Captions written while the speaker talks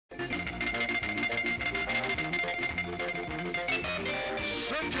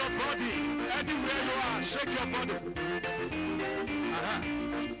body. Anywhere you are, shake your body.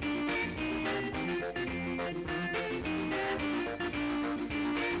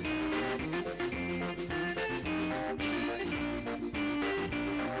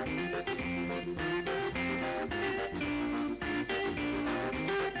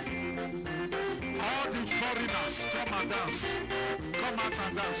 All the foreigners, come and dance. Come out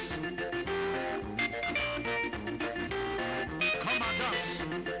and dance. Come and dance.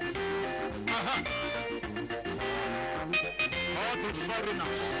 All the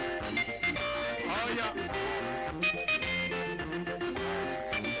foreigners. Oh yeah.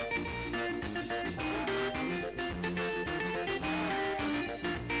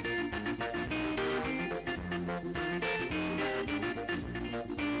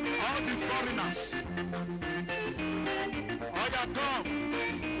 All the foreigners. Oh yeah, come.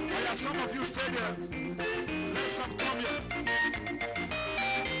 Oh yeah, some of you stay there. Let some come here.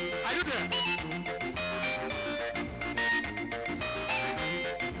 Are you there?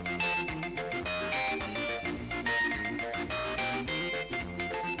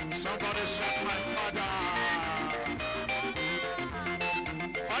 Somebody shot my father.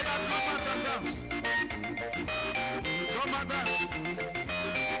 Oh yeah, come out and dance. Come and dance.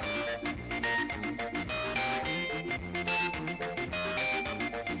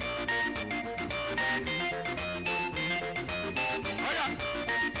 Oh yeah,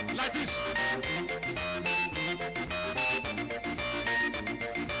 like this.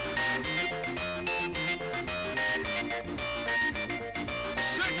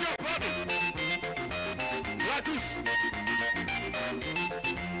 Shake your body like this.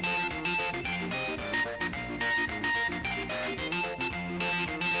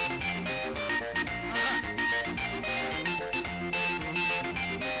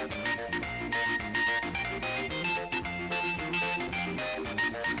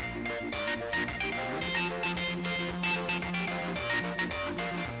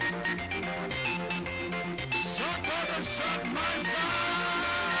 Somebody shot my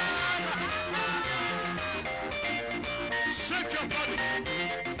father. Shake your body.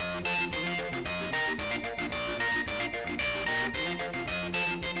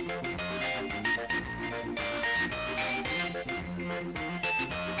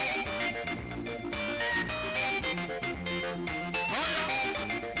 Oh yeah.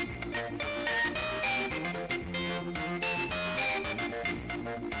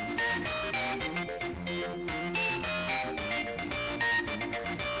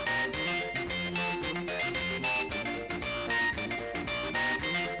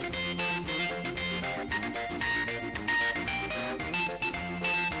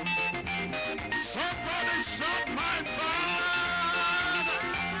 Somebody shot my father.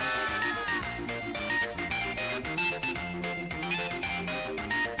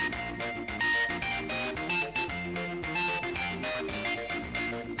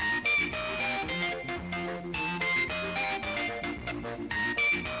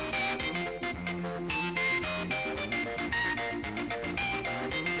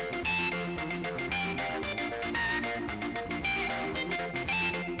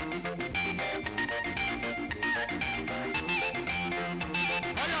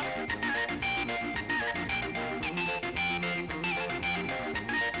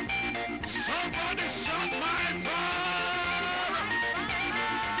 Somebody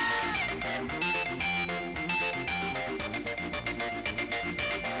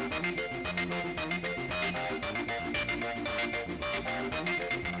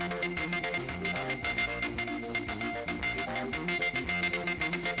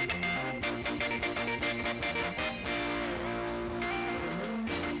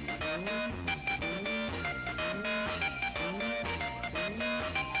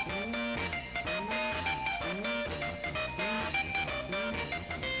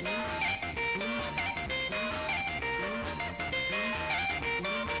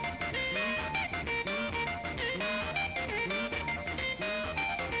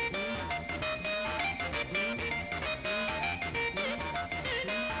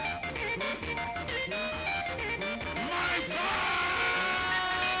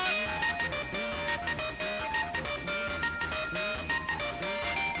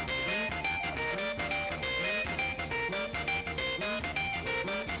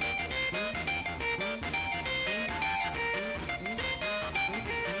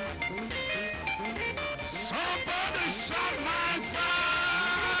shot my father.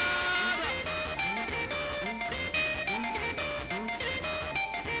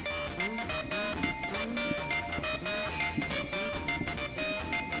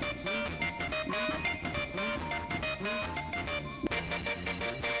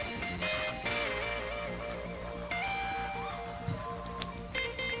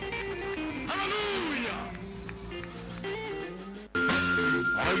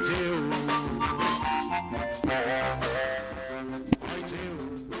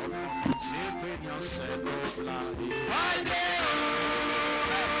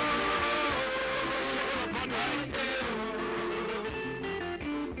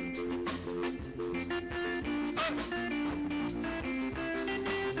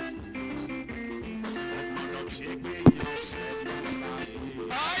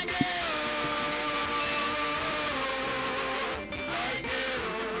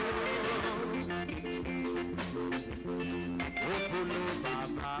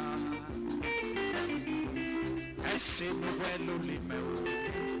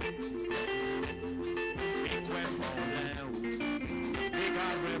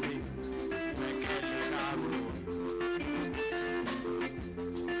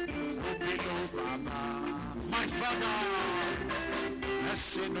 My Father, let's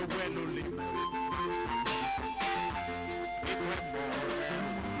say no way no limit.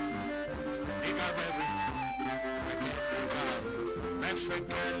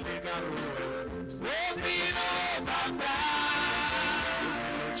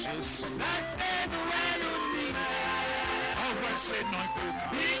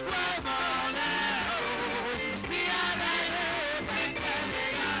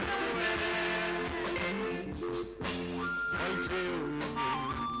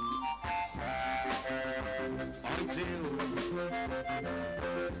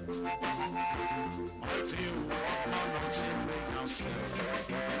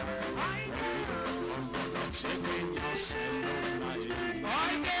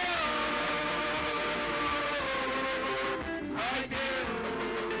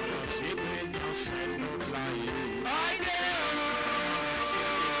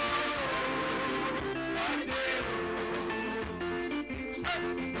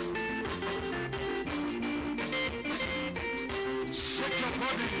 Shake your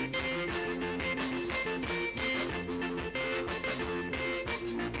body.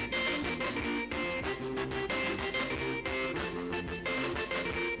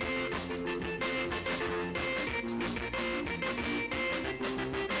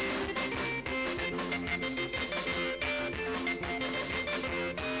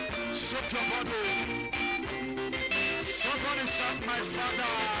 Shake your body. Somebody shout, my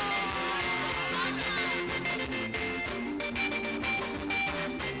Father.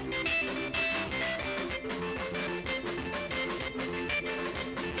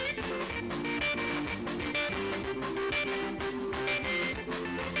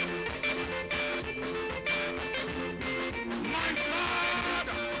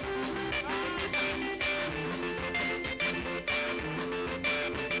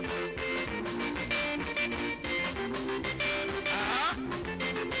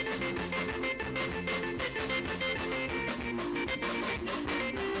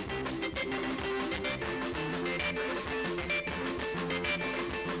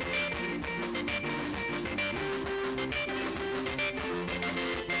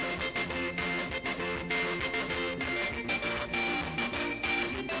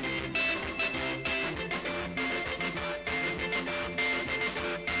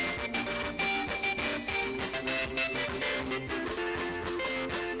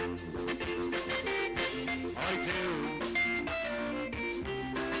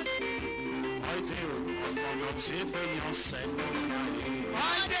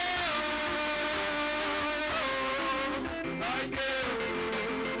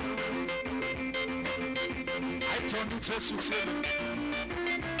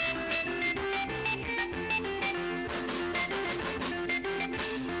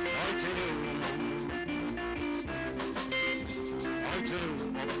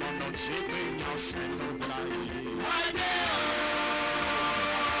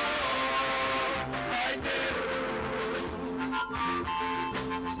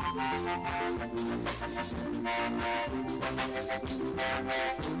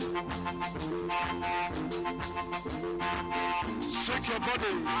 Shake your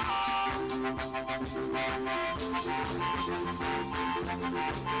body.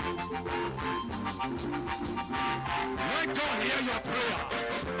 Let God hear your prayer.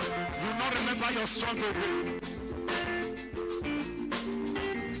 You will not remember your struggle with.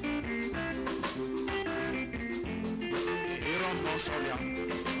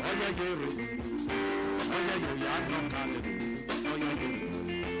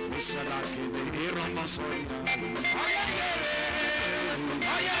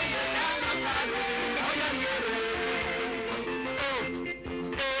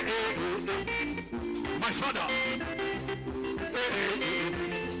 My Father,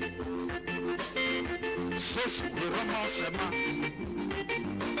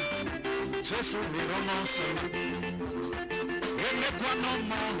 Jesus, Hiromosele.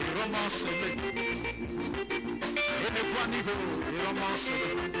 Enequanomo, Hiromosele. Enequanigo,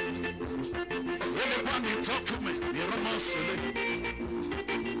 Hiromosele. Enequani document, Hiromosele.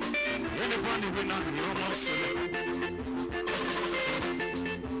 Enequani winner, Hiromosele.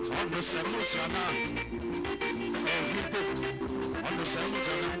 On the Samutana. On the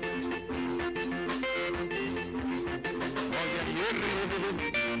Samutana. Oh,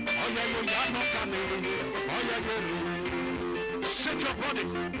 yeah, shake your body.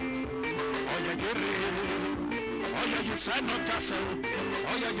 Oh, yeah, you sign no castle.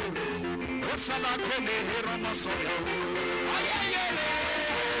 Oh, yeah, what's a lot of here on my soil? Oh, yeah,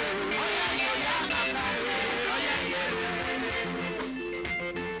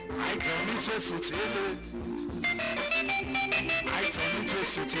 I don't need to sutil. I don't need to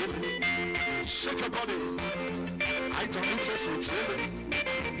sutil. Shake your body. I don't need to sutil.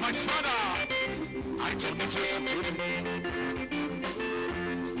 My father, I don't need to sutil.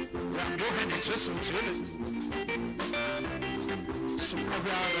 I'm going to sutil. So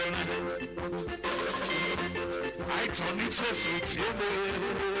I don't need to sutil.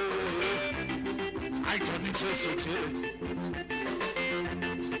 I don't need to sutil.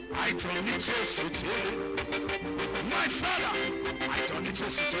 I don't need to sutil. My father, I don't need to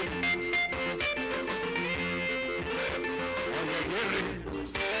sutil.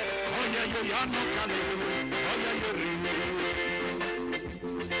 Oh yeah, you are no color. Oh yeah,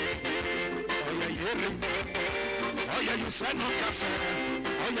 oh yeah, you said no castle.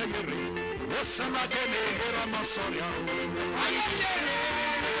 Oh yeah, what's a lot of here on my soul? Oh yeah,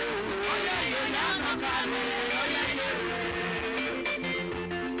 you are no color.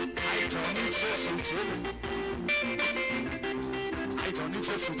 I don't need to sutil. I don't need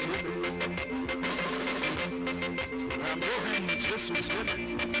to sutil. I'm going to sutil.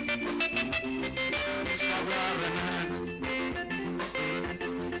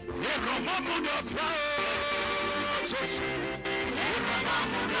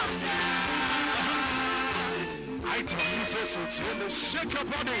 I don't need to sutil. Shake your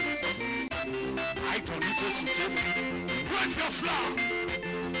body. I don't need to sutil. Wave your flower.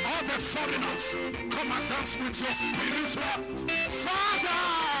 All the foreigners, come and dance with your spiritual father.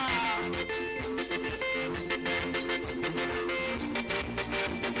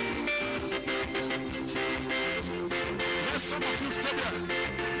 Let some of you stay there.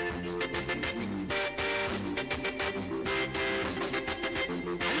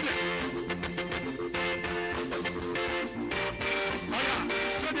 Are you there? Oh yeah,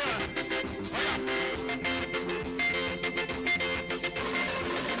 stay there. Oh yeah.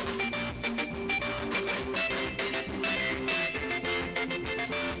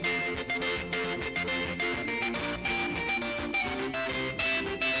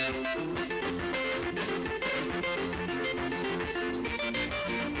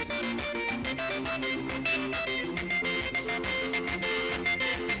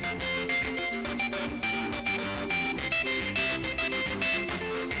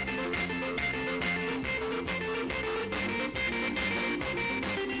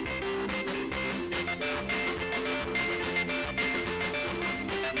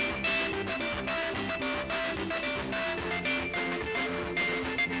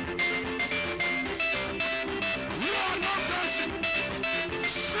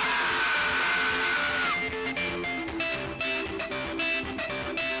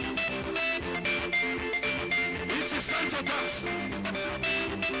 It is time to dance.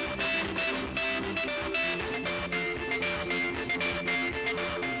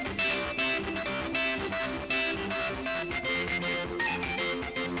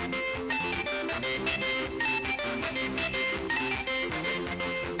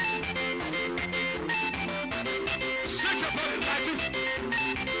 Shake your body like this.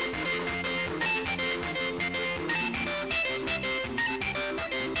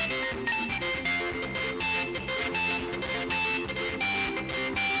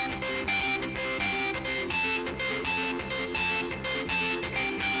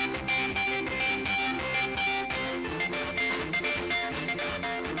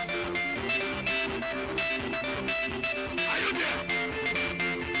 Are you there?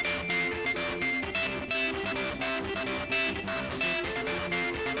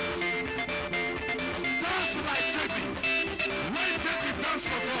 Dance like David. When David dance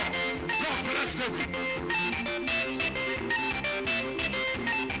for God, God bless David.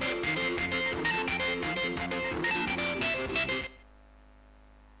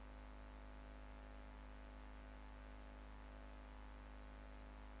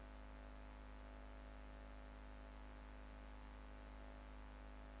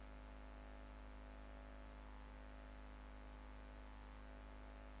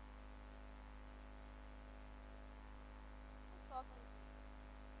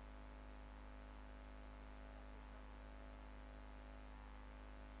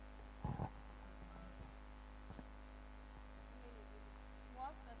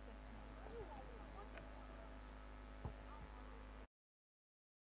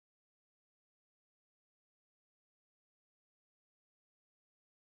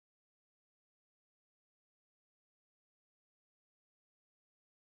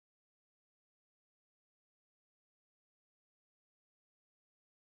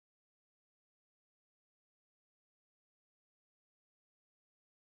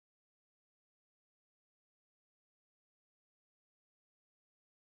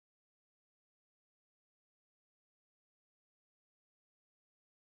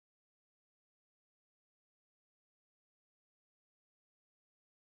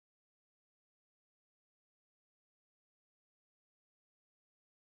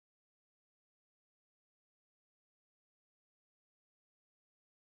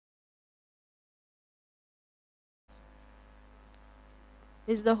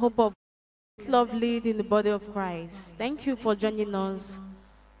 is the hope of love lead in the body of Christ. Thank you for joining us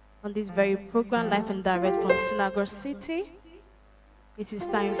on this very program, Life and Direct from Synagogue City. It is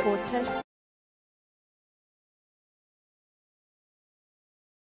time for testimony.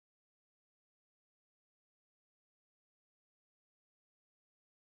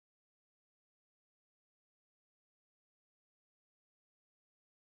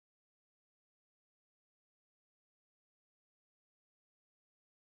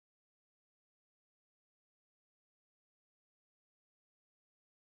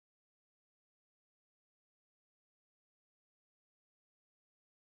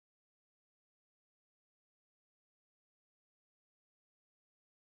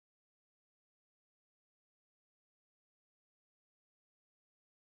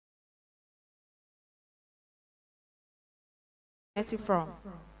 From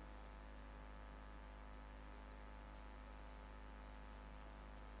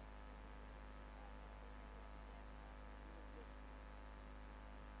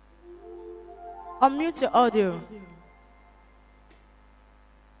unmute your audio.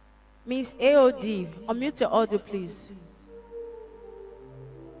 Miss AOD, unmute your audio, please.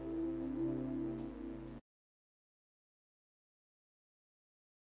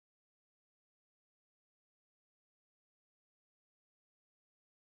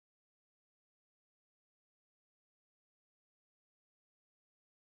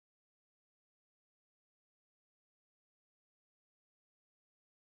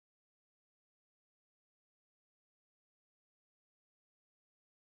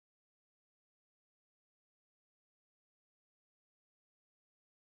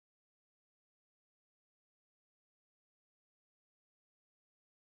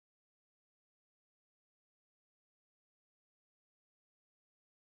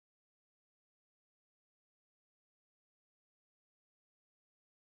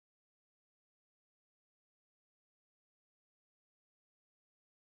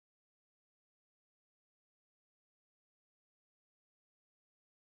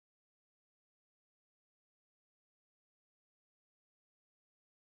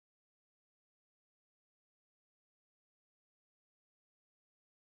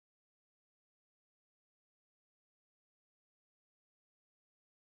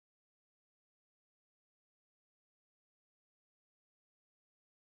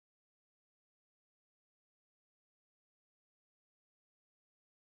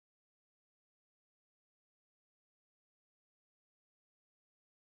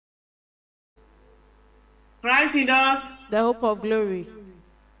 Christ in us, the hope of glory.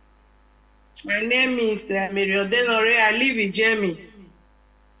 My name is Mary Odenore. I live in Germany.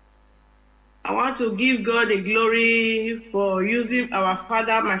 I want to give God the glory for using my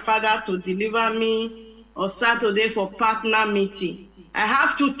father to deliver me on Saturday for partner meeting. I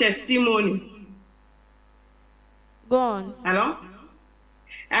have 2 testimonies. Go on. Hello?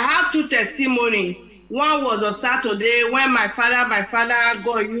 I have 2 testimonies. One was on Saturday when my father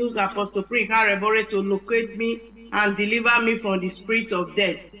God used Apostle Prika Rebore to locate me and deliver me from the spirit of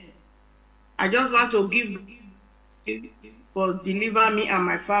death. I just want to give for deliver me and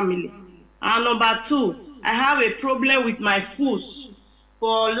my family. And number 2, I have a problem with my foot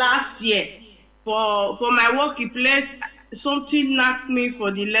for last year. For my working place, something knocked me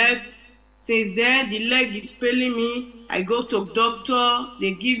for the leg. Since then, the leg is paining me. I go to doctor,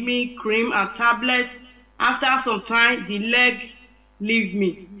 they give me cream and tablet. After some time, the leg leave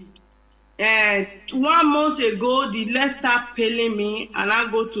me. 1 month ago, the leg start paining me, and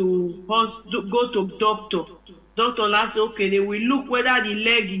I go to doctor. Doctor now say, okay, they will look whether the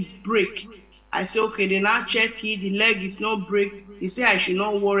leg is break. I say, okay, they now check it, the leg is not break. He say I should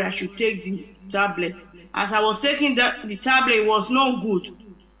not worry, I should take the tablet. As I was taking the tablet, it was not good.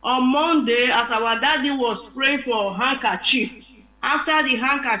 On Monday, as our daddy was praying for handkerchief, after the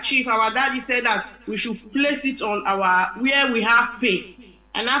handkerchief, our daddy said that we should place it on where we have pain.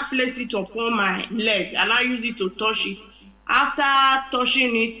 And I place it upon my leg, and I use it to touch it. After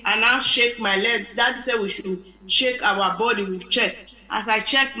touching it, I now shake my leg. Daddy said we should shake our body, we check. As I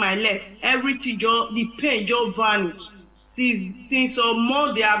check my leg, everything, the pain just vanished. Since a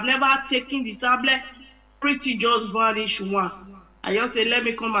month, they have never taken the tablet. Everything just vanished once. I just say, let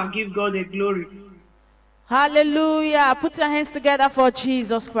me come and give God the glory. Hallelujah. Put your hands together for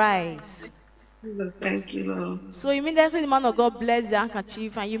Jesus Christ. Thank you, Lord. So immediately the man of God blessed the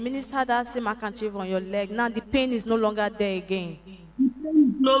handkerchief, and you minister that same handkerchief on your leg. Now the pain is no longer there again.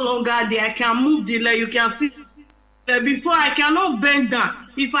 No longer there. I can move the leg. You can see. Before I cannot bend down.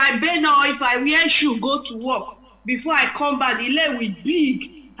 If I bend down, or if I wear shoe, go to work. Before I come back, the leg will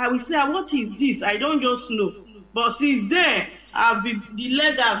big. I will say, what is this? I don't just know. But since then, the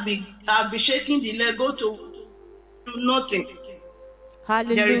leg I've been shaking the leg, go to do nothing.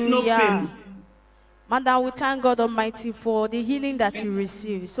 Hallelujah. There is no pain. Madam, we thank God Almighty for the healing that you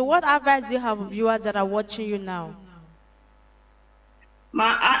received. So what advice do you have of viewers that are watching you now?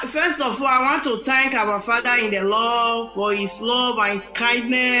 First of all, I want to thank our Father in the Lord for his love and his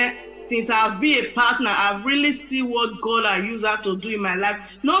kindness. Since I've been a partner, I've really seen what God has used her to do in my life.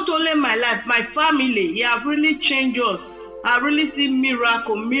 Not only my life, my family. He have really changed us. I really see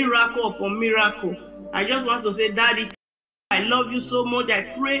miracle upon miracle. I just want to say, Daddy, I love you so much. I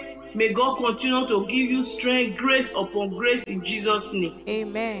pray, may God continue to give you strength, grace upon grace in Jesus' name.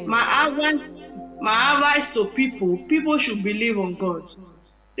 Amen. My advice to people should believe on God.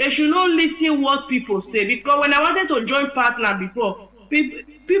 They should not listen what people say, because when I wanted to join partner before,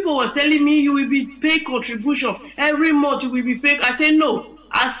 people were telling me you will be pay contribution every month, you will be paid. I said no.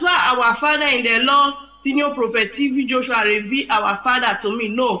 As far our Father in the Lord, Senior Prophet TV Joshua revealed our Father to me,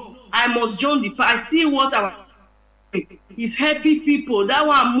 no, I must join the I see what our is happy people. That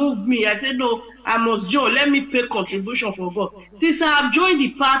one moved me. I said, no, I must join. Let me pay contribution for God. Since I have joined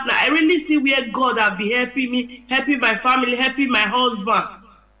the partner, I really see where God has been helping me, helping my family, helping my husband.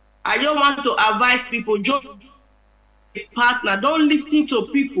 I don't want to advise people, join a partner. Don't listen to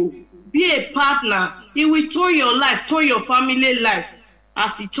people. Be a partner. He will turn your life, turn your family life,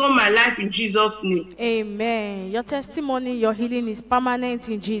 as he turned my life in Jesus' name. Amen. Your testimony, your healing is permanent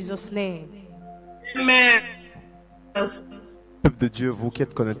in Jesus' name. Amen. Peuple de Dieu, vous qui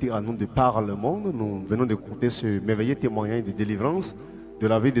êtes connectés à nous de par le monde, nous venons d'écouter ce merveilleux témoignage de délivrance de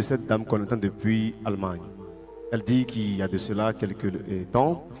la vie de cette dame qu'on entend depuis Allemagne. Elle dit qu'il y a de cela quelques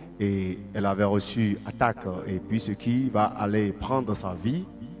temps et elle avait reçu attaque, et puis ce qui va aller prendre sa vie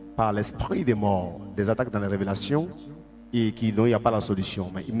par l'esprit des morts, des attaques dans les révélations, et dont il n'y a pas la solution.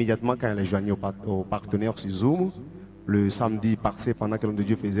 Mais immédiatement quand elle est joignée au partenaire sur Zoom, le samedi passé, pendant que l'homme de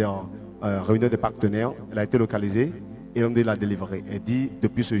Dieu faisait réunion des partenaires, elle a été localisée et l'homme de Dieu l'a délivrée. Elle dit,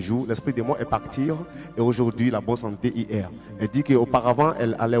 depuis ce jour, l'esprit des morts est parti et aujourd'hui, la bonne santé y est. Elle dit qu'auparavant,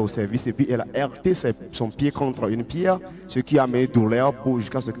 elle allait au service et puis elle a heurté son pied contre une pierre, ce qui a mis douleur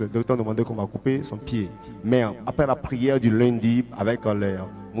jusqu'à ce que le docteur demandait qu'on va couper son pied. Mais après la prière du lundi avec le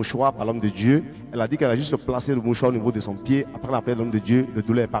mouchoir par l'homme de Dieu, elle a dit qu'elle a juste placé le mouchoir au niveau de son pied. Après la prière de l'homme de Dieu, le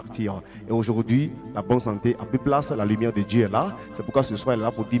douleur est parti. Et aujourd'hui, la bonne santé a plus place, la lumière de Dieu est là. C'est pourquoi ce soir, elle est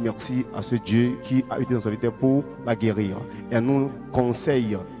là pour dire merci à ce Dieu qui a été dans sa vie pour la guérir. Et elle nous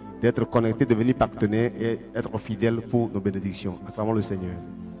conseille d'être connectés, de devenir partenaires et être fidèles pour nos bénédictions. Acclamons le Seigneur.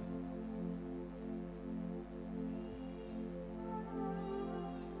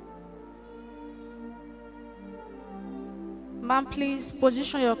 Ma'am, please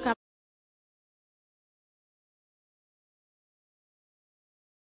position your camera.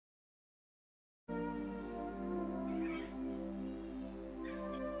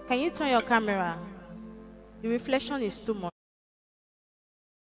 Can you turn your camera? The reflection is too much.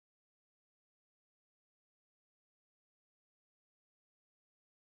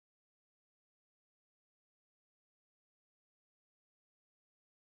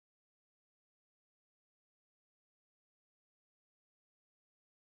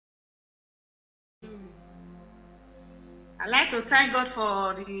 I'd like to thank God for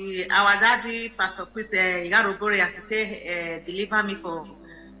our daddy, Pastor Chris Igarobore, as he delivered me for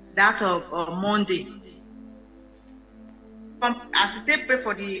that of Monday. As he pray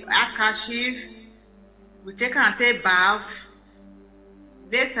for the handkerchief, we take and take bath.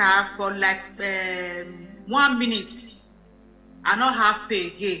 Later, for like 1 minute, I not have pay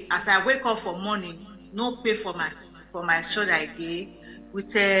again. As I wake up for morning, no pay for my shoulder again.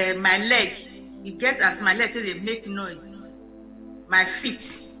 With my leg, it get as my leg they make noise. My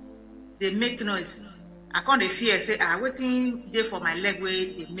feet, they make noise. I can't fear say, waiting there for my leg where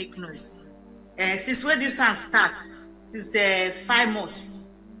they make noise. Since when this one start, since 5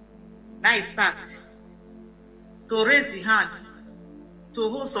 months, now it starts. To raise the hand, to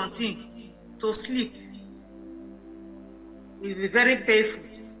hold something, to sleep, it will be very painful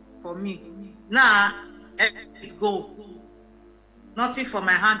for me. Now, it's go. Nothing for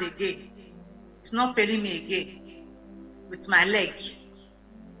my hand again. It's not paining me again. With my leg.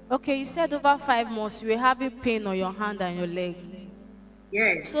 Okay, you said over 5 months you were having pain on your hand and your leg.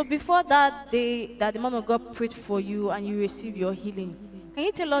 Yes. So before that day that the man of God prayed for you and you received your healing, can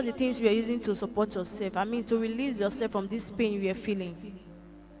you tell us the things you are using to support yourself? I mean, to release yourself from this pain you are feeling.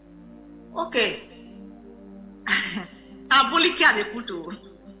 Okay. Aboliki I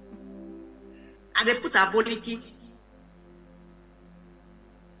dey put aboliki.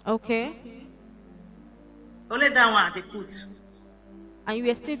 Okay. Only that one they put. And you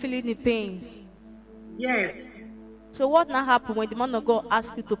were still feeling the pains? Yes. So what now happened when the man of God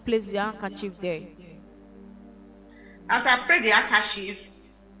asked you to place the handkerchief there? As I prayed the handkerchief,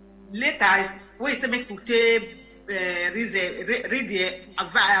 later we say me could read the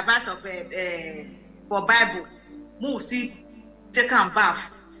verse of for Bible. Move see, take and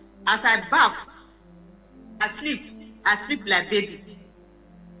bath. As I bath, I sleep like baby.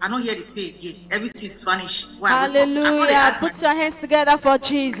 I don't hear the pain again. Everything is vanished. Hallelujah. Put your hands together for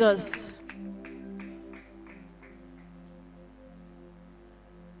Jesus.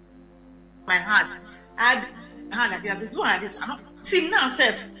 My heart. I had like this. Do like this. I don't see now,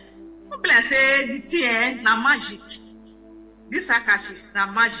 self. People say the thing na magic. This handkerchief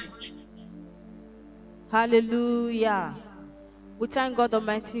na magic. Hallelujah. We thank God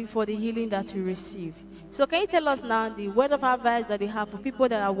Almighty for the healing that you receive. So can you tell us now the word of advice that you have for people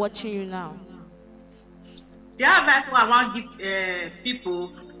that are watching you now? The advice I want to give people,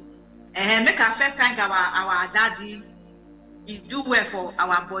 make a first thank our daddy. He do well for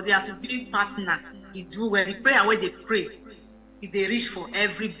our body as a big partner. He do well. The prayer where they pray, they reach for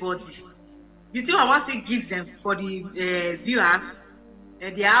everybody. The thing I want to give them for the viewers,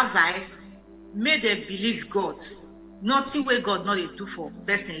 the advice, make them believe God. Nothing where God not they do for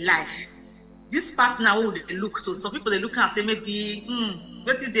best in life. This partner who they look, so some people they look and say maybe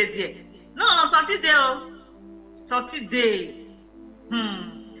what is they there? No, something there, something there.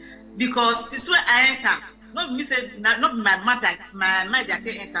 Because this way I enter. Not me say not my mother, my that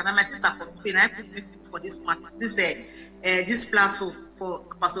enter. Now my sister for Spain. I put me for this matter. This platform for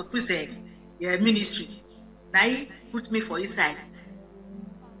Pastor Chris ministry. Now he put me for his side.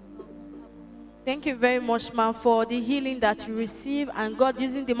 Thank you very much, ma'am, for the healing that you receive, and God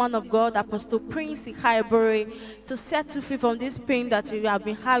using the man of God, Apostle Prince Ikhaebore, to set you free from this pain that you have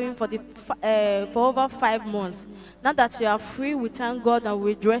been having for over 5 months. Now that you are free, we thank God and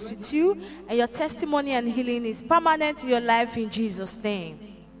we rejoice with you, and your testimony and healing is permanent in your life in Jesus' name.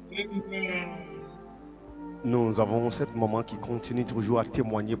 Amen. Nous avons cette maman qui continue toujours à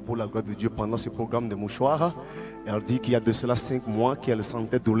témoigner pour la gloire de Dieu pendant ce programme de mouchoirs. Elle dit qu'il y a de cela 5 mois qu'elle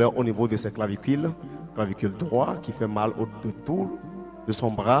sentait douleur au niveau de ses clavicules, clavicule droit qui fait mal autour de son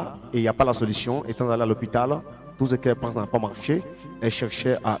bras, et il n'y a pas la solution. Étant allée à l'hôpital, tout ce qu'elle pense n'a pas marché. Elle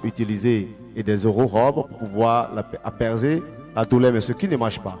cherchait à utiliser des eurorobes pour pouvoir apaiser la douleur, mais ce qui ne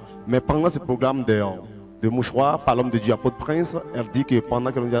marche pas. Mais pendant ce programme de mouchoirs par l'homme de Dieu, apôtre Prince, elle dit que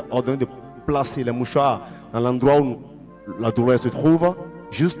pendant qu'elle nous a ordonné de placer les mouchoirs dans l'endroit où la douleur se trouve,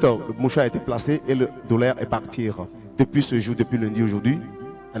 juste le mouchoir a été placé et la douleur est partie. Depuis ce jour, depuis lundi aujourd'hui,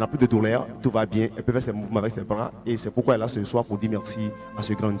 elle n'a plus de douleur, tout va bien, elle peut faire ses mouvements avec ses bras, et c'est pourquoi elle est là ce soir pour dire merci à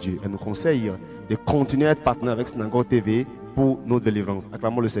ce grand Dieu. Elle nous conseille de continuer à être partenaire avec Synagogue TV pour nos délivrances.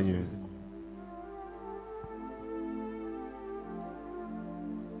 Acclamons le Seigneur.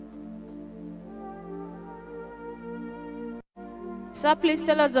 Sir, please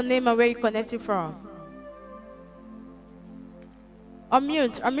tell us the name and where you connected from.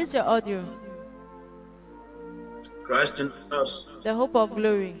 Unmute your audio. Christ in us. The hope of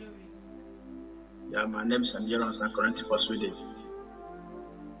glory. Yeah, my name is Angelo. I'm currently for Sweden.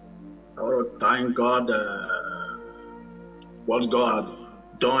 I want to thank God what God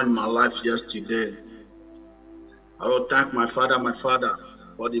done in my life yesterday. I want to thank my father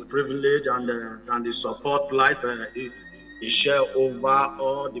for the privilege and the support life he shared over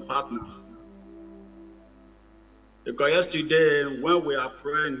all the partners. Because yesterday when we are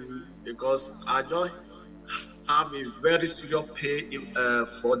praying, because I just have a very serious pain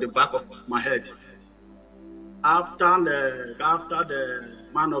for the back of my head. After the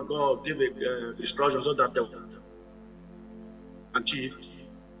man of God gave instructions so that the achieve,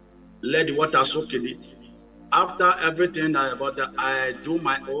 let the water soak in it. After everything, I do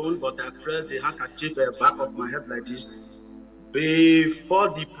my own, but I press the handkerchief back of my head like this. Before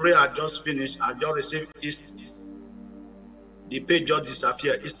the prayer just finished, I just received the pain just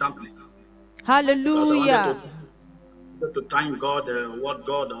disappeared instantly. Hallelujah. To thank God what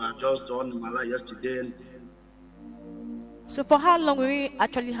God had just done in my life yesterday. So for how long were you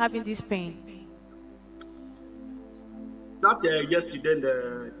actually having this pain? That yesterday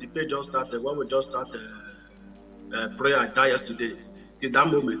the pain just started when we just started prayer yesterday. In that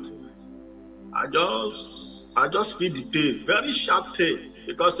moment, I just feel the pain, very sharp pain,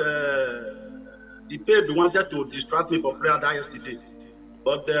 because the pain wanted to distract me from prayer that yesterday.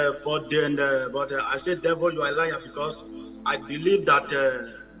 But I said, devil, you are a liar, because I believe that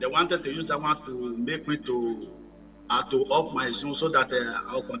they wanted to use that one to make me to up my soul so that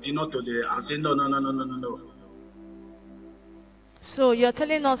I'll continue to I said, no. So you're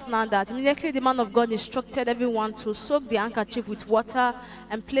telling us now that immediately the man of God instructed everyone to soak the handkerchief with water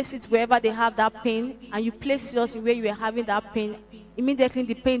and place it wherever they have that pain, and you place yours where you were having that pain. Immediately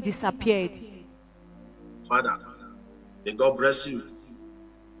the pain disappeared. Father, may God bless you.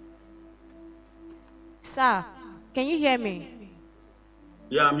 Sir, can you hear me?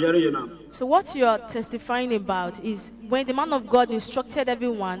 Yeah, I'm hearing you now. So what you're testifying about is when the man of God instructed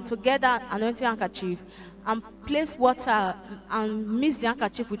everyone to get that anointing handkerchief and place water and mix the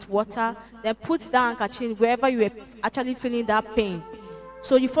handkerchief with water, then put that handkerchief wherever you were actually feeling that pain.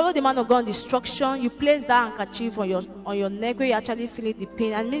 So you follow the man of God instruction, you place that handkerchief on your neck where you're actually feeling the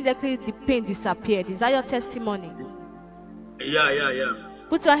pain, and immediately the pain disappeared. Is that your testimony? Yeah.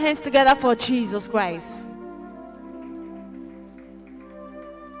 Put your hands together for Jesus Christ.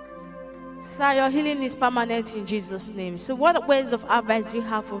 Sir, your healing is permanent in Jesus' name. So what words of advice do you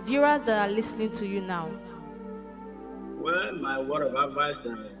have for viewers that are listening to you now? Well, my word of advice,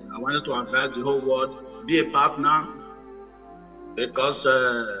 I wanted to advise the whole world, be a partner, because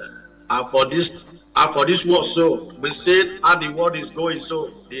for this world, so we say how the world is going,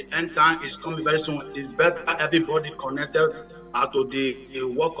 so the end time is coming very soon. It's better everybody connected to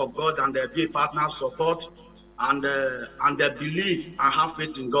the work of God and be a partner, support, and they believe and have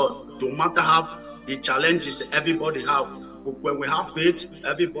faith in God. No matter how the challenges everybody have, when we have faith,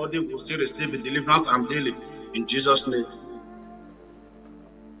 everybody will still receive the deliverance and healing in Jesus' name.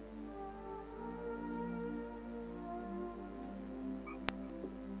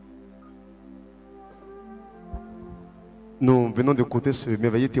 Nous venons d'écouter ce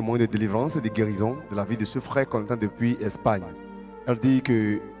merveilleux témoignage de délivrance et de guérison de la vie de ce frère qu'on entend depuis Espagne. Elle dit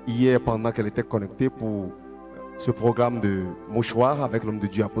que hier, pendant qu'elle était connectée pour ce programme de mouchoir avec l'homme de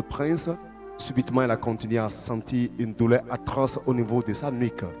Dieu, apôtre Prince, subitement elle a continué à sentir une douleur atroce au niveau de sa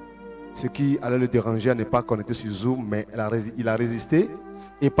nuque. Ce qui allait le déranger à ne pas connecter sur Zoom, mais il a résisté.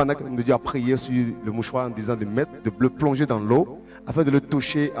 Et pendant que l'homme de Dieu a prié sur le mouchoir en disant de le plonger dans l'eau, afin de le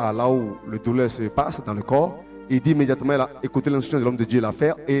toucher à là où le douleur se passe dans le corps, il dit immédiatement, elle a écouté l'instruction de l'homme de Dieu l'a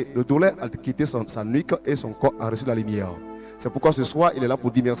fait, et le douleur a quitté sa nuque et son corps a reçu la lumière. C'est pourquoi ce soir, il est là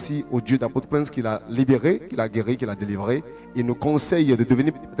pour dire merci au Dieu d'apôtre Prince qui l'a libéré, qui l'a guéri, qui l'a délivré. Il nous conseille de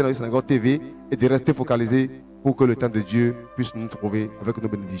devenir peut-être Synagogue TV et de rester focalisé pour que le temps de Dieu puisse nous trouver avec nos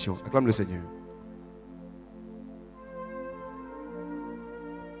bénédictions. Acclame le Seigneur.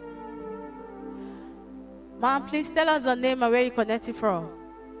 Ma'am, please tell us the name and where you connected from.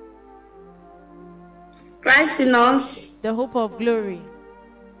 Christ in us. The hope of glory.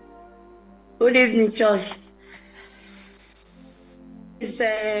 Good evening, church. It's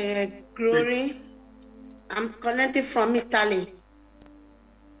Glory. I'm connected from Italy.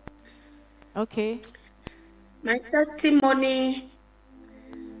 Okay. My testimony,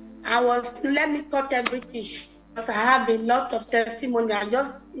 let me cut everything because I have a lot of testimony. I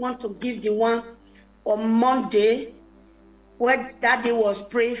just want to give the one on Monday where Daddy was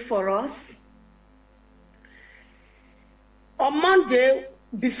praying for us. On Monday,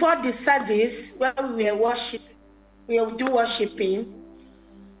 before the service, where we will do worshiping.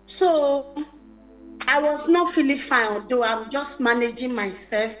 So I was not feeling fine, although I'm just managing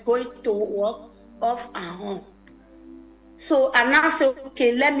myself, going to work off and on. So I now said,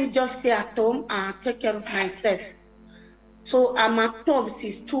 okay, let me just stay at home and take care of myself. So I'm at home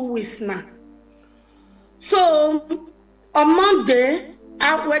since 2 weeks now. So on Monday,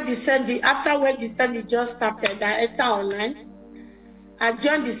 after where the service just started, I entered online. I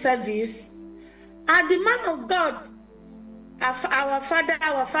joined the service, and the man of God, our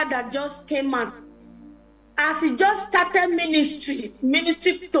father just came out. As he just started ministry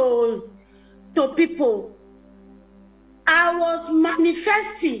to people, I was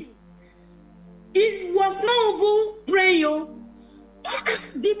manifesting. It was not even praying.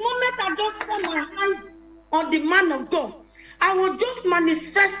 The moment I just set my eyes on the man of God, I was just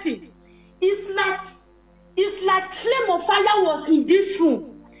manifesting. It's like flame of fire was in this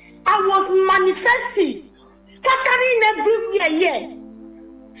room. I was manifesting, scattering everywhere here.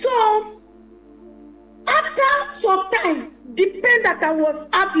 So after some time, the pain that I was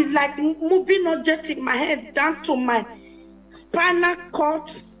having, like moving object in my head down to my spinal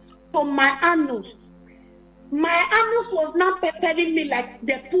cord, to my anus. My anus was now preparing me like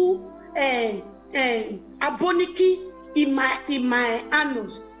the pool aboniki in my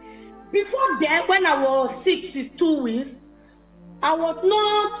anus. Before that, when I was 2 weeks, I would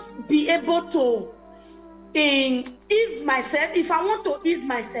not be able to ease myself. If I want to ease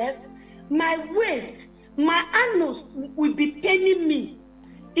myself, my waist, my anus will be paining me.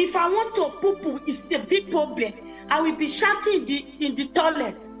 If I want to poo-poo, it's a big problem. I will be shouting in the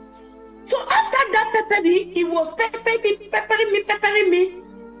toilet. So after that peppering, he was peppering me.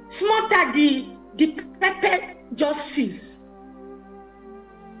 Small that the pepper just ceased.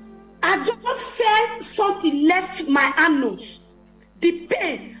 I just felt something left my anus. The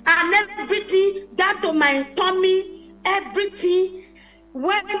pain and everything, that on my tummy, everything.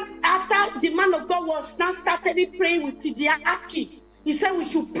 When after the man of God was now started praying with the Aki, he said we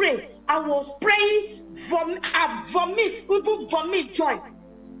should pray. I was praying, vomit joy.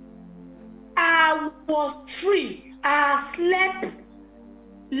 I was free. I slept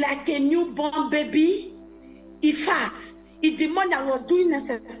like a newborn baby. In fact, in the morning I was doing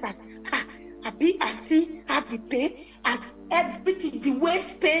exercise. I still have the pain, as everything, the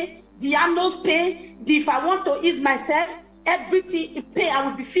waist pain, the anus pain, if I want to ease myself, everything pain, I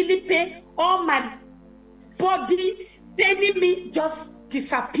will be feeling pain. All my body paining me just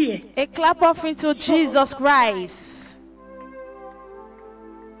disappear. A clap offering to Jesus Christ.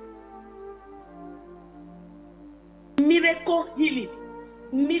 Miracle healing.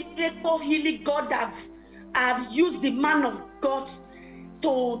 God have used the man of God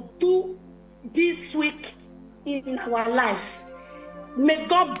to do this week in our life. May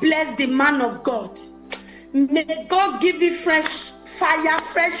God bless the man of God. May God give you fresh fire,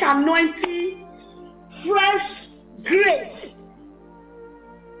 fresh anointing, fresh grace.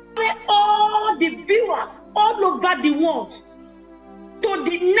 Pray all the viewers all over the world to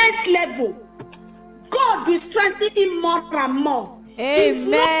the next level. God will strengthen him more and more.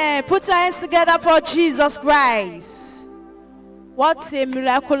 Amen. Put your hands together for Jesus Christ. What a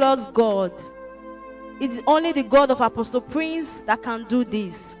miraculous God. It's only the God of Apostle Prince that can do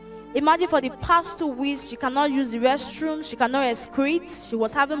this. Imagine for the past 2 weeks, she cannot use the restroom, she cannot excrete, she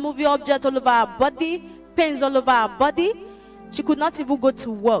was having moving objects all over her body, pains all over her body. She could not even go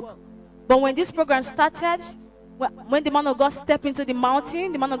to work. But when this program started, when the man of God stepped into the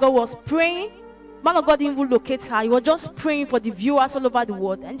mountain, the man of God was praying. The man of God didn't even locate her. He was just praying for the viewers all over the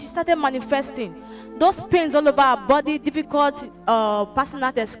world. And she started manifesting. Those pains all over her body, difficult passing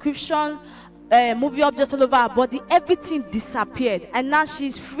out descriptions, moving objects all over her body, everything disappeared. And now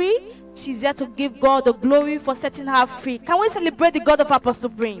she's free. She's here to give God the glory for setting her free. Can we celebrate the God of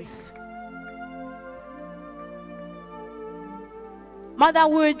Apostle Prince? Mother,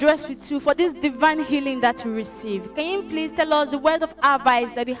 we rejoice with you for this divine healing that you receive. Can you please tell us the word of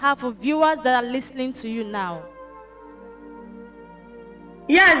advice that you have for viewers that are listening to you now?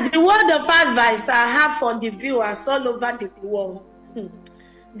 Yes, the word of advice I have for the viewers all over the world.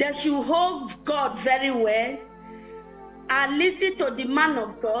 They should hold God very well and listen to the man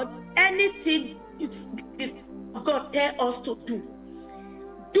of God. Anything this God tells us to do,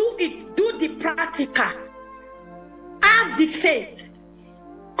 do it. Do the practical. Have the faith.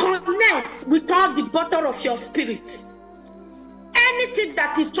 Connect with all the bottom of your spirit. Anything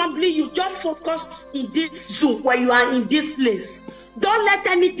that is troubling you, just focus in this Zoom where you are in this place. Don't let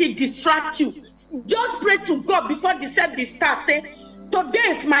anything distract you. Just pray to God before the service starts. Say, today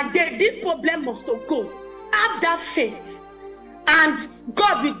is my day. This problem must go. Have that faith. And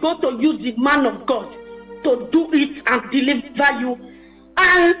God will go to use the man of God to do it and deliver you.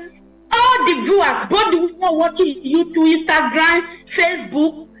 And all the viewers, both the people watching YouTube, Instagram,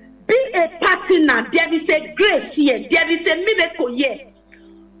 Facebook, be a partner. There is a grace here. There is a miracle here.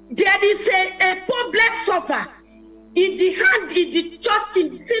 There is a problem solver in the hand, in the church, in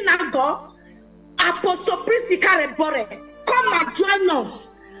the synagogue. Apostle Prince Ikarebore, come and join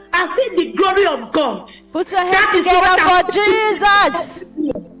us and see the glory of God. Put your hands together for Jesus.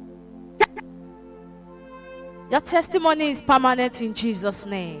 Your testimony is permanent in Jesus'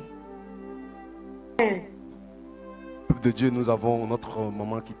 name. De Dieu, nous avons notre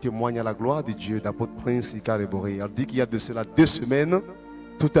maman qui témoigne à la gloire de Dieu, l'apôtre Prince Ikarebore. Elle dit qu'il y a de cela 2 semaines,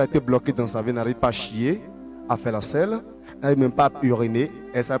 tout a été bloqué dans sa vie, elle n'arrive pas à chier, à faire la selle, elle n'arrive même pas à uriner,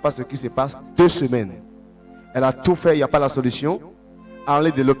 elle ne savait pas ce qui se passe 2 semaines. Elle a tout fait, il n'y a pas la solution.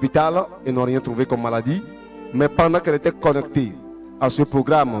 Aller de l'hôpital et n'ont rien trouvé comme maladie. Mais pendant qu'elle était connectée à ce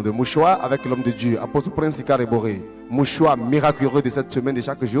programme de mouchoir avec l'homme de Dieu, apôtre Prince Ikarebore, mouchoir miraculeux de cette semaine de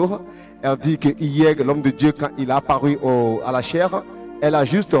chaque jour, elle dit que hier, l'homme de Dieu, quand il a apparu à la chair, elle a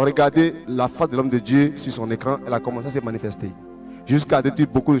juste regardé la face de l'homme de Dieu sur son écran, elle a commencé à se manifester. Jusqu'à détruire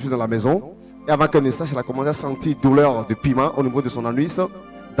beaucoup de choses dans la maison. Et avant qu'elle ne sache, elle a commencé à sentir douleur de piment au niveau de son anus,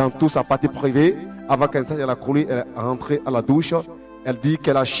 dans toute sa partie privée. Avant qu'elle ne sache, elle a couru, elle est rentrée à la douche. Elle dit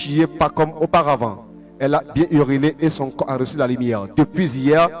qu'elle a chié pas comme auparavant. Elle a bien uriné et son corps a reçu la lumière. Depuis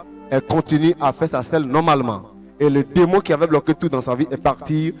hier, elle continue à faire sa selle normalement. Et le démon qui avait bloqué tout dans sa vie est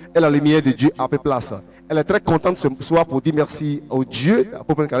parti. Et la lumière de Dieu a pris place. Elle est très contente ce soir pour dire merci au Dieu,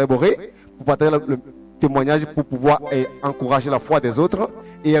 pour partager témoignage pour pouvoir encourager la foi des autres.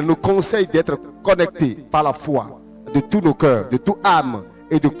 Et elle nous conseille d'être connectés par la foi de tous nos cœurs, de toute âme,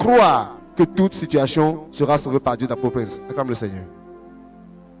 et de croire que toute situation sera sauvée par Dieu, notre prince. Acclame le Seigneur.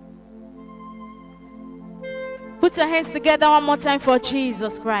 Put your hands together one more time for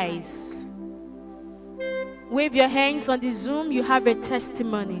Jesus Christ. Wave your hands on the Zoom. You have a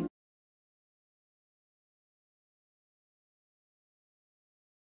testimony.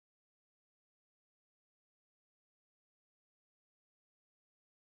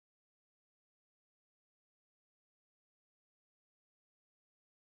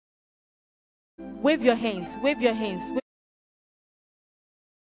 Wave your hands. Wave your hands.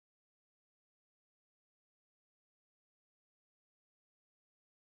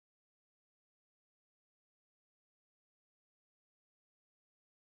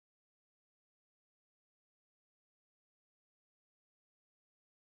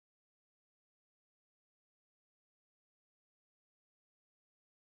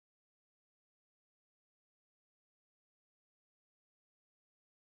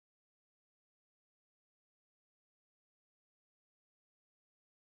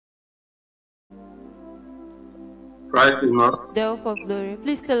 Christ is not. The hope of glory.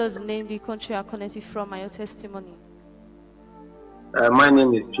 Please tell us the name, the country you are connected from, and your testimony. My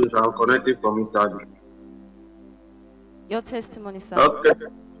name is Chus. I'm connected from Italy. Your testimony, sir.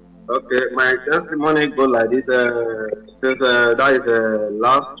 Okay. My testimony goes like this. Since that is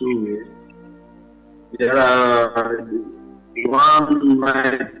last 2 years, there are one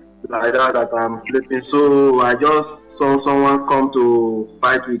night like that I'm sleeping. So I just saw someone come to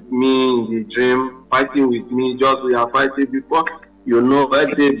fight with me in the dream, fighting with me. Just we are fighting before. You know,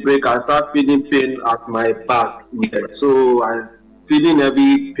 when they break, I start feeling pain at my back. So I'm feeling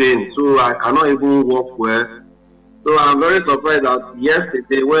heavy pain. So I cannot even walk well. So I'm very surprised that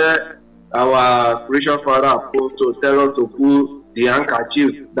yesterday, where our spiritual father supposed to tell us to put the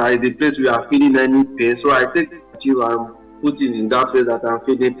handkerchief, that is the place we are feeling any pain. So I take the handkerchief and put it in that place that I'm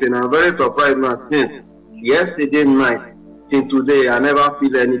feeling pain. I'm very surprised now, since yesterday night till today, I never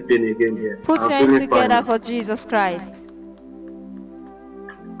feel any pain again here. Put your hands together for Jesus Christ.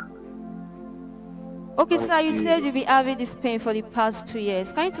 Okay, sir, you said you've been having this pain for the past 2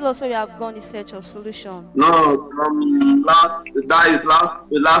 years. Can you tell us where you have gone in search of solution? No, the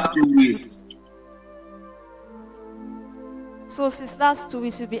last 2 weeks. So since last 2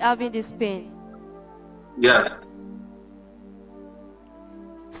 weeks, you've been having this pain? Yes.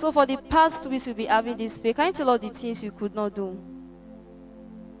 So for the past 2 weeks, you'll be having this pain. Can you tell us the things you could not do?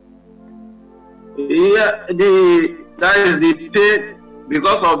 Yeah, that is the pain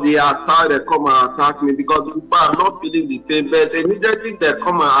because of the attack. They come and attack me because I'm not feeling the pain, but immediately they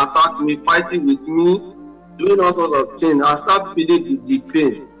come and attack me, fighting with me, doing all sorts of things. I start feeling the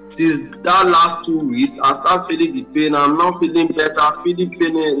pain. Since that last 2 weeks, I start feeling the pain. I'm not feeling better, feeling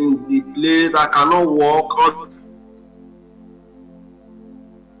pain in the place. I cannot walk.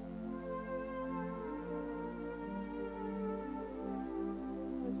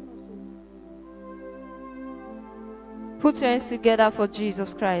 Put your hands together for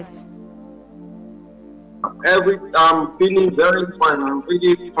Jesus Christ. I'm feeling very fine. I'm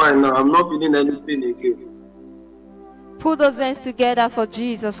really fine now. I'm not feeling any pain again. Put those hands together for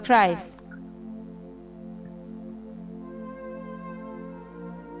Jesus Christ.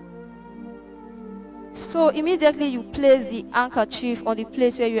 So immediately you place the handkerchief on the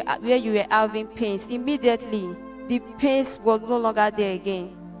place where you were having pains. Immediately the pains were no longer there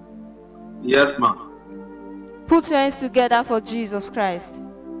again. Yes, ma'am. Put your hands together for Jesus Christ.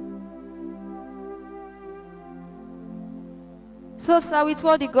 So, sir, with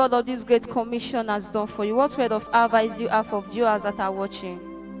what the God of this great commission has done for you, what word of advice do you have for viewers that are watching?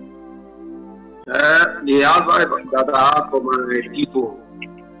 The advice that I have for my people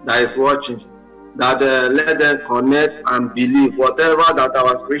that is watching, that let them connect and believe whatever that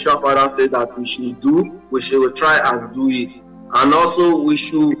our spiritual father says that we should do, we should try and do it. And also we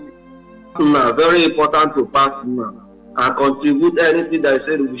should, very important to partner and contribute anything that I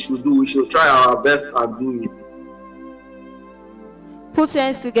said we should do. We should try our best and do it. Put your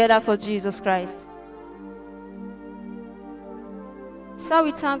hands together for Jesus Christ. Sir,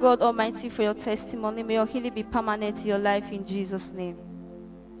 we thank God Almighty for your testimony. May your healing be permanent in your life in Jesus' name.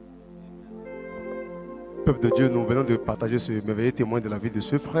 Peuple de Dieu, nous venons de partager ce merveilleux témoin de la vie de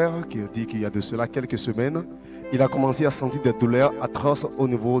ce frère qui dit qu'il y a de cela quelques semaines, il a commencé à sentir des douleurs atroces au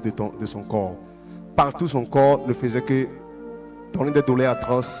niveau de son corps. Partout son corps ne faisait que donner des douleurs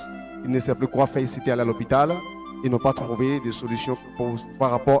atroces. Il ne sait plus quoi faire, il s'était allé à l'hôpital. Ils n'ont pas trouvé de solution par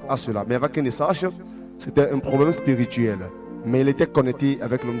rapport à cela. Mais avant qu'il ne sache, c'était un problème spirituel. mais il était connecté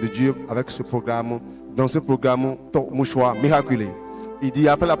avec l'homme de Dieu, avec ce programme. Dans ce programme, ton mouchoir miraculé. Il dit,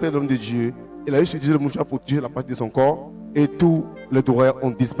 après la prière de l'homme de Dieu, il a juste utilisé le mouchoir pour toucher la partie de son corps et tous les douleurs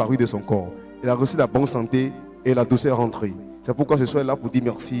ont disparu de son corps. Il a reçu la bonne santé et la douceur est rentrée. C'est pourquoi ce soir là pour dire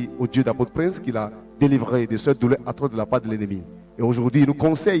merci au Dieu d'apôtre Prince qui l'a délivré de cette douleur atroce de la part de l'ennemi. Et aujourd'hui, il nous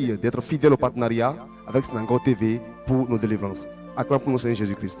conseille d'être fidèles au partenariat avec Synagogue TV pour nos délivrances. Acclame pour nous Seigneur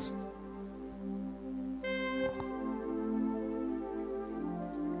Jésus-Christ.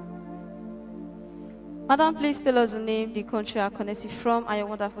 Madam, please tell us the name, the country you are connected from, and your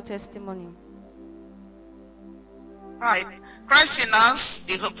wonderful testimony. Hi, Christ in us,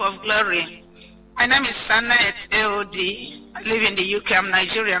 the hope of glory. My name is Sana at AOD. I live in the UK. I'm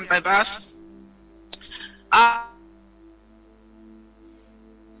Nigerian by birth.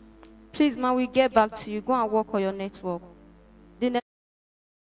 Please, man, we get back to you. Go and work on your network.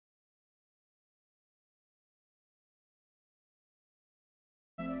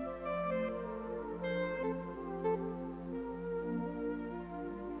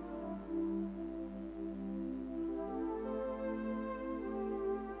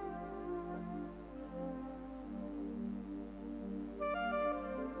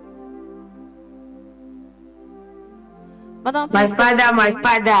 Madam, my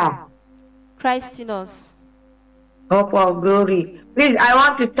father. Christ in us. Hope of glory. Please, I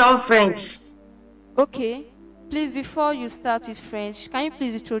want to talk French. Okay. Please, before you start with French, can you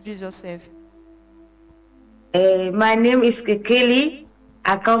please introduce yourself? My name is Kekeli.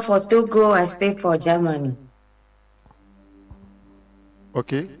 I come for Togo. I stay for Germany.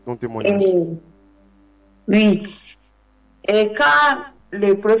 Ok, ton témoignage. Oui. Et quand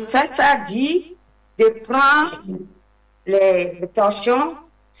le prophète a dit de prendre les torchons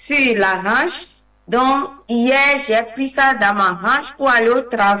sur la hanche, donc hier j'ai pris ça dans ma hanche pour aller au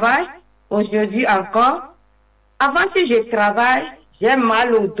travail, aujourd'hui encore. Avant, si je travaille, j'ai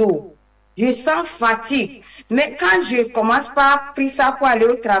mal au dos, je sens fatigue, mais quand je commence par prendre ça pour aller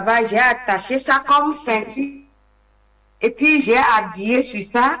au travail, j'ai attaché ça comme ceinture et puis j'ai habillé sur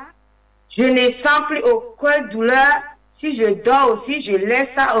ça, je ne sens plus aucune douleur. Si je dors aussi, je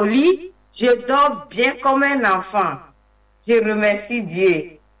laisse ça au lit, je dors bien comme un enfant. Je remercie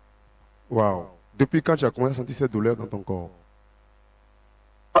Dieu. Wow. Depuis quand tu as commencé à sentir cette douleur dans ton corps?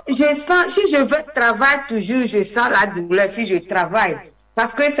 Je sens, si je veux travailler toujours, je sens la douleur si je travaille.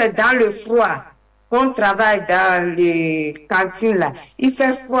 Parce que c'est dans le froid qu'on travaille dans les cantines là. Il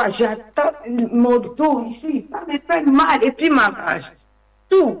fait froid, j'attends mon dos ici, ça me fait mal et puis ma gorge.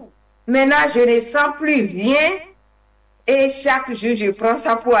 Tout. Maintenant, je ne sens plus rien. Et chaque jour, je prends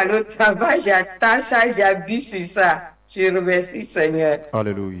ça pour aller au travail, j'attends ça, j'abuse sur ça. Je remercie Seigneur.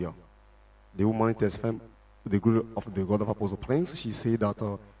 Hallelujah. The woman testified to the glory of the God of Apostle Prince. She said that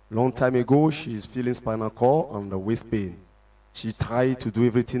a long time ago, she is feeling spinal cord and waist pain. She tried to do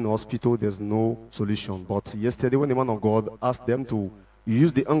everything in the hospital, there's no solution. But yesterday, when the man of God asked them to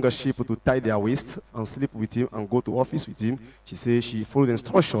use the handkerchief to tie their waist and sleep with him and go to office with him, she said she followed the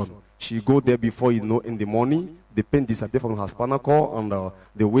instruction. She go there before you know in the morning, the pain disappear from her spinal cord and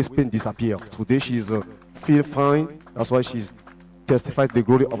the waist pain disappear. Today she is feel fine. That's why she's testified the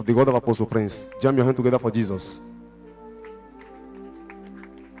glory of the God of Apostle Prince. Jam your hand together for Jesus.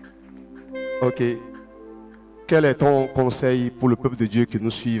 Ok. Quel est ton conseil pour le peuple de Dieu qui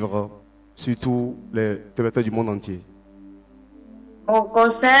nous suivra, surtout les téléspectateurs du monde entier? Mon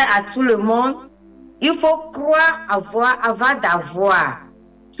conseil à tout le monde, il faut croire avant d'avoir.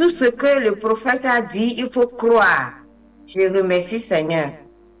 Tout ce que le prophète a dit, il faut croire. Je remercie Seigneur.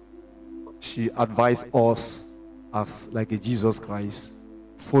 She advised us as like a Jesus Christ,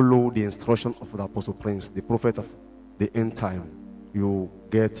 follow the instruction of the Apostle Prince, the prophet of the end time. You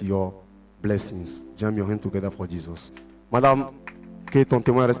get your blessings. Jam your hand together for Jesus. Madame, que ton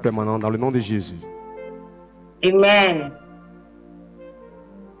témoin reste permanent dans le nom de Jésus. Amen.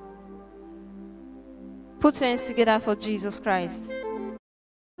 Put your hands together for Jesus Christ.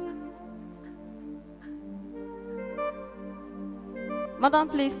 Madam,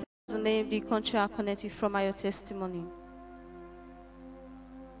 please tell us the name, the country you are connected from, and your testimony.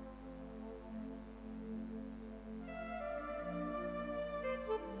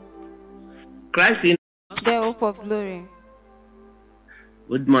 Christ in The hope of glory.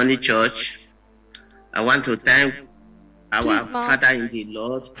 Good morning, church. I want to thank our Please, ma'am. Father in the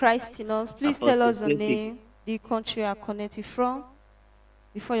Lord. Christ in us. Please Apostle tell us the Prince. name, the country you are connected from,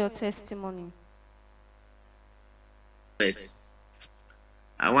 before your testimony. Yes.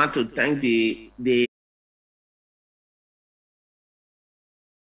 I want to thank the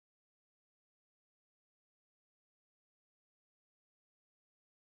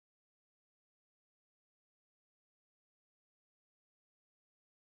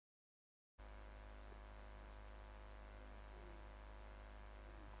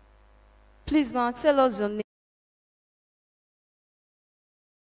Please, ma, tell us your name.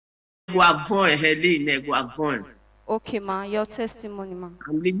 Okay, ma, your testimony, ma.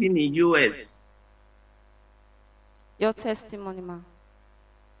 I'm living in US. Your testimony, ma.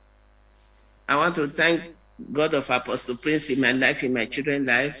 I want to thank God of Apostle Prince in my life, in my children's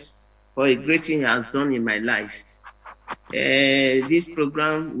life, for a great thing he has done in my life. This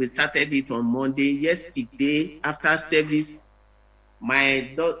program, we started it on Monday. Yesterday, after service,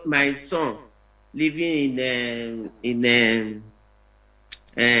 my son living in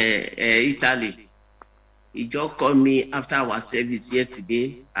Italy, he just called me after our service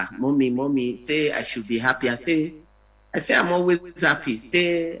yesterday. Mommy, say I should be happy. I say I'm always happy.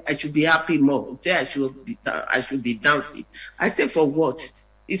 Say I should be happy more. Say I should be dancing. I say for what?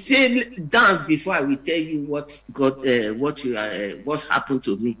 He said dance before I will tell you what happened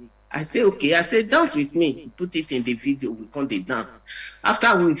to me. I say okay. I say dance with me. Put it in the video. We come the dance.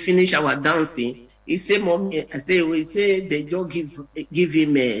 After we finish our dancing, he said, Mommy. I say we say they don't give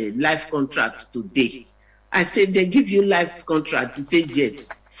him a life contract today. I said they give you life contract. He said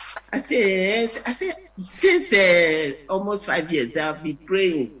yes. I said yes. I said since almost 5 years I've been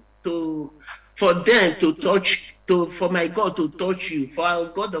praying for them to touch, for my God to touch you, for our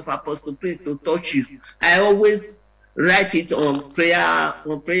God of Apostle Prince to touch you. I always write it on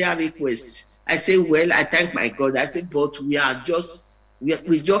prayer requests. I say, well, I thank my God. I said, but we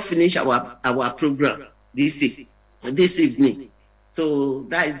just finished our program this evening. So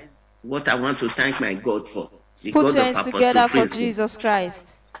that is what I want to thank my God for. Put your hands together for Jesus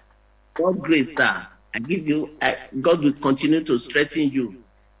Christ. God grace, sir. I give you, God will continue to strengthen you,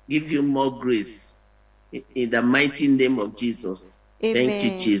 give you more grace in the mighty name of Jesus. Amen. Thank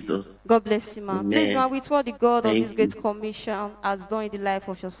you, Jesus. God bless you, ma'am. Please, ma'am, with what the God of this great you. commission has done in the life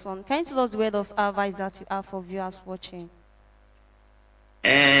of your son, can you tell us the word of advice that you have for viewers watching?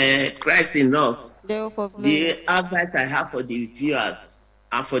 Christ in us. The hope of glory. The advice I have for the viewers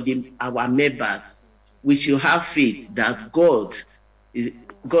and for our members, we should have faith that God,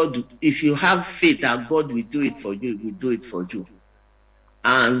 if you have faith that God will do it for you, will do it for you.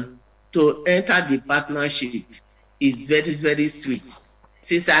 And to enter the partnership is very, very sweet.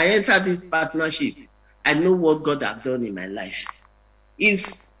 Since I entered this partnership, I know what God has done in my life.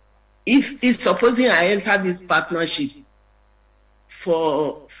 If supposing I enter this partnership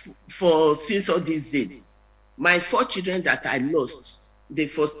for since all these days, my 4 children that I lost, they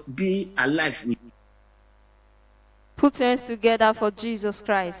first be alive with me. Put your hands together for Jesus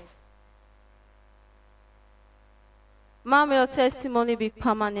Christ. Ma'am, your testimony be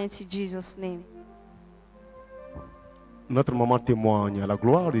permanent in Jesus' name. Notre maman témoigne à la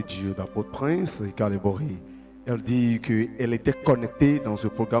gloire de Dieu d'apôtre Prince Ricard Bory. Elle dit qu'elle était connectée dans ce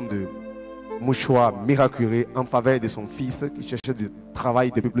programme de mouchoir miraculeux en faveur de son fils qui cherchait du travail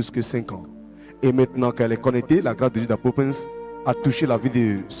depuis plus que 5 ans. Et maintenant qu'elle est connectée, la grâce de Dieu d'apôtre Prince a touché la vie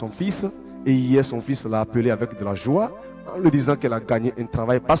de son fils. Et hier, son fils l'a appelé avec de la joie en lui disant qu'elle a gagné un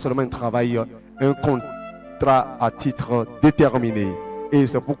travail, pas seulement un travail, un contrat à titre déterminé. Et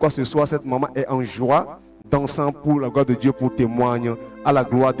c'est pourquoi ce soir, cette maman est en joie, dansant pour la gloire de Dieu, pour témoigner à la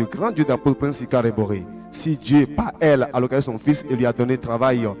gloire du grand Dieu d'apôtre Prince Ricard Bory. Si Dieu, pas elle, a l'occasion de son fils, il lui a donné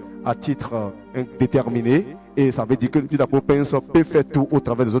travail à titre déterminé, et ça veut dire que le Dieu d'apôtre Prince peut faire tout au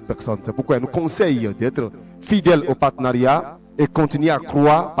travers des autres personnes. C'est pourquoi elle nous conseille d'être fidèles au partenariat et continuer à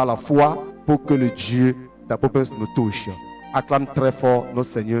croire par la foi pour que le Dieu d'apôtre Prince nous touche. Acclame très fort notre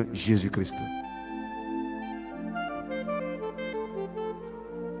Seigneur Jésus-Christ.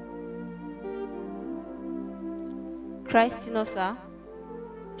 Christinosa,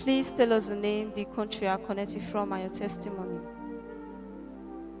 please tell us the name, the country you are connected from, and your testimony.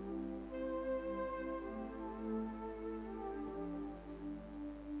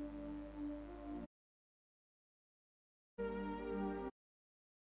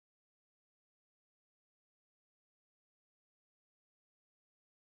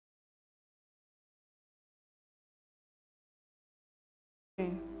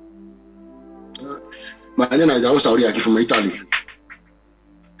 My name is Saudi from Italy.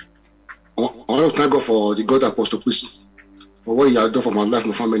 I want to thank God for the God Apostle Prince for what he has done for my life,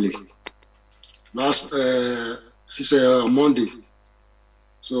 my family. Last since Monday,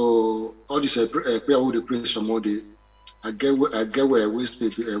 so all this prayer with the Prince on Monday, I get where I whisper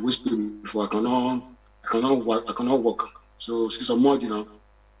before I cannot walk. So since on Monday now,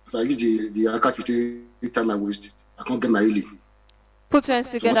 so I get the handkerchief every time I waste. I can't get my healing. Put your hands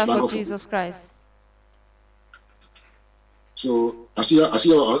together for Jesus Christ. So I see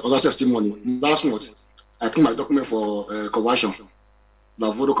other testimony. Last month, I put my document for conversion,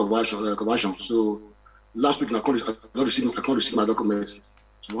 the voter conversion. So last week I can't receive my document.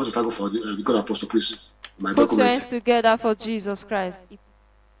 So I want to thank God for the God Apostle Priest. My Put your hands documents. together for Jesus Christ.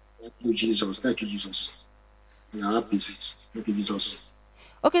 Thank you, Jesus. Thank you, Jesus. Yeah, happy. Thank you, Jesus.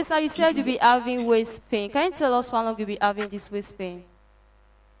 Okay, sir, you said you'll be having waist pain. Can you tell us how long you'll be having this waist pain?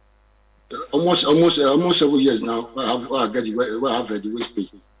 Almost 7 years now. I have the waist pain.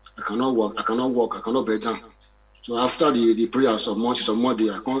 I cannot walk. I cannot bend down. So after the prayers of Monday,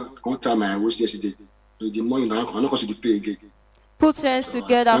 I can't tie my waist yesterday. So in the morning, I'm not going to pay again. Put your hands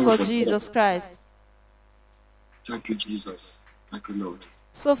together for Jesus Christ. Thank you, Jesus. Thank you, Lord.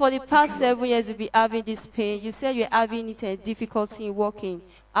 So for the past 7 years, you'll be having this pain. You said you're having it a difficulty in walking.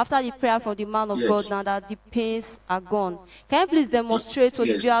 After the prayer from the man of God, now that the pains are gone, can you please demonstrate to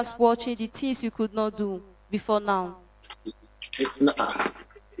the viewers watching the things you could not do before now?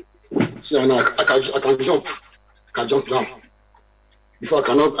 See, I can jump. I can jump now. Before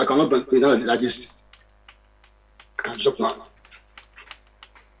I cannot bend down like this. I can jump now.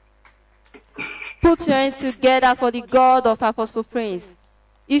 Put your hands together for the God of Apostle Prince.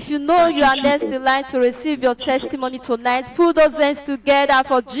 If you know you are next in line to receive your testimony tonight, put those hands together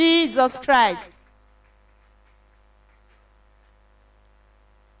for Jesus Christ.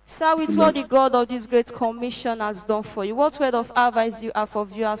 Sir, with what the God of this great commission has done for you, what word of advice do you have for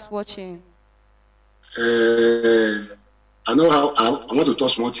viewers watching? I know how I want to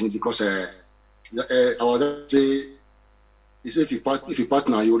touch more things because I would say, if you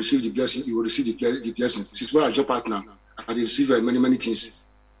partner, you will receive the blessing. You will receive the blessing. Since when I your partner, I receive many things.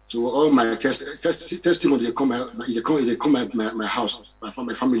 So all my testimony they come my house, my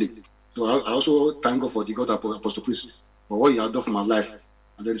family. So I also thank God for the God Apostle Priest for what He has done for my life.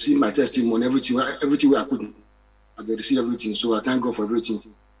 And they receive my testimony, everything where I put, and they receive everything. So I thank God for everything.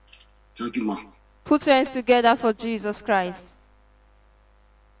 Thank you, ma. Put your hands together for Jesus Christ.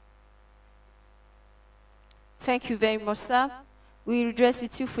 Thank you very much, sir. We rejoice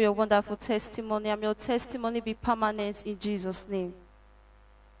with you for your wonderful testimony, and your testimony be permanent in Jesus' name.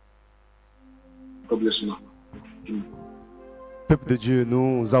 God bless you. Peuple de Dieu,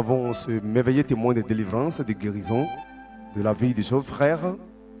 nous avons ce merveilleux témoin de délivrance, de guérison de la vie de son frère.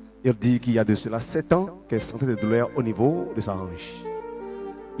 Il dit qu'il y a de cela 7 ans qu'elle sentait des douleurs au niveau de sa hanche.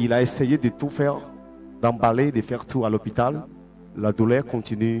 Il a essayé de tout faire, d'emballer, de faire tout à l'hôpital. La douleur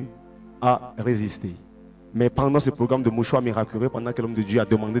continue à résister. Mais pendant ce programme de mouchoir miraculeux, pendant que l'homme de Dieu a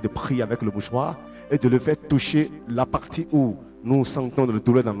demandé de prier avec le mouchoir et de le faire toucher la partie où nous sentons de la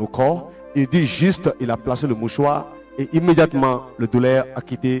douleur dans nos corps, il dit juste, il a placé le mouchoir et immédiatement le douleur a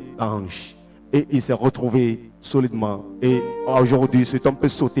quitté la hanche. Et il s'est retrouvé solidement. Et aujourd'hui, cet homme peut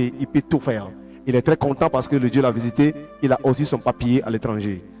sauter, il peut tout faire. Il est très content parce que le Dieu l'a visité, il a aussi son papier à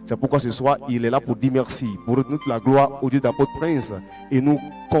l'étranger. C'est pourquoi ce soir, il est là pour dire merci, pour retenir toute la gloire au Dieu d'apôtre Prince. Et nous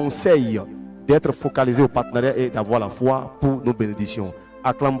conseille d'être focalisé au partenariat et d'avoir la foi pour nos bénédictions.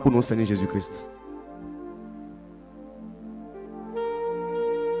 Acclame pour notre Seigneur Jésus-Christ.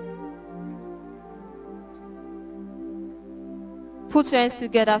 Put your hands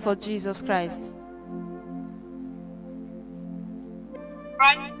together for Jesus Christ.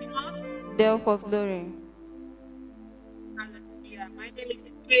 Christ in us. The hope of glory. Hallelujah. My name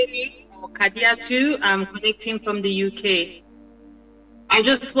is Katie or Kadiatu. I'm connecting from the UK. I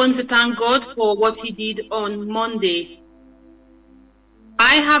just want to thank God for what He did on Monday.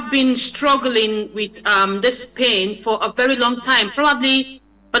 I have been struggling with this pain for a very long time, probably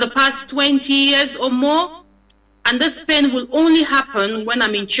for the past 20 years or more. And this pain will only happen when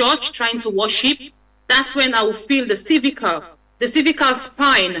I'm in church trying to worship. That's when I will feel the cervical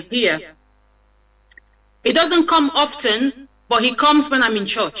spine here. It doesn't come often, but it comes when I'm in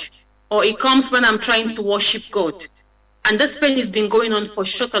church, or it comes when I'm trying to worship God. And this pain has been going on for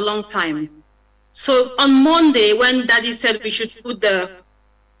such a long time. So on Monday, when Daddy said we should put the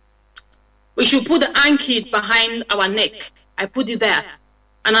handkerchief behind our neck, I put it there.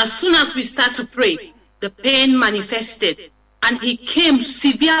 And as soon as we start to pray, the pain manifested, and it came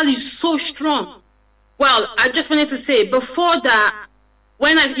severely, so strong. Well, I just wanted to say, before that,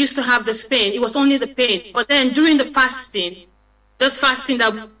 when I used to have this pain, it was only the pain. But then during the fasting, this fasting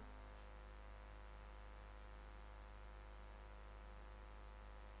that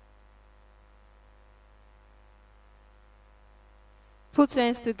Put your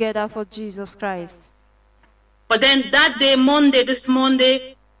hands together for Jesus Christ. But then that day, this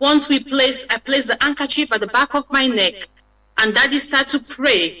Monday, once I placed the handkerchief at the back of my neck, and Daddy started to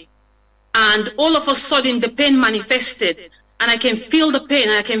pray, and all of a sudden the pain manifested, and I can feel the pain,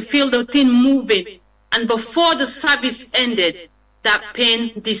 and I can feel the thing moving. And before the service ended, that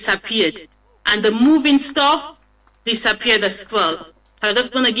pain disappeared, and the moving stuff disappeared as well. So I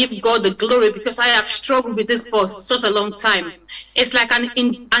just want to give God the glory because I have struggled with this for such a long time. It's like an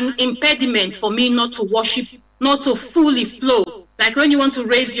impediment for me not to worship, not to fully flow. Like when you want to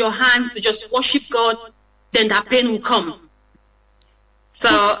raise your hands to just worship God, then that pain will come. So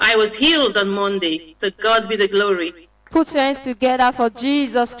I was healed on Monday. To God be the glory. Put your hands together for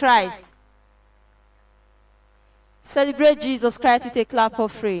Jesus Christ. Celebrate Jesus Christ with a clap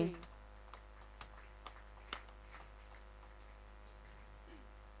offering.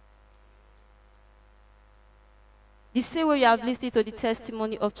 The same way you have listened to the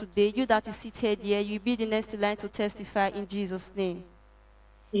testimony of today, you that is seated here, you'll be the next in line to testify in Jesus' name.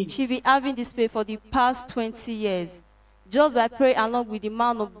 She'll be having this pain for the past 20 years. Just by praying along with the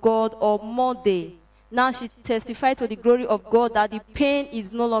man of God on Monday, now she testified to the glory of God that the pain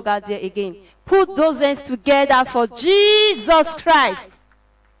is no longer there again. Put those hands together for Jesus Christ.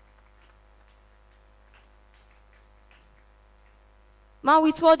 Man,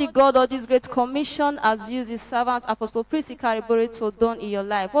 with what the God of this great commission has used his servant, Apostle Priest Ikaribore, to done in your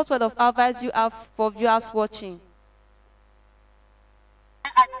life, what word of advice do you have for viewers watching?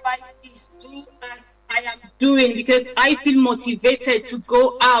 My advice is do as I am doing because I feel motivated to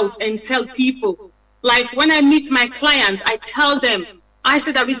go out and tell people. Like when I meet my clients, I tell them, I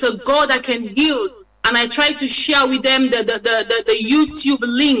say there is a God that can heal. And I try to share with them the YouTube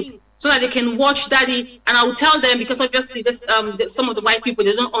link so that they can watch Daddy. And I will tell them, because obviously this, some of the white people,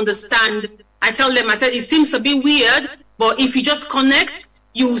 they don't understand. I tell them, I said, it seems a bit weird, but if you just connect,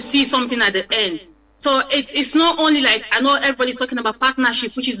 you will see something at the end. So it's not only like, I know everybody's talking about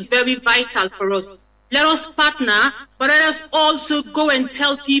partnership, which is very vital for us. Let us partner, but let us also go and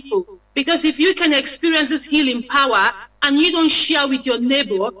tell people. Because if you can experience this healing power and you don't share with your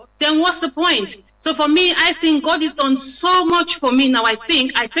neighbor, then what's the point? So for me, I think God has done so much for me now. I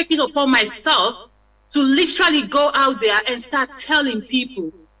think I take it upon myself to literally go out there and start telling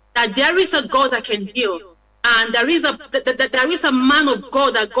people that there is a God that can heal. And there is a man of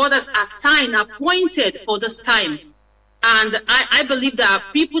God that God has assigned, appointed for this time. And I believe that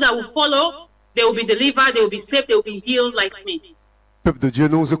people that will follow, they will be delivered, they will be saved, they will be healed like me. Peuple de Dieu,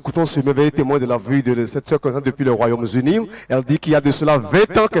 nous écoutons ce merveilleux témoin de la vie de cette sœur connaissante depuis le Royaume-Uni. Elle dit qu'il y a de cela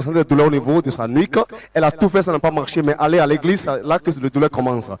 20 ans qu'elle sent des douleurs au niveau de sa nuque. Elle a tout fait, ça n'a pas marché, mais aller à l'église, là que le douleur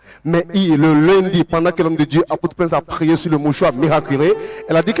commence. Mais le lundi, pendant que l'homme de Dieu a prié sur le mouchoir miraculé,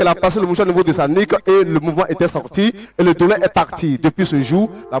 elle a dit qu'elle a passé le mouchoir au niveau de sa nuque et le mouvement était sorti et le douleur est parti. Depuis ce jour,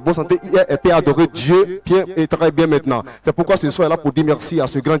 la bonne santé, elle peut adorer Dieu bien et très bien maintenant. C'est pourquoi ce soir, elle est là pour dire merci à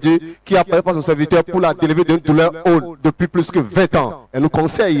ce grand Dieu qui a parlé par son serviteur pour la délivrer d'une douleur depuis plus que 20 ans. Elle nous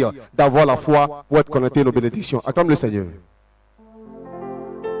conseille d'avoir la foi pour être connecté à nos bénédictions. Acclame le Seigneur.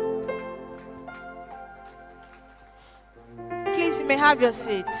 Please, you may have your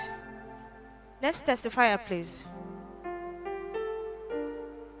seat. Let's testify, please.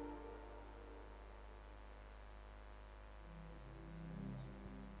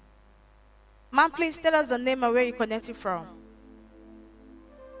 Ma'am, please tell us the name and where you connected from.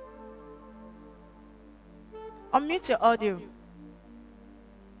 Unmute your audio.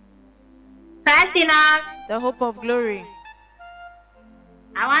 Christinas, the hope of glory.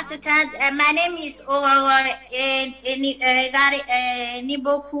 I want to tell, my name is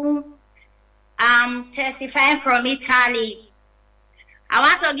Niboku. I'm testifying from Italy. I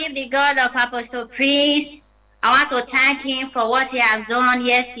want to give the God of Apostle Priest, I want to thank him for what he has done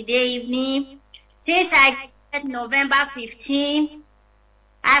yesterday evening. Since I got November 15,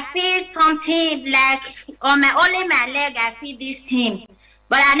 I feel something like on only my leg, I feel this thing.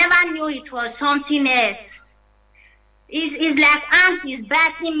 But I never knew it was something else. It's like ants is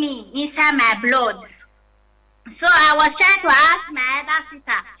biting me inside my blood. So I was trying to ask my other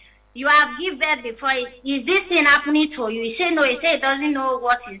sister, you have given birth before, is this thing happening to you? He said no, he said he doesn't know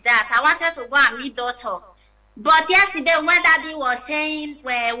what is that. I wanted to go and meet doctor. But yesterday when Daddy was saying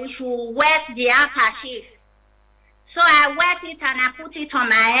we should wet the handkerchief. So I wet it and I put it on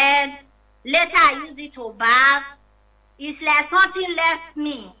my head. Later I use it to bath. It's like something left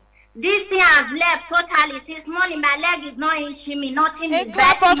me. This thing has left totally. Since morning, my leg is not itching me. Nothing is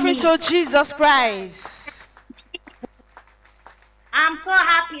biting me. To Jesus Christ. I'm so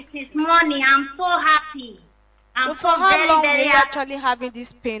happy since morning. I'm so happy. I'm so for very, how long very were you happy. actually having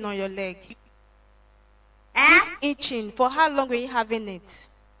this pain on your leg? This itching. For how long were you having it?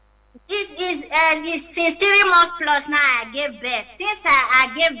 It's since 3 months plus now I gave birth. Since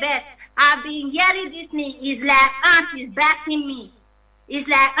I gave birth, I've been hearing this thing. It's like ant is biting me. It's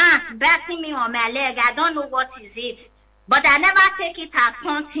like ant biting me on my leg. I don't know what is it. But I never take it as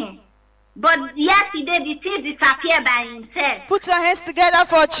something. But yesterday, the thing disappeared by himself. Put your hands together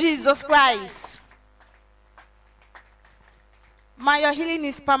for Jesus Christ. your healing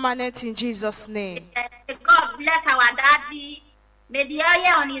is permanent in Jesus' name. God bless our daddy. May the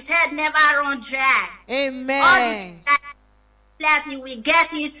oil on his head never run dry. Amen. All the things that left, he will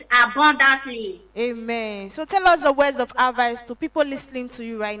get it abundantly. Amen. So tell us the words of advice to people listening to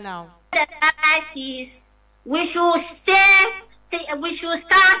you right now. The advice is we should we should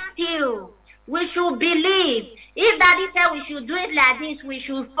stand still. We should believe. If Daddy said we should do it like this, we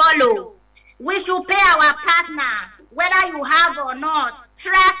should follow. We should pay our partner, whether you have or not.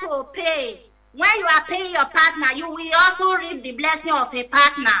 Try to pay. When you are paying your partner, you will also reap the blessing of a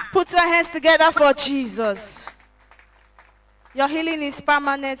partner. Put your hands together for Jesus. Your healing is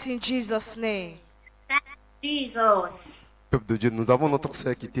permanent in Jesus' name. Thank you, Jesus. Peuple de Dieu, nous avons notre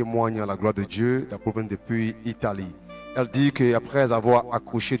sœur qui témoigne à la gloire de Dieu, la province depuis Italie. Elle dit qu'après avoir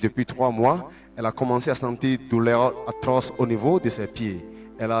accouché depuis 3 mois, elle a commencé à sentir douleur atroce au niveau de ses pieds.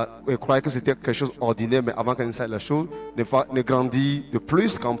 Elle croyait que c'était quelque chose d'ordinaire, mais avant qu'elle ne sache la chose, ne grandit de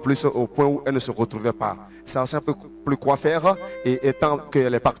plus qu'en plus au point où elle ne se retrouvait pas. Ça ne savait plus quoi faire, et étant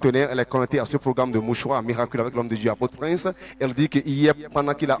qu'elle est partenaire, elle est connectée à ce programme de mouchoir miraculeux avec l'homme de Dieu, apôtre Prince. Elle dit qu'hier,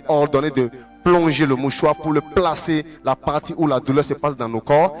 pendant qu'il a ordonné de plonger le mouchoir pour le placer la partie où la douleur se passe dans nos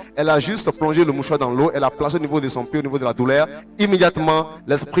corps, elle a juste plongé le mouchoir dans l'eau, elle a placé au niveau de son pied, au niveau de la douleur. Immédiatement,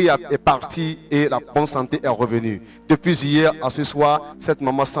 l'esprit est parti et la bonne santé est revenue. Depuis hier à ce soir, cette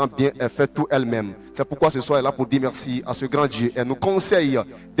maman sent bien, elle fait tout elle-même. C'est pourquoi ce soir elle est là pour dire merci à ce grand Dieu. Elle nous conseille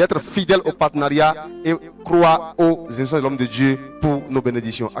d'être fidèles au partenariat et croire aux instructions de l'homme de Dieu pour nos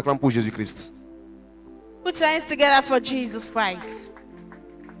bénédictions. Acclame pour Jésus-Christ. Put your hands together for Jesus Christ.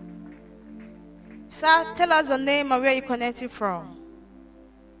 Sir, tell us your name and where you're connecting from.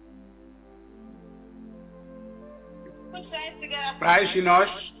 Christ in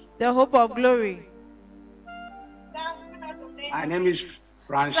us. The hope of glory. My name is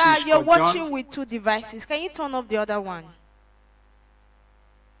Francis. Sir, you're Kojon. watching with 2 devices. Can you turn off the other one?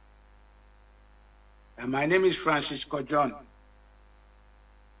 And my name is Francis Kojon.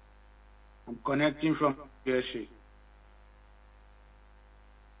 I'm connecting from USA.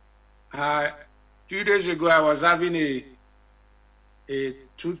 2 days ago, I was having a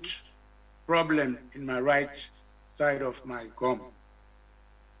tooth problem in my right side of my gum.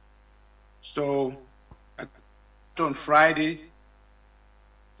 So on Friday,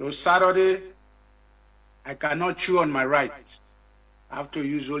 so Saturday, I cannot chew on my right. I have to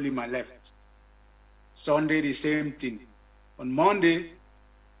use only my left. Sunday, the same thing. On Monday,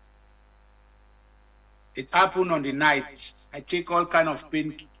 it happened on the night. I take all kind of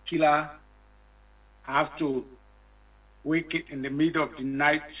painkiller. I have to wake it in the middle of the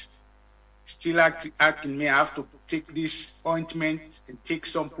night, still acting me. I have to take this ointment and take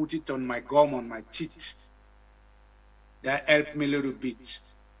some, put it on my gum, on my teeth. That helped me a little bit.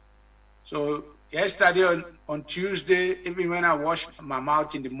 So yesterday on Tuesday, even when I wash my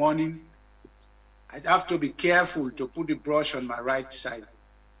mouth in the morning, I have to be careful to put the brush on my right side.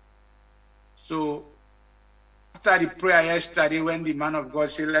 So after the prayer yesterday, when the man of God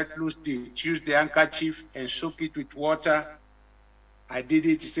said, let loose choose the handkerchief and soak it with water, I did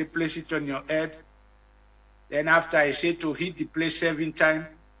it. He said, place it on your head. Then after I said to hit the place 7 times.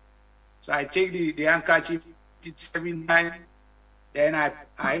 So I take the handkerchief, hit it 7 times. Then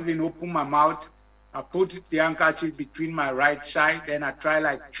I even open my mouth. I put the handkerchief between my right side. Then I try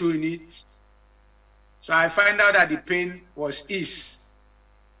like chewing it. So I find out that the pain was eased.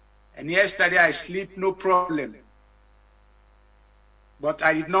 And yesterday I sleep, no problem. But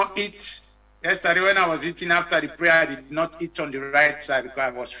I did not eat. Yesterday when I was eating after the prayer, I did not eat on the right side because I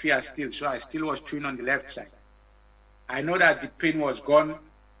was fear still. So I still was chewing on the left side. I know that the pain was gone. It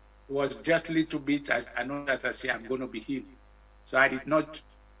was just a little bit. I know that I say I'm going to be healed. So I did not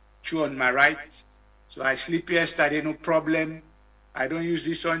chew on my right. So I sleep yesterday, no problem. I don't use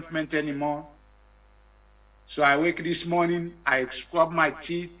this ointment anymore. So I wake this morning, I scrub my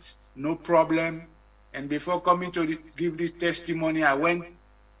teeth, no problem. And before coming to give this testimony, I went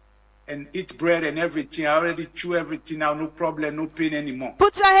and eat bread and everything. I already chew everything now, no problem, no pain anymore.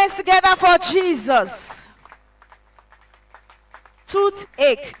 Put your hands together for Jesus.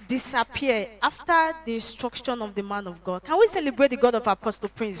 Toothache disappeared after the instruction of the man of God. Can we celebrate the God of Apostle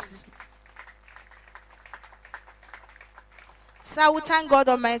Prince? So we thank God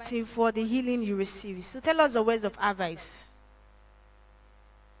Almighty for the healing you received. So tell us the words of advice.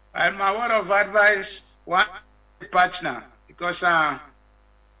 And my word of advice, one partner, because I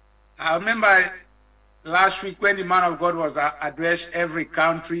remember last week when the man of God was addressed every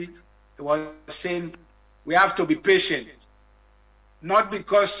country, he was saying we have to be patient. Not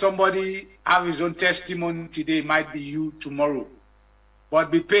because somebody have his own testimony today, might be you tomorrow. but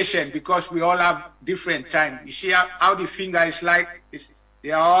be patient because we all have different time. You see how the finger is like,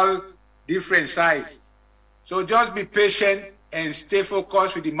 they are all different size. So just be patient and stay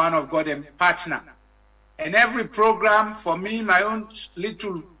focused with the man of God and partner. And every program, for me, my own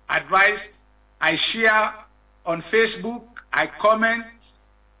little advice, I share on Facebook, I comment,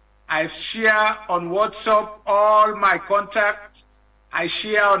 I share on WhatsApp, all my contacts, I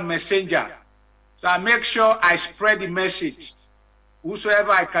share on Messenger. So I make sure I spread the message.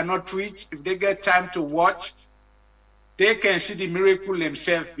 Whosoever I cannot reach, if they get time to watch, they can see the miracle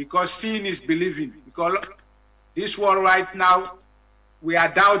themselves, because seeing is believing. Because this world right now, we are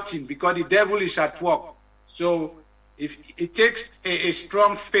doubting because the devil is at work. So if it takes a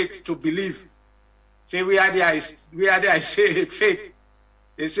strong faith to believe. Say we are there, I say faith.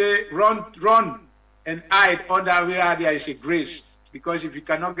 They say run and hide under where there is a grace. Because if you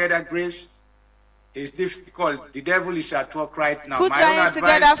cannot get that grace, it's difficult. The devil is at work right now. Put your hands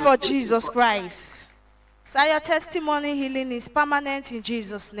together for Jesus Christ. So your testimony healing is permanent in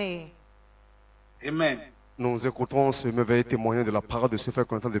Jesus' name. Amen. Nous écoutons ce merveilleux témoignage de la part de ce frère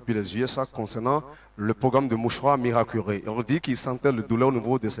connaissant depuis les USA concernant le programme de mouchoir miraculeux. On dit qu'il sentait le douleur au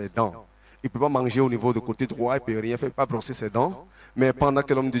niveau de ses dents. Il ne peut pas manger au niveau du côté droit, il ne peut rien faire, pas brosser ses dents. Mais pendant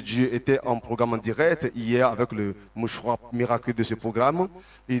que l'homme de Dieu était en programme en direct, hier, avec le mouchoir miraculeux de ce programme,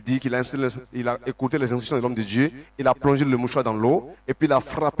 il dit qu'il a écouté les instructions de l'homme de Dieu, il a plongé le mouchoir dans l'eau, et puis il a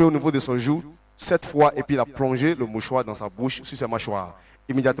frappé au niveau de son joue 7 fois, et puis il a plongé le mouchoir dans sa bouche, sur ses mâchoires.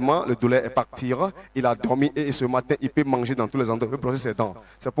 Immédiatement, le douleur est parti, il a dormi, et ce matin, il peut manger dans tous les endroits, il peut brosser ses dents.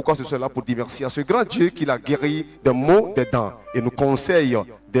 C'est pourquoi ce soir là pour dire merci à ce grand Dieu qui l'a guéri des maux des dents, et nous conseille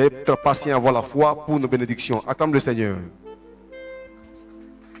d'être patient, avoir la foi pour nos bénédictions. Acclame le Seigneur.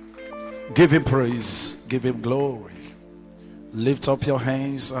 Give him praise, give him glory. Lift up your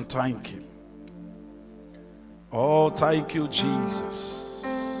hands and thank him. Oh, thank you, Jesus.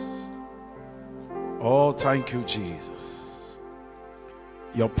 Oh, thank you, Jesus.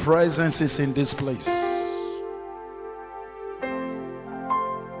 Your presence is in this place.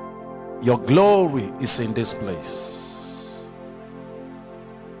 Your glory is in this place.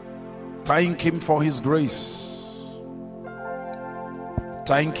 Thank him for his grace.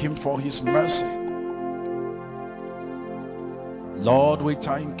 Thank him for his mercy. Lord, we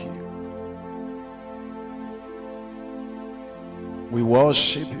thank you. We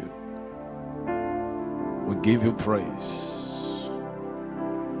worship you. We give you praise.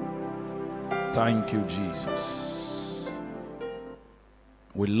 Thank you, Jesus.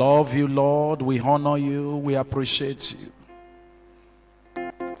 We love you, Lord. We honor you. We appreciate you.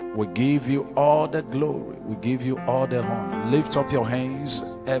 We give you all the glory. We give you all the honor. Lift up your hands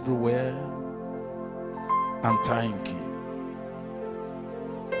everywhere and thank you.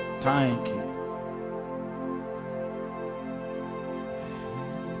 Thank you.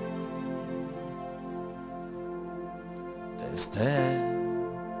 The steadfast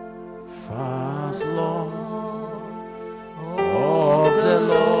love of the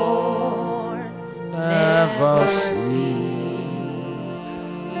Lord never ceases.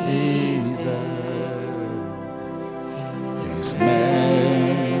 His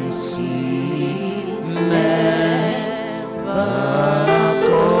mercy never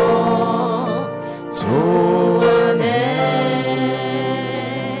comes to an end.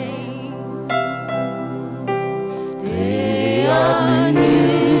 They are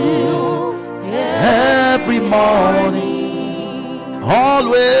new every morning,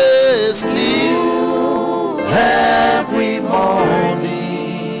 always new every morning.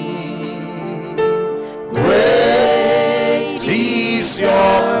 Great is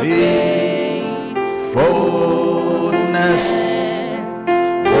your faithfulness,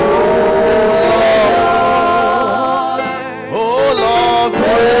 oh Lord,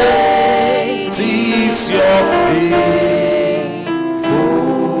 great is your faithfulness.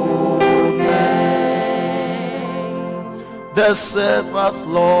 The steadfast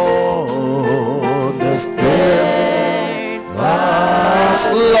Lord, the steadfast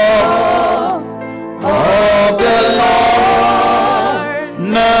love of the Lord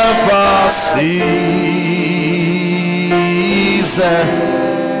never ceases.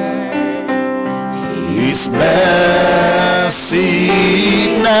 His mercy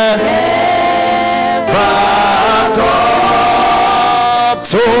never comes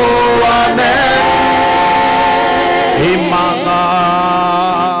to an end.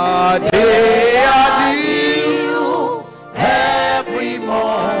 They are new every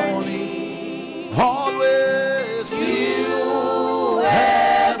morning, always new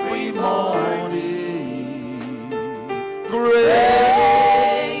every morning.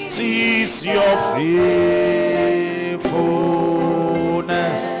 Great is your faithfulness.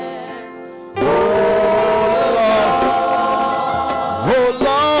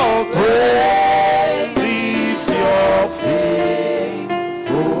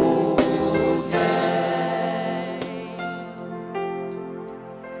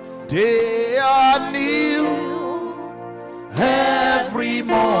 They are new every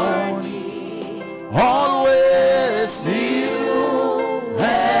morning, always new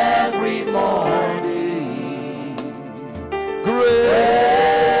every morning.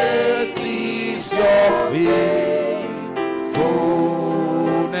 Great is your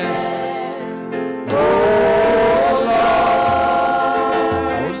faithfulness, oh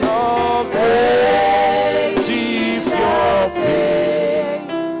Lord, great is your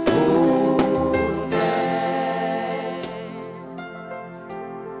faithfulness.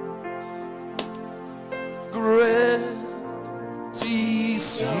 Great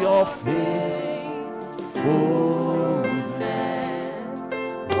is your faithfulness,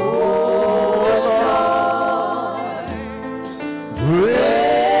 oh Lord,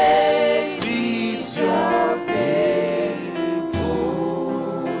 great is your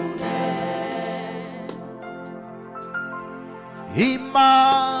faithfulness.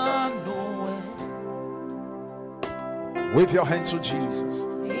 Emmanuel, wave your hands to Jesus.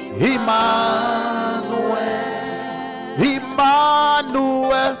 Emmanuel,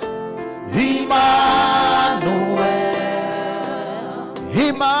 Emmanuel, Emmanuel,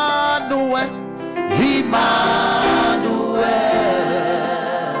 Emmanuel, Emmanuel.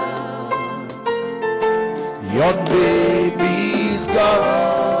 Your name is God.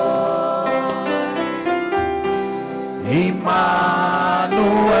 Emmanuel,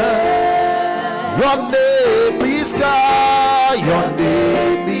 your name is God. Your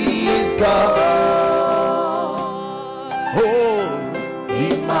name is God. Oh,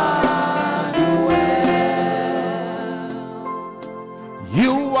 Emmanuel,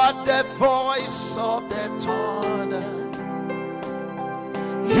 you are the voice of the thunder.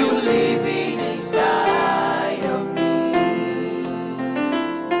 You living inside of me.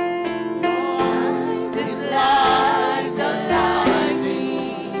 Yours is like the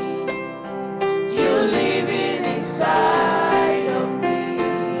lightning. You living inside of me.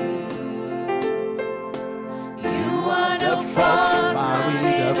 You are the fox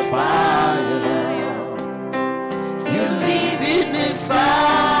married the fire. You living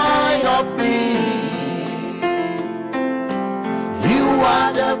inside of me. You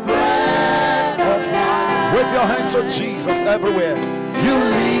are the breath of life. With your hands to Jesus everywhere. You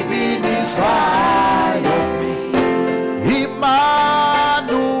living inside of me.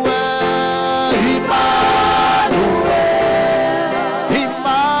 Emmanuel, Emmanuel,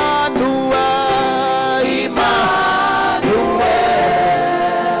 Emmanuel, Emmanuel,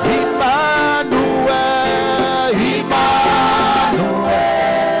 Emmanuel, Emmanuel,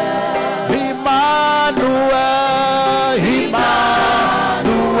 Emmanuel.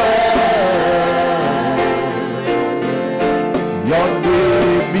 Your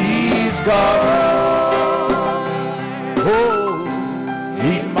name is God. Oh,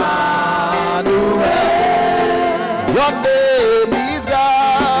 Emmanuel. Your name is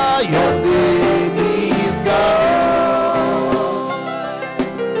God. Your name is God.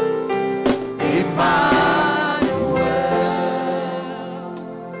 Emmanuel.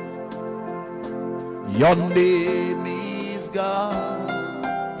 Your name is God.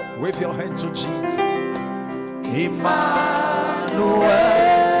 Wave your hands to Jesus. Emmanuel.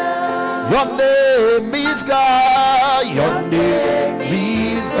 Your name is God. Your name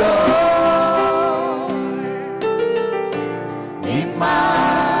is God.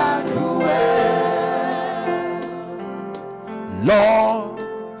 Emmanuel. Lord,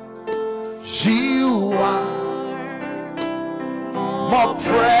 you are more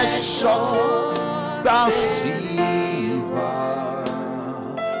precious than silver.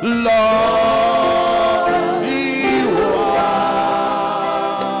 Lord, you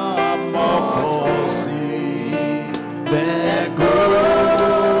are more costly than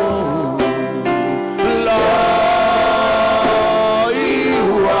gold. Lord,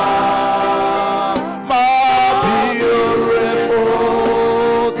 you are more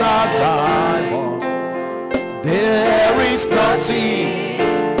beautiful than diamond. There is nothing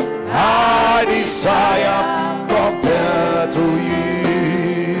I desire compared to you.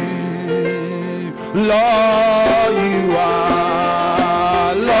 Lord, you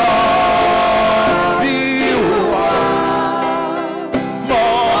are, Lord, you are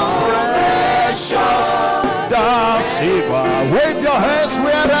more precious than silver. Wave your hands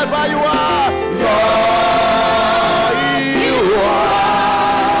wherever you are. Lord, you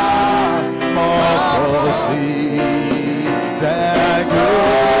are more costly than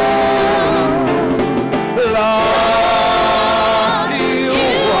gold. Lord, you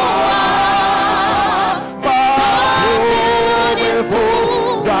are more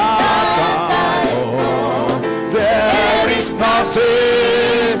beautiful than diamond. There is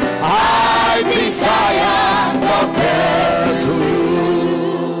nothing I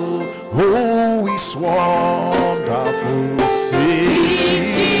Who is wonderful is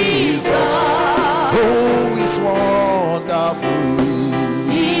Jesus. Who is wonderful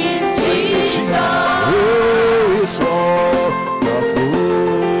is Jesus. Who is wonderful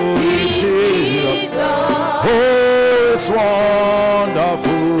is Jesus. Who is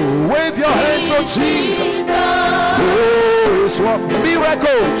wonderful. Wave your hands on Jesus. Who is what?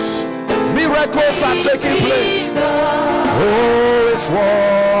 Miracles are taking place. Who is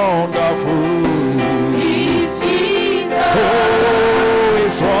wonderful is Jesus. Who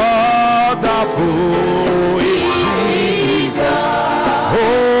is wonderful is Jesus. Who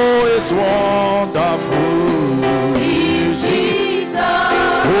is wonderful is Jesus.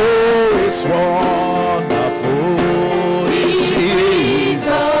 Who is wonderful is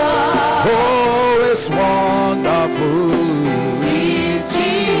Jesus. Who is wonderful is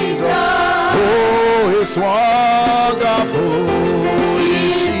Jesus. Who is wonderful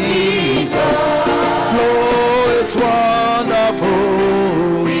is Jesus. Who is wonderful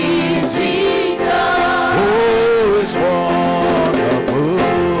is Jesus. Who is wonderful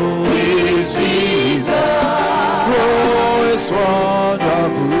is Jesus. Who is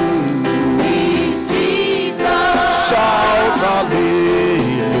wonderful is Jesus. Shout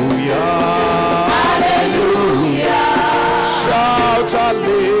hallelujah. Hallelujah. Shout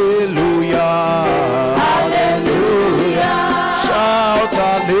hallelujah. Hallelujah. Shout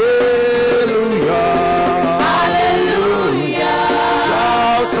hallelujah. Hallelujah.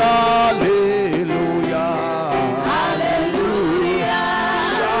 Shout hallelujah. Hallelujah.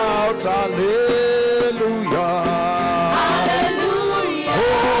 Shout hallelujah. Hallelujah.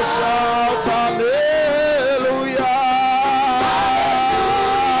 Oh, shout hallelujah.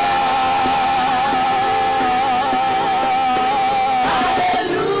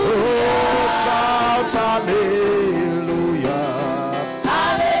 Shout hallelujah.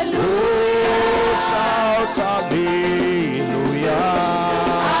 Hallelujah. Shout hallelujah.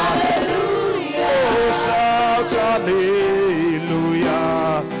 Hallelujah. Shout hallelujah.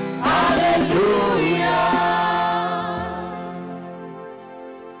 Hallelujah.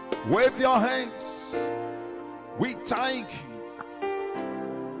 Wave your hands. We thank you.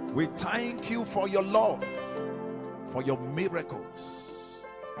 We thank you for your love, for your miracles,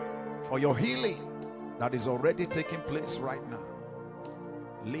 for your healing that is already taking place right now.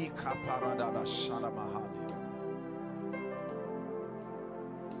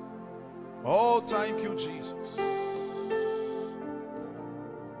 Oh, thank you, Jesus.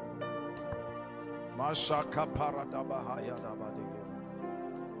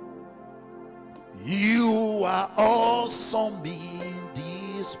 You are awesome in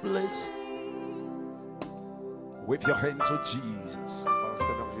this place. With your hands to Jesus.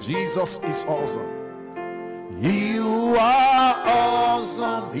 Jesus is awesome. You are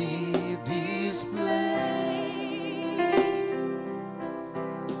awesome in this place.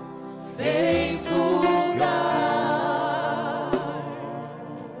 Faithful God.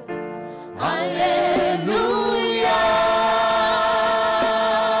 Hallelujah.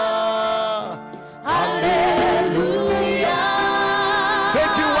 Hallelujah.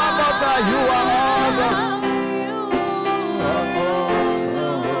 Take you one more time. You are awesome.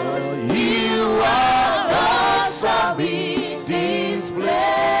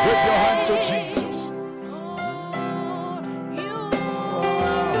 Jesus. You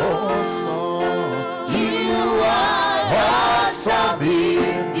are awesome. You are awesome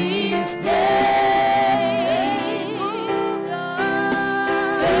in this place.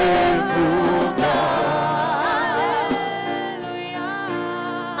 Faithful God.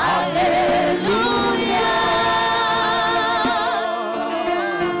 Hallelujah.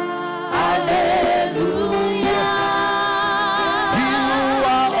 Hallelujah. You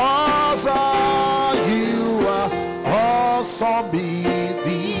are awesome. You are awesome in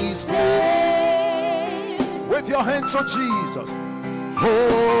this place. With your hands on Jesus.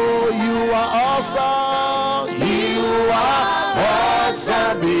 Oh, you are awesome. You are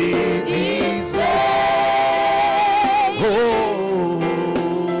awesome in this place. Oh,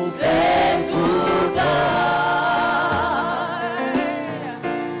 faithful God.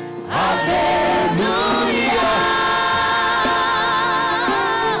 Hallelujah.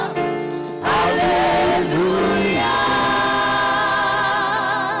 Hallelujah.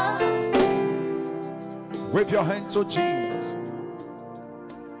 With your hands to Jesus.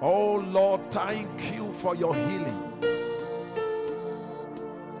 Oh Lord, thank you for your healings.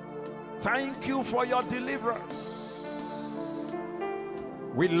 Thank you for your deliverance.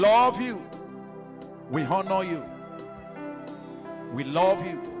 We love you. We honor you. We love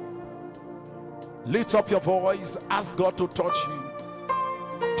you. Lift up your voice. Ask God to touch you.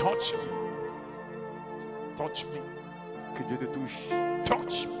 Touch me. Touch me. Que Dieu te touche.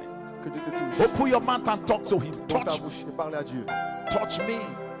 Touch me. Que Dieu te touche. Open your mouth and talk to him. Touch Touch ta me. bouche et parle à Dieu. Touch me.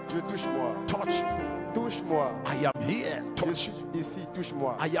 Dieu, touche-moi. Touch me. Touche-moi. I am here. Je Touch suis me. ici,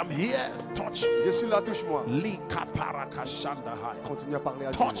 touche-moi. I am here. Touch me. Je suis là, touche-moi. Lika parakashandahaya. Continue à parler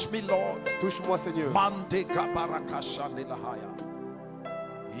à Dieu. Touch me, Lord. Touche-moi, Seigneur. Mandeka barakashandelahaya.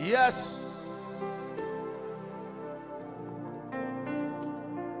 Yes.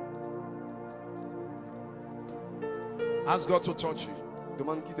 Ask God to touch you.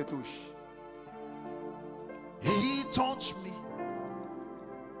 Demande qui te touche. He touched me.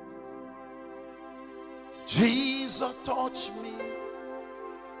 Jesus touched me.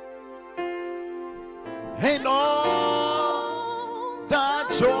 And all that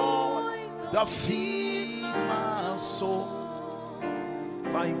joy that filled my soul.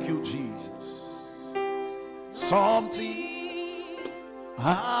 Thank you, Jesus. Something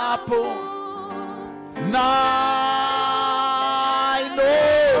happened. Now I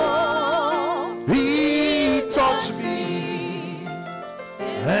know He touched me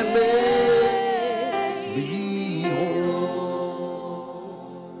and made me whole.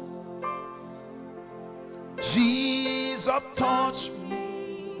 Jesus touched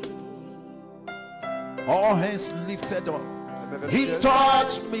me. All hands lifted up. He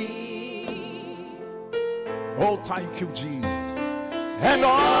touched me. Oh, thank you, Jesus. And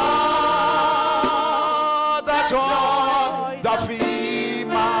all that joy that filled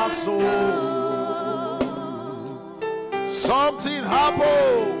my soul. Something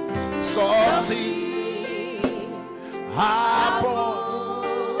happened. Something happened.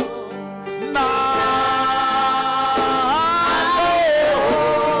 Now I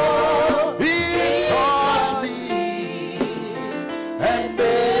know He touched me and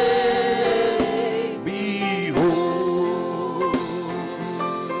made me whole.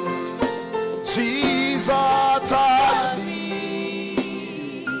 Jesus touched me.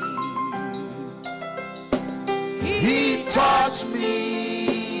 He touched me.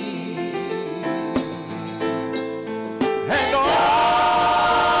 And all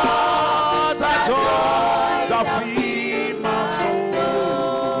that joy that filled my soul.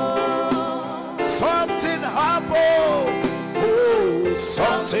 Something happened. Oh,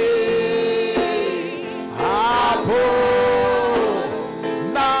 something happened.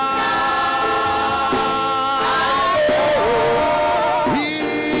 Now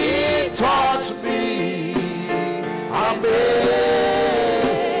He touched me and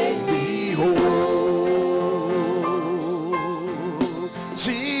made me whole.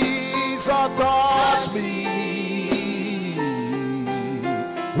 Jesus touched me.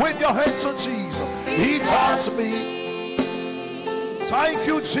 With your hands to Jesus, He touched me. Thank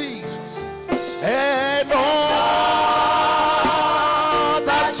you, Jesus. And all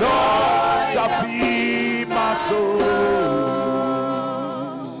that joy that filled my soul.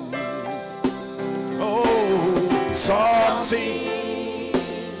 Oh, something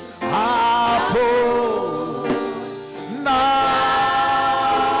happened. Now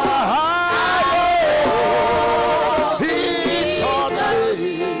I know He touched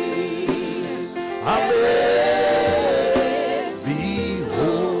me and made me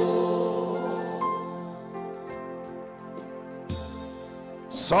whole.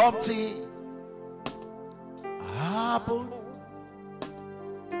 Something happened.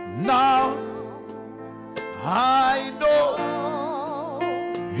 Now I know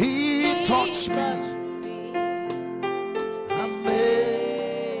He touched me and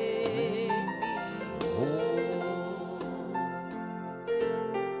made me whole.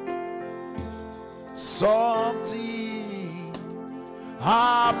 Something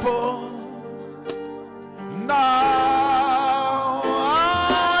happened. Now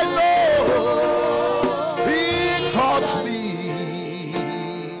I know He touched me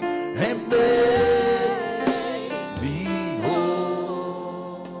and made me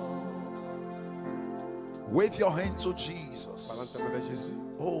whole. Wave your hand to Jesus.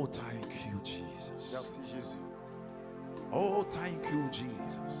 Oh, thank you, Jesus. Merci Jésus. Oh, thank you,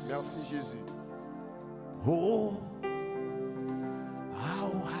 Jesus. Merci Jésus. Oh,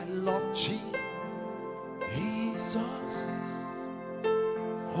 how I love Jesus.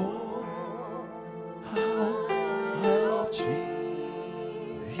 Oh, how I love Jesus.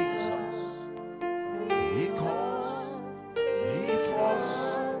 Because He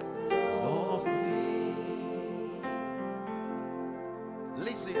first loved me.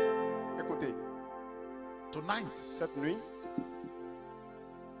 Listen. Écoutez. Tonight, cette nuit,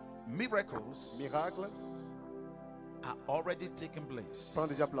 miracles are already taking place. Prend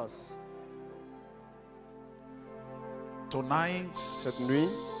déjà place. Tonight, cette nuit,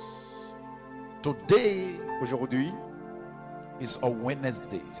 Today, aujourd'hui, is a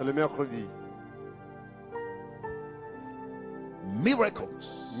Wednesday. C'est le mercredi.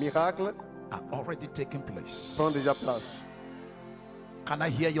 Miracles are already taking place. Prend déjà place. Can I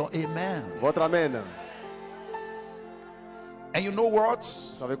hear your amen? Votre amen. And you know what?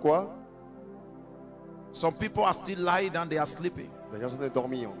 Vous savez quoi? Some people are still lying and they are sleeping. Les gens sont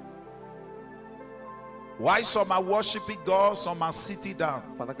dormants. Why some are worshiping God, some are sitting down,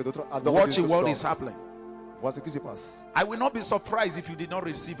 Pendant que d'autres adorent watching what is happening. Vois ce qui se passe. I will not be surprised if you did not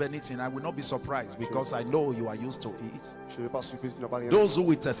receive anything. I will not be surprised because I know you are used to it. Je ne vais pas surpris, tu n'as pas rien. Those who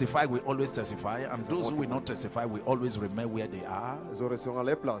will testify will always testify, and those who will not testify will always remain where they are. Ils resteront à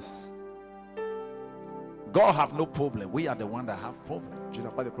leur place. God have no problem. We are the one that have problem. Dieu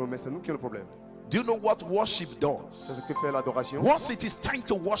n'a pas de problème, c'est nous qui avons le problème. Do you know what worship does? C'est ce que fait l'adoration. Once it is time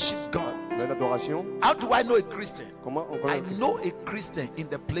to worship God, l'adoration. How do I know a Christian? Comment on I know a Christian in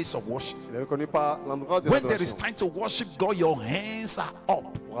the place of worship. Je ne reconnais pas l'endroit de When there l'adoration. is time to worship God, your hands are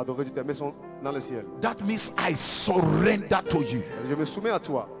up. Pour adorer Dieu, tes mains sont dans le ciel. That means I surrender to you. Je me soumets à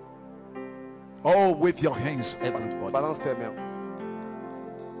toi. Oh, with your hands, everybody. Balance tes mains.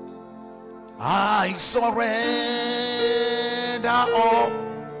 I surrender all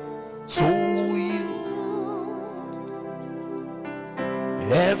to you.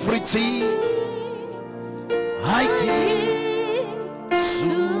 Everything I give to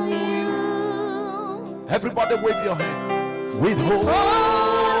you. Everybody wave your hand.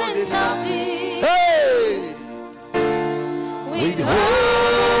 Withholding nothing. Hey!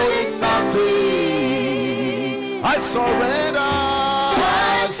 Withholding nothing. I surrender.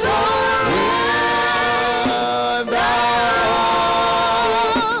 I surrender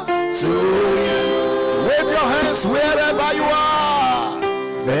to you. Wave your hands wherever you are.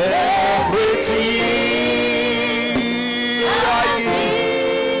 Everything I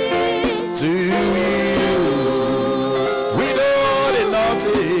give to you. Withholding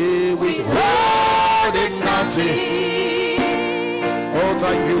nothing. Withholding nothing. Oh,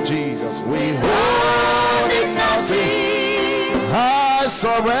 thank you, Jesus. Withholding nothing. I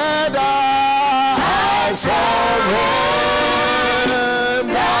surrender. I surrender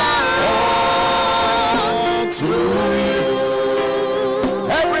all to you.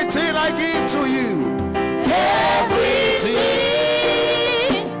 Everything I give to you. Everything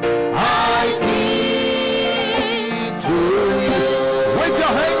I give to you. With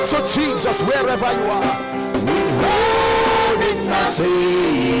your hand to Jesus wherever you are. Withholding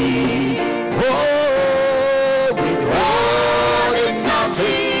nothing. Oh, withholding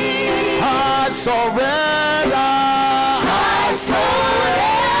nothing. I surrender. I surrender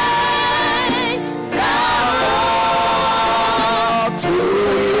to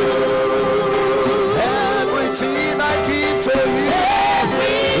you. Everything I give to you.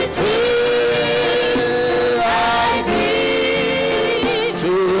 Everything I give to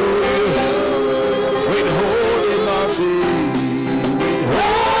you. Withholding nothing.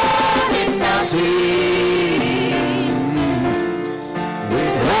 Withholding nothing.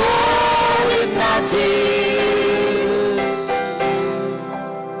 Withholding nothing.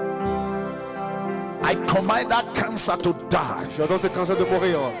 I command that cancer to die. J'ordonne ce cancer de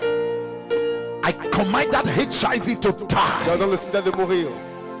mourir. I command that HIV to die. J'ordonne le sida de mourir.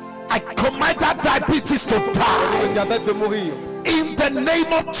 I command that diabetes to Le die. diabète de mourir. In the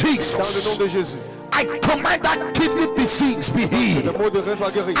name of Dans le nom Jesus. de Jésus. I command that kidney disease be Le healed. mot de rein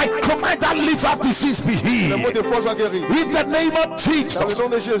soit guéri. I command that liver disease be Le mot healed. de foie soit guéri. In the name of Dans le Jesus. nom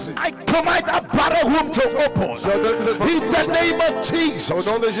de Jésus. I command that barren womb to open. J'ordonne que cette In the femme name of au Jesus.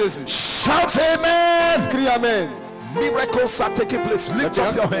 nom de Jésus. Shout amen. Crie amen. Miracles are taking place. Lift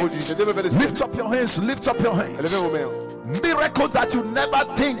up your hands. Lift up your hands. Lift up your hands. Élevez vos mains. Miracle that you never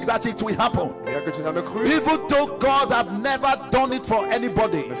think that it will happen. Miracle que tu n'as jamais cru. Even though God have never done it for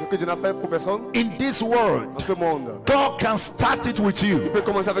anybody Mais ce que Dieu n'a fait pour personne in this world, dans ce monde, God can start it with il you peut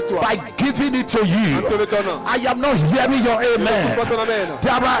commencer avec toi. by giving it to En you. te le donnant. I am not hearing your amen. Écoute-moi ton amen.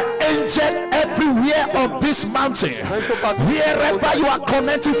 There are angels everywhere on this mountain. Wherever you are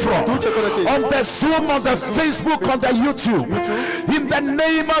connected from, on the Zoom, on the Facebook, on the YouTube, in the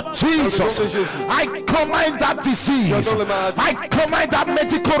name of Jesus, I command that disease. I command that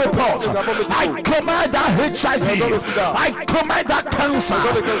medical report. I command that HIV. I command that cancer.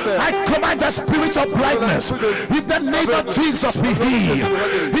 I command the spirit of blindness. In the name of Jesus, be healed.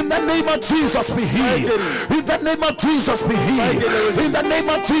 In the name of Jesus, be healed. In the name of Jesus, be healed. In the name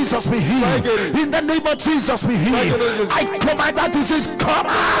of Jesus, be healed. In the name of Jesus, be healed. I command that disease come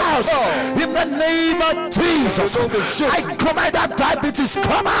out. In the name of Jesus, I command that diabetes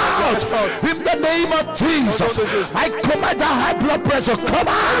come out. In the name of Jesus, I command that high blood pressure, come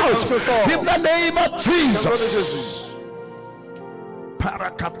out in the name of Jesus.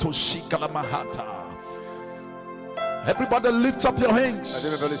 Everybody lift up your hands.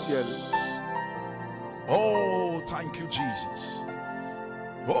 Oh, thank you, Jesus.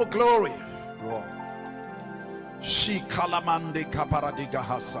 Oh, glory.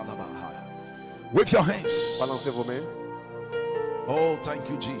 With your hands. Balancez vos mains. Oh, thank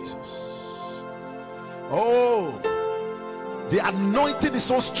you, Jesus. Oh, the anointing is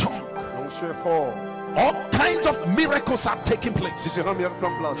so strong. All kinds of miracles are taking place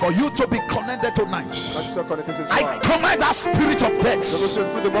for you to be connected tonight. I command that spirit of death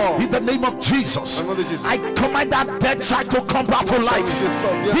in the name of Jesus. I command that dead child to come back to life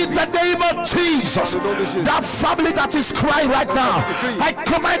in the name of Jesus. That family that is crying right now, I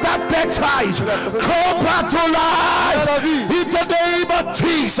command that dead child come back to life in the name of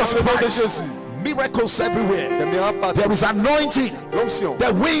Jesus Christ. Miracles everywhere. There is anointing.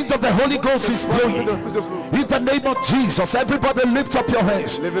 The wind of the Holy Ghost is blowing in the name of Jesus. Everybody lift up your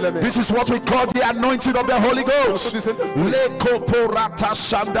hands. This is what we call the anointing of the Holy Ghost. Lekoporata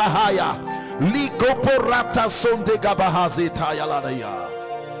shandahaya, likoporata sondegabahazitaya.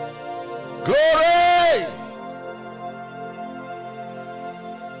 Glory.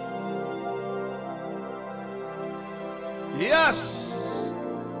 Yes,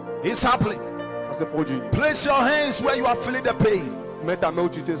 it's happening. Place your hands where you are feeling the pain.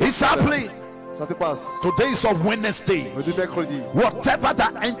 It's happening. Today is on Wednesday. Whatever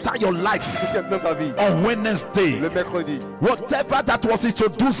that enter your life on Wednesday, whatever that was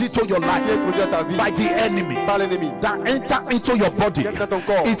introduced into your life by the enemy that enter into your body,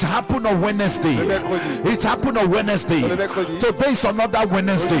 it happened on Wednesday. It happened on Wednesday. Today is another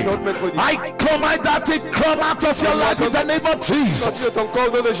Wednesday. I command that it come out of your life in the name of Jesus.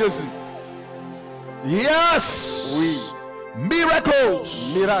 Yes. Oui.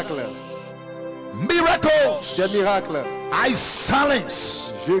 Miracles. Miracles. Des miracles. I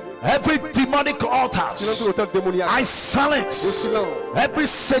silence every demonic altar. I silence every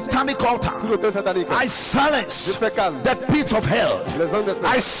satanic altar. I silence the pit of hell.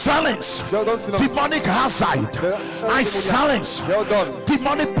 I silence demonic hazard. I silence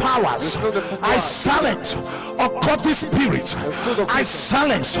demonic powers. I silence occultic spirits. I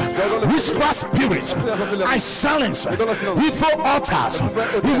silence witchcraft spirits. I silence evil altars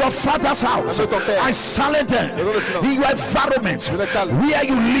in your father's house. I silence them in your environment where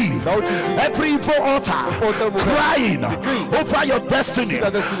you live. Every evil altar crying over your destiny,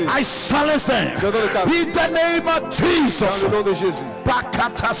 I silence them in the name of Jesus.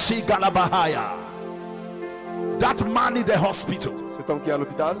 That man in the hospital,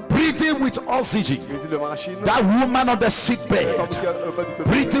 breathing with oxygen. That woman on the sick bed,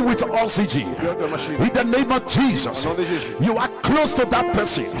 breathing with oxygen. In the name of Jesus, you are close to that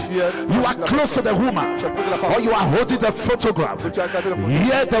person. You are close to the woman, or you are holding the photograph.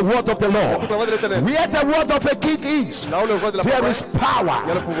 Hear the word of the Lord. Hear the word of a king is. There is power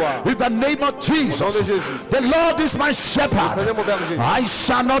in the name of Jesus. The Lord is my shepherd. I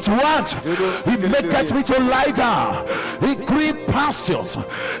shall not want. He maketh me to lie down in green pastures.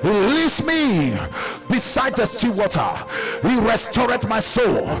 He leads me beside the still water. He restored my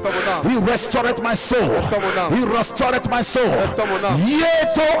soul. He restored my soul. He restored my soul.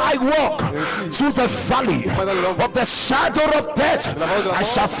 Yea, though I walk through the valley of the shadow of death, I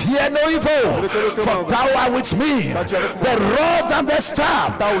shall fear no evil, for thou art with me. The rod and the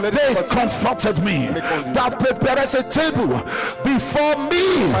staff, they comforted me. Thou preparest a table before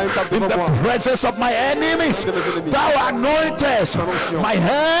me in the presence of my enemies. Thou anointest my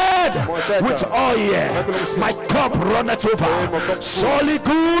head with oil, my cup runneth over. Surely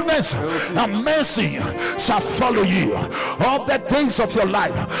goodness and mercy shall follow you all the days of your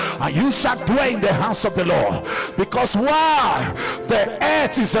life, and you shall dwell in the house of the Lord. Because why? The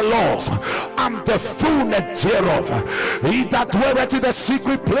earth is the Lord's, and the fullness thereof. He that dwelleth in the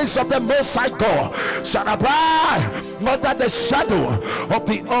secret place of the Most High God shall abide under the shadow of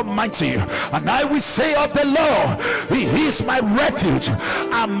the Almighty. And I will say of the Lord, He is my refuge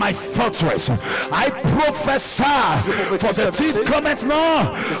and my fortress. I prophesy, for the thief cometh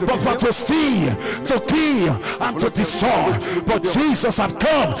not, but for to steal, to kill, and to destroy. But Jesus hath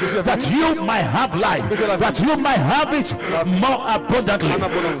come that you might have life, that you might have it more abundantly.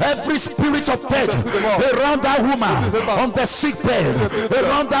 Every spirit of death around that woman on the sick bed,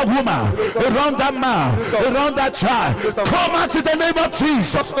 around that woman, around that man, around that child, come out in the name of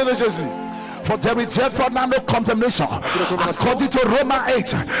Jesus. For there is therefore now no condemnation. According to Romans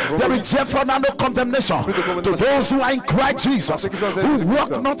 8, there is therefore now no condemnation to those who are in Christ Jesus, who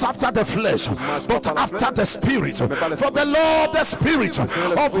walk not after the flesh, but after the Spirit. For the Lord, the Spirit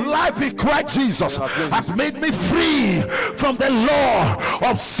of life in Christ Jesus, has made me free from the law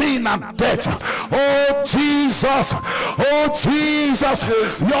of sin and death. Oh Jesus, oh Jesus,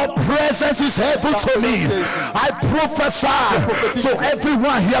 your presence is heavy to me. I prophesy to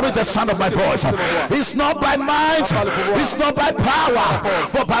everyone hearing the sound of my voice. It's not by might, it's not by power,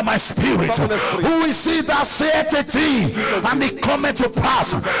 but by my Spirit. Who is he that saith a thing, and it cometh to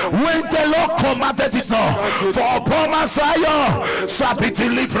pass when the Lord commanded it not? For upon Mount Zion shall be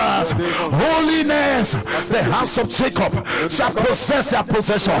deliverance, holiness. The house of Jacob shall possess their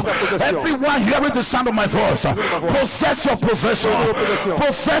possession. Everyone hearing the sound of my voice, possess your possession,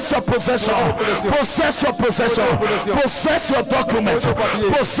 possess your possession, possess your possession, possess your document,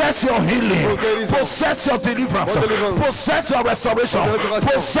 possess your healing, possess your deliverance, possess your restoration,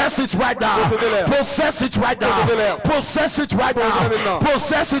 possess it right now, possess it right now, possess it right now,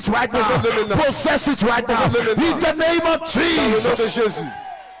 possess it right now, possess it right now, in the name of Jesus.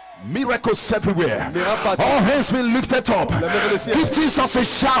 Miracles everywhere. All hands will lifted up. Give Jesus a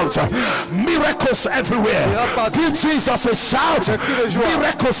shout. Miracles everywhere. Give Jesus a shout.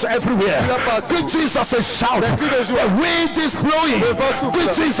 Miracles everywhere. Give Jesus a shout. The wind is blowing.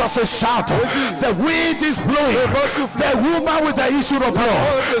 Give Jesus a shout. The wind is blowing. The woman with the issue of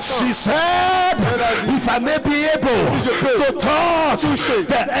blood, she said, if I may be able to touch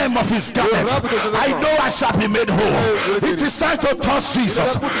the hem of his garment, I know I shall be made whole. It is time to touch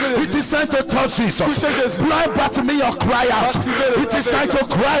Jesus. It is time to touch Jesus. Blind Bartimaeus, cry out. It is time to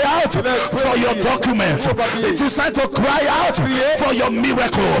cry out for your document. It is time to cry out for your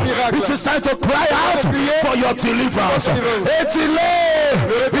miracle. It is time to cry out for your deliverance. A delay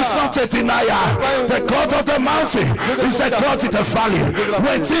is not a denier. The God of the mountain is the God in the valley.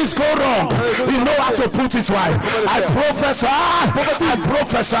 When things go wrong, you know how to put it right. I prophesy, I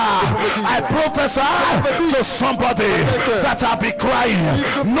prophesy, I prophesy to somebody that I'll be crying.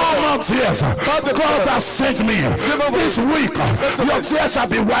 No more tears. God has sent me this week. Your tears shall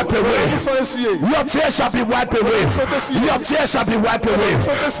be wiped away. Your tears shall be wiped away. Your tears shall be wiped away.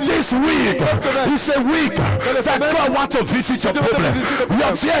 This week is a week that God wants to visit your problem.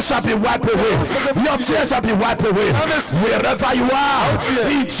 Your tears shall be wiped away. Your tears shall be wiped away. Wherever you are,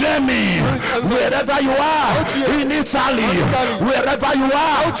 in Germany, wherever you are, in Italy, wherever you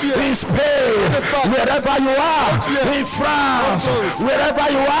are, in Spain, wherever you are, in France, wherever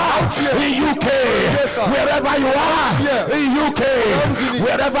you are, in UK, wherever you are, in UK,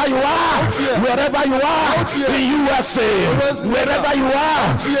 wherever you are, wherever you are, in USA, wherever you are,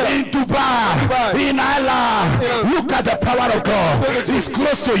 in Dubai, in Ireland, look at the power of God. It's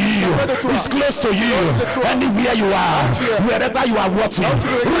close to you. It's close to you. Anywhere you are, wherever you are watching,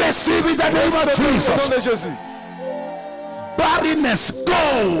 receive in the name of Jesus. Barrenness,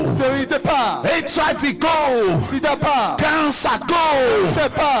 go. HIV, go. Cancer,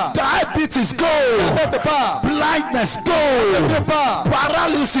 go. Diabetes, go. Blindness, go.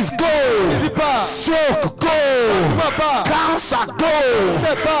 Paralysis, go. Stroke, go. Cancer, go.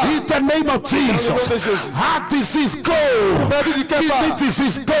 In the name of Jesus. Heart disease, go. Kidney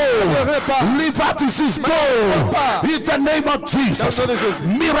disease, go. Liver disease, go. In the name of Jesus.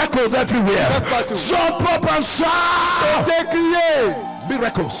 Miracles everywhere. Jump up and shout.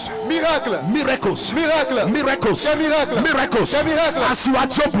 Miracles, miracles, miracles, miracles. As you are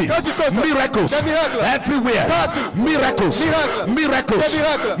jumping, miracles everywhere. Miracles, miracles,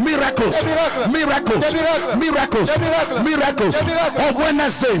 miracles, miracles, miracles, miracles. On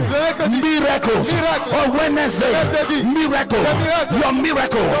Wednesday, miracles. On Wednesday, miracle. Your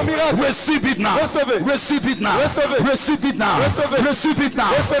miracle. Receive it now. Receive it now. Receive it now. Receive it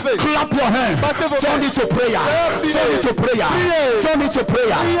now. Clap your hands. Turn it to prayer. Turn it to prayer. Turn it to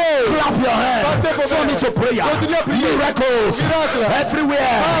prayer. Clap your hands. Turn it to prayer. Miracles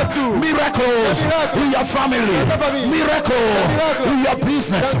everywhere. Miracles in your family. Miracle in your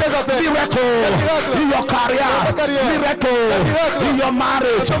business. Miracle in your career. Miracle in your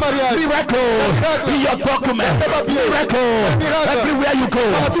marriage. Miracle in your document. Miracle everywhere you go.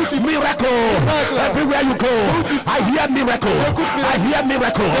 Miracle everywhere you go. I hear miracle. I hear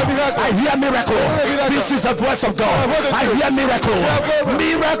miracle. I hear miracle. This is the voice of God. I hear miracle.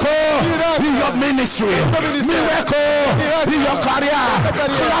 Miracle in your ministry. Miracle in your career.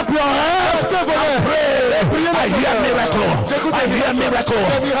 Clap your hands and pray. I hear miracle. I hear miracle.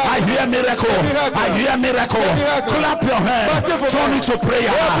 I hear miracle. I hear miracle. Clap your hands. Turn it to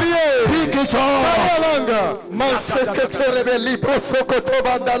prayer. Pick it up. Libro Sokoto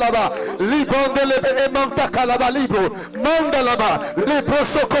Mandalaba, Libondelebe Emanta Kalaba Libro, Mandalaba, Libro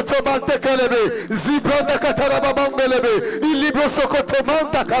Sokoto Mantekelebe, Zibronda Katalaba Mandelebe, Libro Sokoto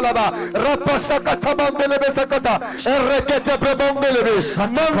Manta Kalaba, Rapasakata Mandelebe Sakata, Erekete Bremondelebe,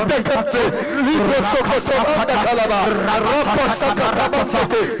 Mantekate, Libro Sokoto Manta Kalaba, Rapasakata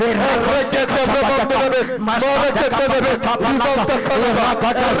Manteke, Erekete Bremondelebe, Marekete Lebe, Libonda Kalaba,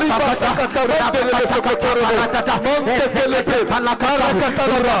 Ripasakata Mandelebe Sokoto Mantekelebe,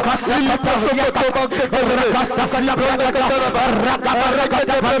 Palakatalaba, Silipa Sokoto Mantekelebe, Sibronda Katalaba,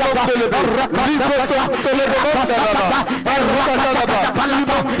 Rakete Bremondelebe, Libro Sokoto Lebe Mandalaba, Rakatalaba,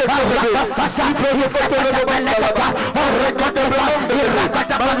 Limontekelebe, Sibro Sokoto Lebe Mandalaba, Rekete Bremondelebe,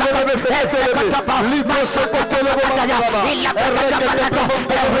 Mandelebe Sekelebe, Libro Sokoto Lebe Mandalaba, Rekete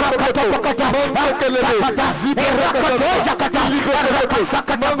Bremondelebe Sokoto Mantekelebe, Zibro Rakata, Libro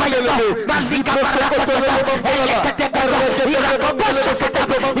Sokoto Mandelebe, Zibro Sokoto Lebe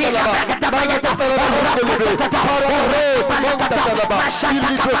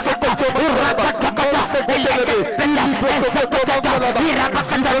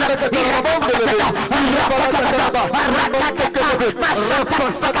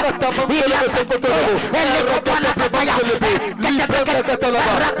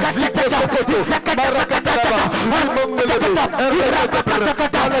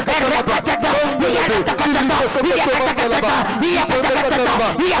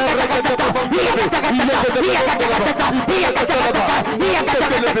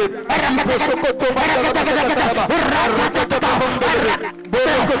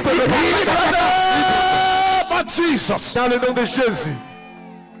Jesus. Dans le nom de Jésus.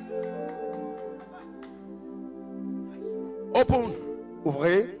 Open.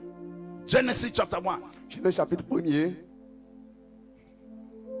 Ouvrez. Genesis chapter 1. Genèse chapitre 1er.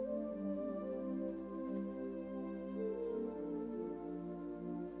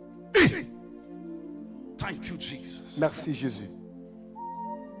 Thank you, Jesus. Merci Jésus.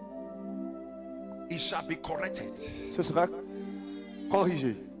 It shall be corrected. Ce sera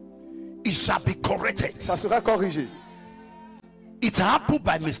corrigé. It shall be corrected. Ça sera corrigé. It happened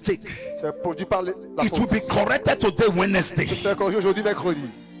by mistake. C'est produit par la It will be corrected today, Wednesday. C'est corrigé aujourd'hui, mercredi.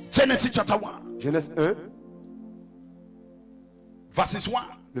 Genesis chapter 1. Genèse 1. Verses 1.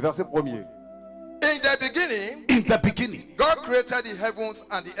 Le verset 1er. In the beginning, God created the heavens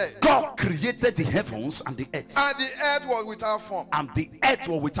and the earth. God created the heavens and the earth. And the earth was without form. And the earth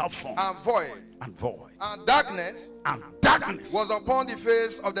was without form. And void. And void. And darkness. And darkness was upon the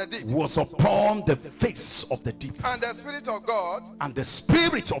face of the deep. Was upon the face of the deep. And the Spirit of God. And the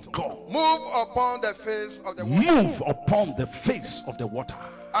Spirit of God. Moved upon the face of the water. Move upon the face of the water.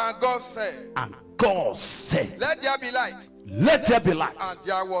 And God said. And God said. Let there be light. Let there be light. And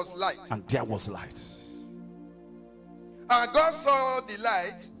there was light. And there was light. And God saw the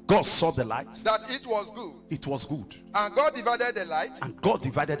light. God saw the light. That it was good. It was good. And God divided the light. And God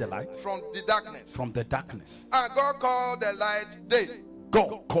divided the light. From the darkness. From the darkness. And God called the light day.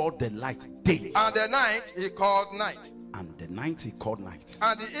 God called the light day. And the night he called night. And the night he called night.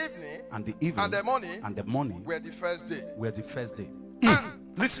 And the evening. And the evening. And the morning. And the morning. Were the first day. Were the first day.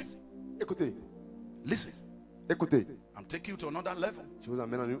 Listen. Écoutez. Listen. Écoutez. I'm taking you to another level. Je vous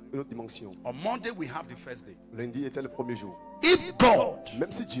amène à une autre dimension. On Monday we have the first day. Lundi était le premier jour. If God,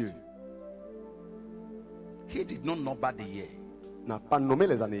 même si Dieu, He did not number the year, n'a pas nommé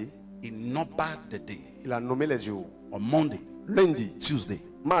les années, He numbered the day. Il a nommé les jours. On Monday, lundi, Tuesday,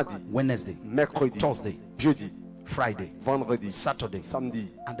 mardi, Wednesday, mercredi, Thursday, jeudi, Friday, vendredi, Saturday, samedi.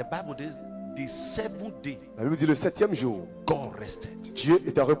 And the Bible says the seventh day. La Bible dit le septième jour. God rested. Dieu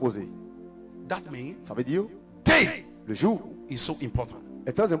était reposé. That means ça veut dire day. Le jour is so important.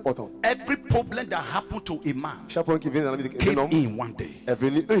 Est très important. Every problem that happened to a man chaque problème qui vient dans la vie came d'un homme in one day. Est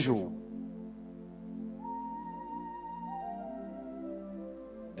venu un jour.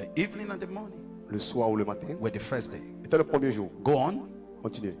 The evening and the morning. Le soir ou le matin. Were the first day. Était le premier jour. Go on.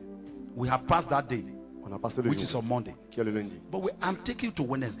 Continuez. We have passed that day. On a passé le which jour. is on Monday. Qui est le lundi. But I'm taking you to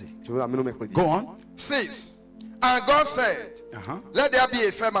Wednesday. Je vous amène au mercredi. Go on. 6. And God said, let there be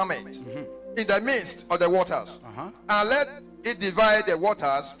a firmament in the midst of the waters, and let it divide the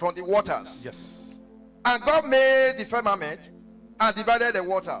waters from the waters. Yes. And God made the firmament and divided the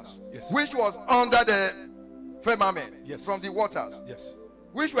waters, which was under the firmament from the waters,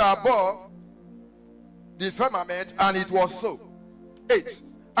 which were above the firmament, and it was so. 8.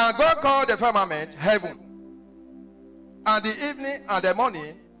 And God called the firmament heaven, and the evening and the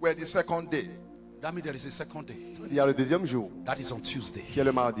morning were the second day. That means there is a second day. Il y a le deuxième jour, That is on Tuesday. qui est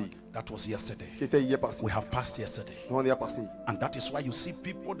le mardi, That was yesterday. qui était hier passé. We have passed yesterday. Nous, on y a passé. And that is why you see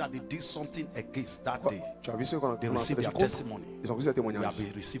people that they did something against that day. Tu as vu ceux qu'on a They receive their testimony. Ils ont reçu le We témoignage have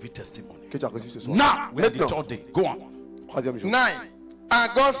been receiving testimony. que tu as reçu ce soir. Now, we are the Maintenant, third day. Go on. troisième jour. 9. And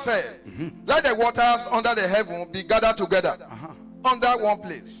God said, let the waters under the heaven be gathered together under one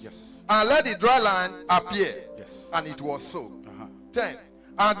place. Yes. And let the dry land appear. Yes. And it was so. 10.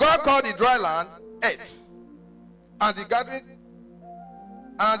 And God called the dry land earth. And the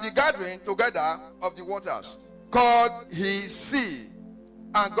gathering together of the waters called he sea.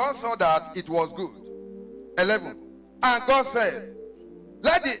 And God saw that it was good. 11. And God said,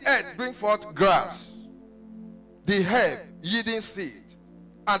 let the earth bring forth grass, the herb yielding seed,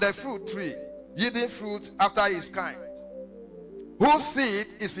 and the fruit tree yielding fruit after his kind, whose seed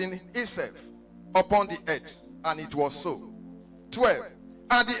is in itself upon the earth. And it was so. 12.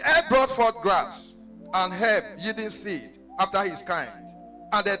 And the earth brought forth grass, and herb yielding seed after his kind,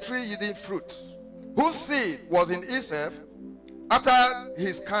 and the tree yielding fruit, whose seed was in itself after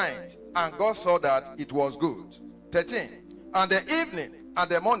his kind. And God saw that it was good. 13. And the evening and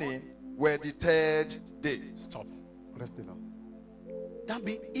the morning were the third day. Stop. Restez là. That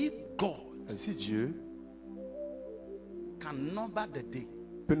means if God Si Dieu can number the day,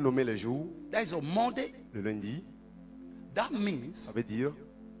 peut nommer les jours, that is on Monday, le lundi, that means ça veut dire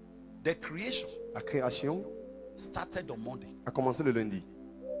the creation la création started on Monday. a commencé le lundi.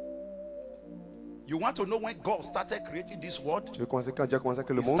 You want to know when God started creating this world? Tu veux commencer quand Dieu a commencé à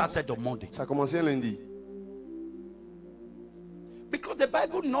créer le It monde? started on Monday. Ça a commencé un lundi. Because the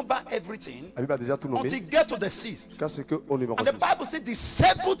Bible number everything La Bible a déjà tout nommé. until get to the sixth. Quand c'est au numéro And the 6. Bible says the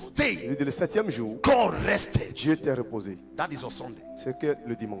seventh day Il dit le septième jour, God rested. Dieu était reposé. That is on Sunday. C'est que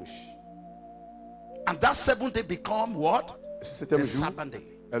le dimanche. And that seventh day become what? Ce septième The jour Sabbath day.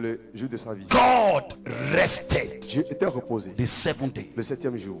 est le jour de sa vie. God rested. Dieu était reposé. The seventh day. Le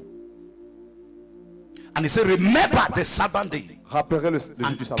septième jour. And he said, remember the Sabbath day. Rappelez le jour du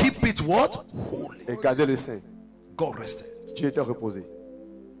And sabbat. keep it what? Holy. Et gardez le saint. God rested. Dieu était reposé.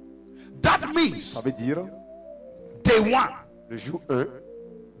 That means Ça veut dire, day one, le jour 1,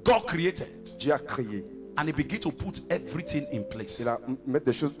 God created. Dieu a créé. And he began to put everything in place. Il a mis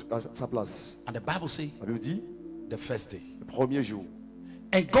des choses à sa place. And the Bible says La Bible dit, the first day. le premier jour.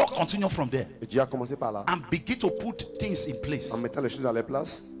 And God continued from there Et Dieu a commencé par là. and began to put things in place. En mettant les choses à leur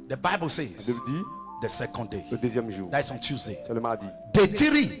place. The Bible La says Bible dit, the second day. le deuxième jour. That's on Tuesday. C'est le mardi. Day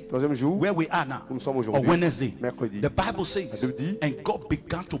three, Troisième jour, where we are now, où nous sommes on aujourd'hui. Wednesday. Mercredi. The Bible La says, Bible dit, and God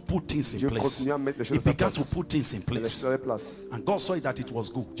began to put things in Dieu place. continue à mettre les choses He à sa began place. to put things in Les choses place. à leur place. And God saw that it was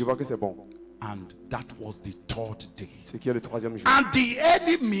good. Dieu voit que c'est bon. And that was the third day. C'est qui est le troisième jour. And the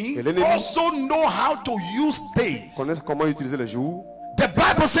enemy Et l'ennemi also know how to use days. connaît comment utiliser les jours. The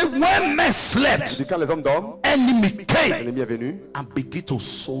Bible says when men slept, Et quand les hommes dorment, enemy came l'ennemi est venu and began to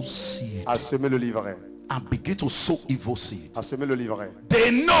sow seed à semer le livret. and began to sow evil seed. À semer le livret.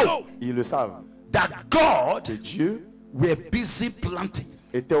 They know Ils le savent. that God Que Dieu were busy planting,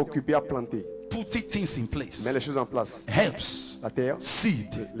 était occupé à planter. putting things in place. Met les choses en place. Helps, La terre,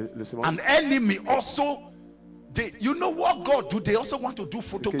 seed. le semence. An enemy also, you know what God do? They also want to do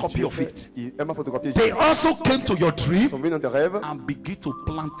Ce que photocopy Dieu of fait, it. il aime à photocopier. They also came to your dream Ils sont venus dans tes rêves, and begin to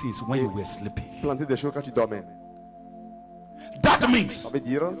plant things when you were sleeping. planter des choses quand tu dormais. That means Ça veut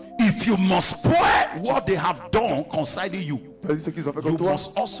dire, if you must spoil what they have done concerning you, tu as dit ce qu'ils ont fait you comme toi,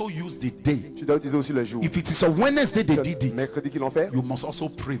 must also use the day. tu dois utiliser aussi les jours. If it is a Wednesday they did it, Mercredi qu'ils l'ont fait, you must also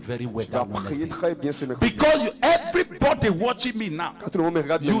pray very well tu vas that prier Wednesday. très bien ce mercredi. Because everybody watching me now, Quand tout le monde me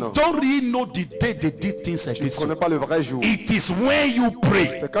regarde you maintenant, don't really know the day they did things tu ne against connais you. pas le vrai jour. It is when you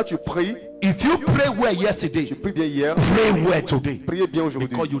pray. C'est quand tu pries, If you pray well yesterday, tu pries bien hier, pray well today. priez bien aujourd'hui.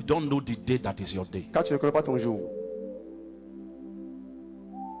 Because you don't know the day that is your day. Quand tu ne connais pas ton jour,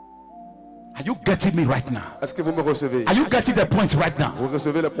 Are you getting me right now? est-ce que vous me recevez? Are you getting the point right now? Vous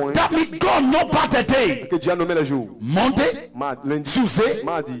recevez le point That means God know about the day. que Dieu a nommé les jours. Monday, Lundi, Tuesday,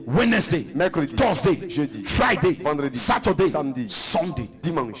 mardi, Wednesday, mercredi, Thursday, jeudi, Friday, vendredi, Saturday, samedi, Sunday.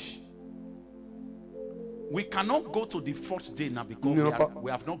 dimanche. We cannot go to the fourth day now because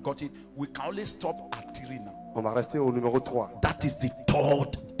we have not got it. We can only stop at 3 now. On va rester au numéro 3, That is the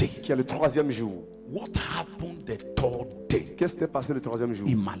third day. qui est le troisième jour. What happened the third day Qu'est-ce qui s'est passé le troisième jour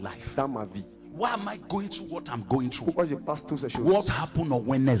in my life? dans ma vie? Why am I going through what I'm going through? Pourquoi je passe toutes ces choses? What happened on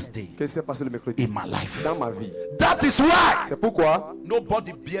Wednesday Qu'est-ce qui s'est passé le mercredi in my life? dans ma vie? That is why C'est pourquoi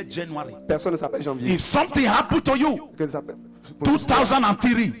nobody bear January. personne ne s'appelle janvier. If something happened to you, Qu'est-ce qui s'appelle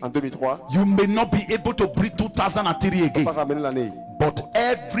 2003, en 2003, you may not be able to breathe 2003 on va again. ramener l'année. But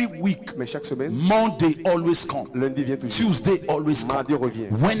every week, mais chaque semaine, Monday always come. Lundi vient toujours. Tuesday always come. Mardi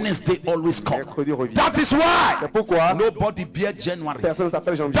revient. Wednesday always come. Mercredi revient. That is why. C'est pourquoi nobody bear January. Personne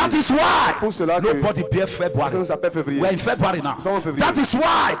s'appelle janvier. That is why. Pour cela que nobody bear February. Personne s'appelle février. We're in February now. That is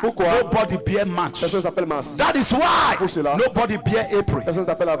why. Pourquoi nobody bear March. Personne s'appelle mars. That is why. Pour cela nobody bear April. Personne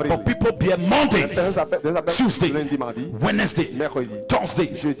s'appelle avril. But people bear Monday, Tuesday, lundi, mardi, Wednesday, mercredi,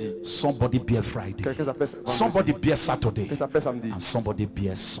 Thursday, jeudi. Somebody bear Friday. Quelqu'un s'appelle Somebody bear Saturday. Quelqu'un s'appelle samedi. And somebody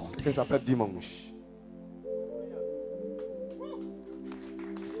bear Sunday. Quelqu'un s'appelle dimanche.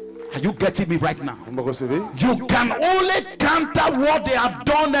 Are you getting me right now? Vous me recevez? You can only counter what they have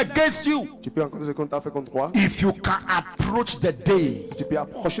done against you. Tu peux encore ce qu'on t'a fait contre toi. If you can approach the day. Tu peux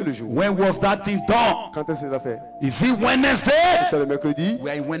approcher le jour. When was that thing done? Quand est-ce que c'est fait? Is it Wednesday? C'était le mercredi.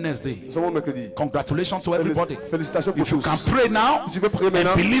 We are in Wednesday. Nous sommes au mercredi. Congratulations to everybody. Félicitations pour If you tous. can pray now, Si tu peux prier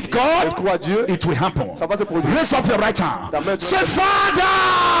maintenant, and believe God, et croire Dieu, it will happen. ça va se produire. Raise up your right hand. Say, Father,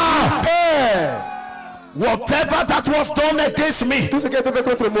 whatever that was done against me, tout ce qui a été fait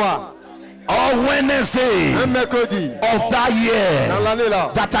contre moi, on Wednesday un mercredi of that year dans l'année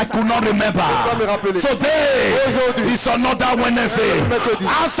là, that I could not remember, me rappeler. today Aujourd'hui, is another Wednesday.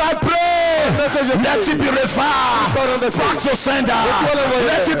 As I pray, let it be reversed back to sender.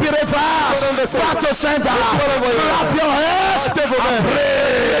 Let it be reversed back to sender. Clap your hands and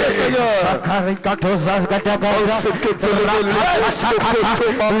pray.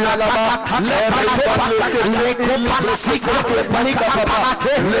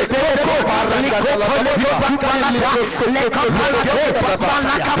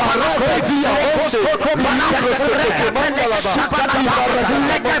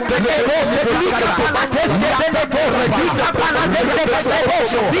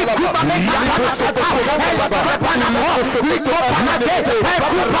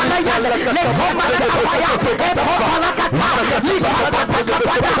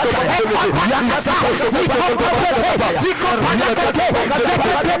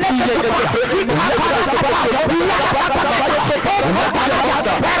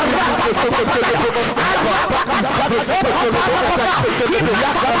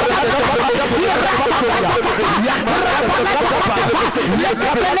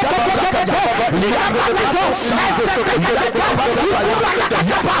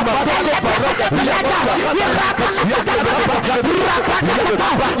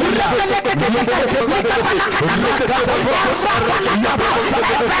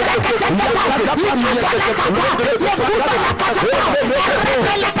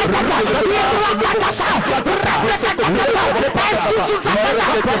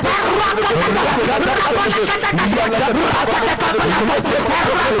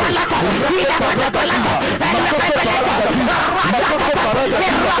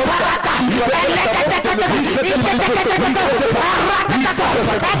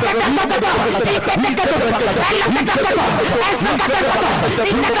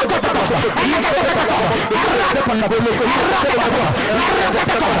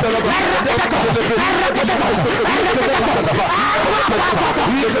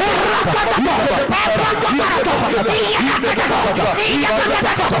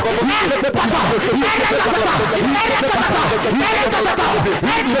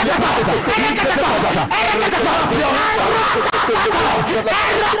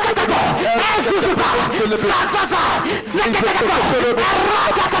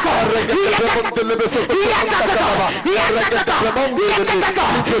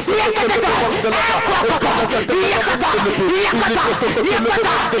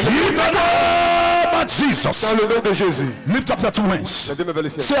 Jesus. Dans le nom de Jésus. Lift up your two hands.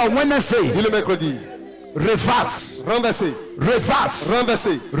 Say on Wednesday. Dis le mercredi. Reverse. Renverser. Reverse.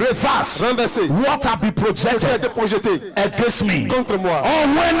 Renverser. Reverse. Renverser. What have been projected against me contre moi.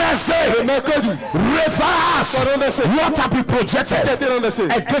 on Wednesday. Le mercredi. Reverse. Renverser. What have been projected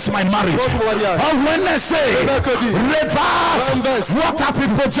against my marriage on Wednesday. Le mercredi. Reverse. What have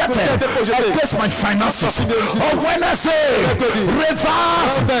been projected against my finances on Wednesday.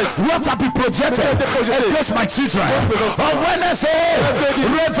 Reverse. What have been projected against my children on Wednesday.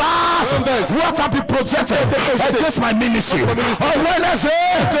 Reverse. What have been projected against my ministry on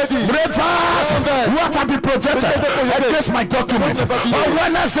Wednesday. Reverse. What have been projected against my document on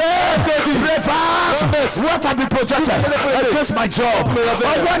Wednesday. Reverse. What have been projected against my job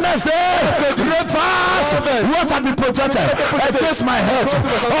on Wednesday. Reverse. What have been projected against my health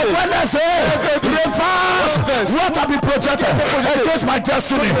on Wednesday. Reverse. What have been projected against my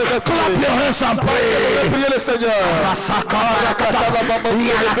destiny. Clap your hands and pray. Priez le Seigneur. Clap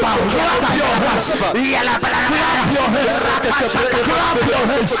your hands. Clap your hands. Clap your your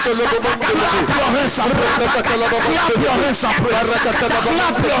hands. Clap your hands and pray. Clap your hands and pray.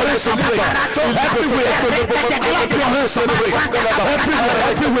 Clap your hands and pray. Everywhere. Clap your hands and pray.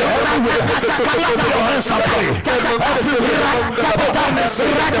 Everywhere. Clap your hands and pray.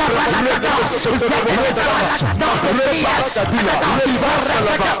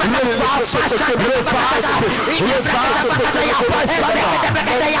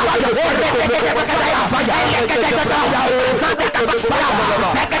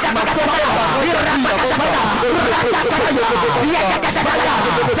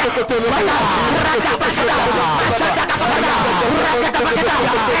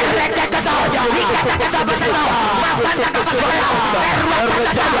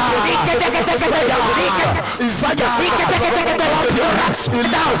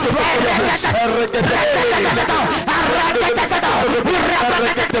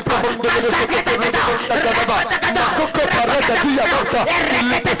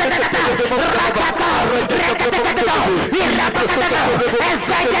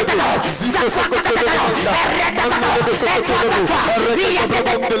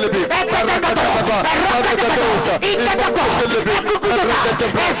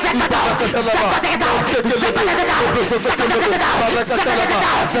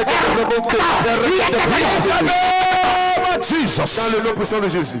 Jesus. Dans le nom puissant de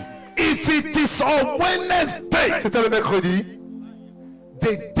Jésus. If it is on Wednesday, c'était le mercredi,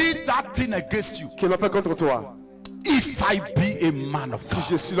 they did that thing against you. Qu'ils l'ont fait contre toi. If I be a man of God,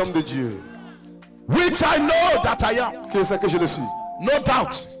 si je suis l'homme de Dieu, which I know that I am, que c'est que je le suis. No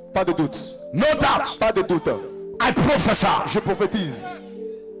doubt. Pas de doute. No doubt. Pas de doute. I prophesy. Je prophétise.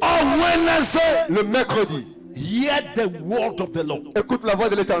 On Wednesday, le mercredi, hear the word of the Lord. Écoute la voix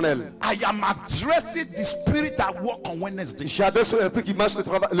de l'Éternel. I am addressing the spirit that work on Wednesday. J'adresse l'esprit qui marche le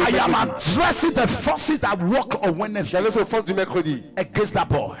travail. I am addressing the forces that work on Wednesday. J'adresse aux forces du mercredi. Against that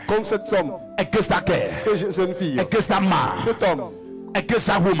boy. Contre cet homme. Against that girl. Cette jeune fille. Against that man. Cet homme. Against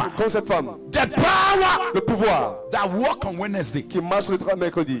that woman. Contre cette femme. The power. Le pouvoir. That work on Wednesday. Qui marche le travail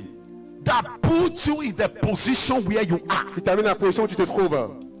mercredi. That puts you in the position where you are. Qui t'amène à la position où tu te trouves.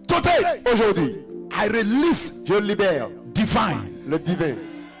 Today. Aujourd'hui. I release. Je libère. Divine. Le divin.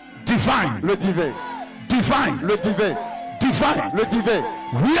 Divine. Le divin. Divine. Le divin. Divine. Le divin.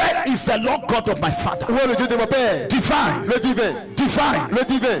 Where is the Lord God of my father? Où est le Dieu de mon père? Divine. Le divin. Divine. Le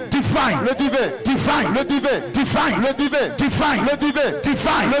divin. Divine. Le divin. Divine. Le divin. Divine. Le divin. Divine. Le divin.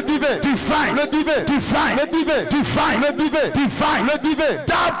 Divine. Le divin. Divine. Le divin. Divine. Le divin. Divine. Le divin. Divine. Le divin.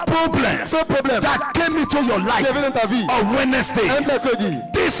 That problem. Ce problème. That came into your life. Qui est venu dans ta vie. On Wednesday. Un mercredi.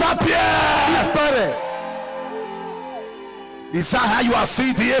 Disappear. Disparaît. Is that how you are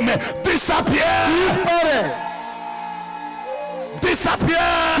seeing the amen? Disappear. Disparaît.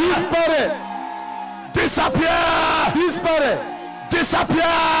 Disappear. Disparaît. Disappear. Disparaît. Disappear.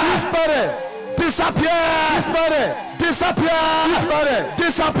 Disparaît. Disappear. Disparaît. Disappear. Disparaît. Disappear.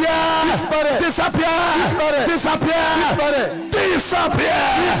 Disparaît. Disappear. Disparaît. Disappear. Disparaît. Disappear.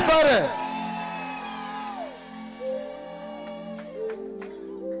 Disparaît.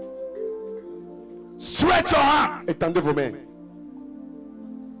 Stretch your hand. Étendez vos mains.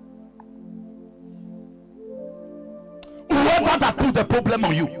 Whoever that put the problem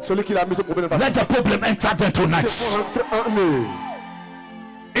on you, celui qui a mis ce problème dans ta let the problem enter them tonight.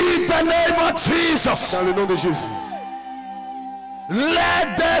 In the name of Jesus. Dans le nom de Jésus.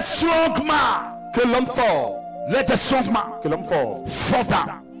 Let the strong man, que l'homme fort, let the strong man, que l'homme fort, fall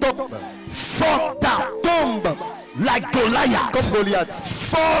down, tombe, fall down, tombe, like Goliath, comme Goliath,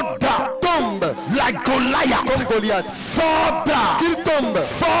 fall down, tombe, like Goliath, comme Goliath, fall down, qu'il tombe,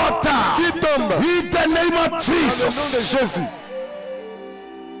 fall down, qu'il tombe, in the name of dans le nom de Jesus. Jésus.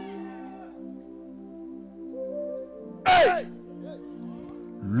 Hey,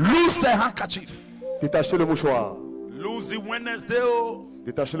 lose the handkerchief. Détachez le mouchoir. Lose the Wednesday. Oh.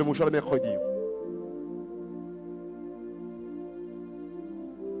 Détachez le mouchoir le mercredi.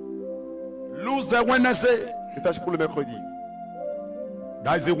 Lose the Wednesday. Détache pour le mercredi.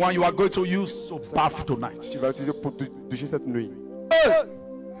 That is the one you are going to use to bath tonight. Tu vas utiliser pour doucher cette nuit. Hey.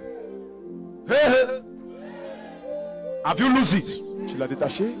 Hey, hey. Have you lose it? Tu l'as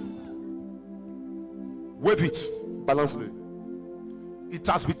détaché? Wave it. Balance-le. It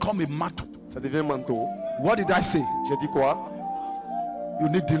has become a mantle. Ça devient un manteau. What did I say? J'ai dit quoi? You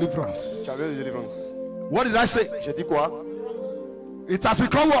need deliverance. Tu avais une délivrance. What did I say? J'ai dit quoi? It has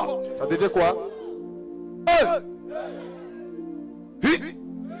become what? Ça devient quoi? Hey.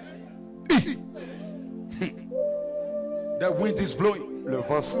 The wind is blowing. Le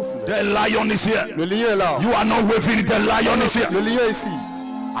vent souffle. The lion is here. Le lion est là. You are not waving. The lion is here. Le lion est ici.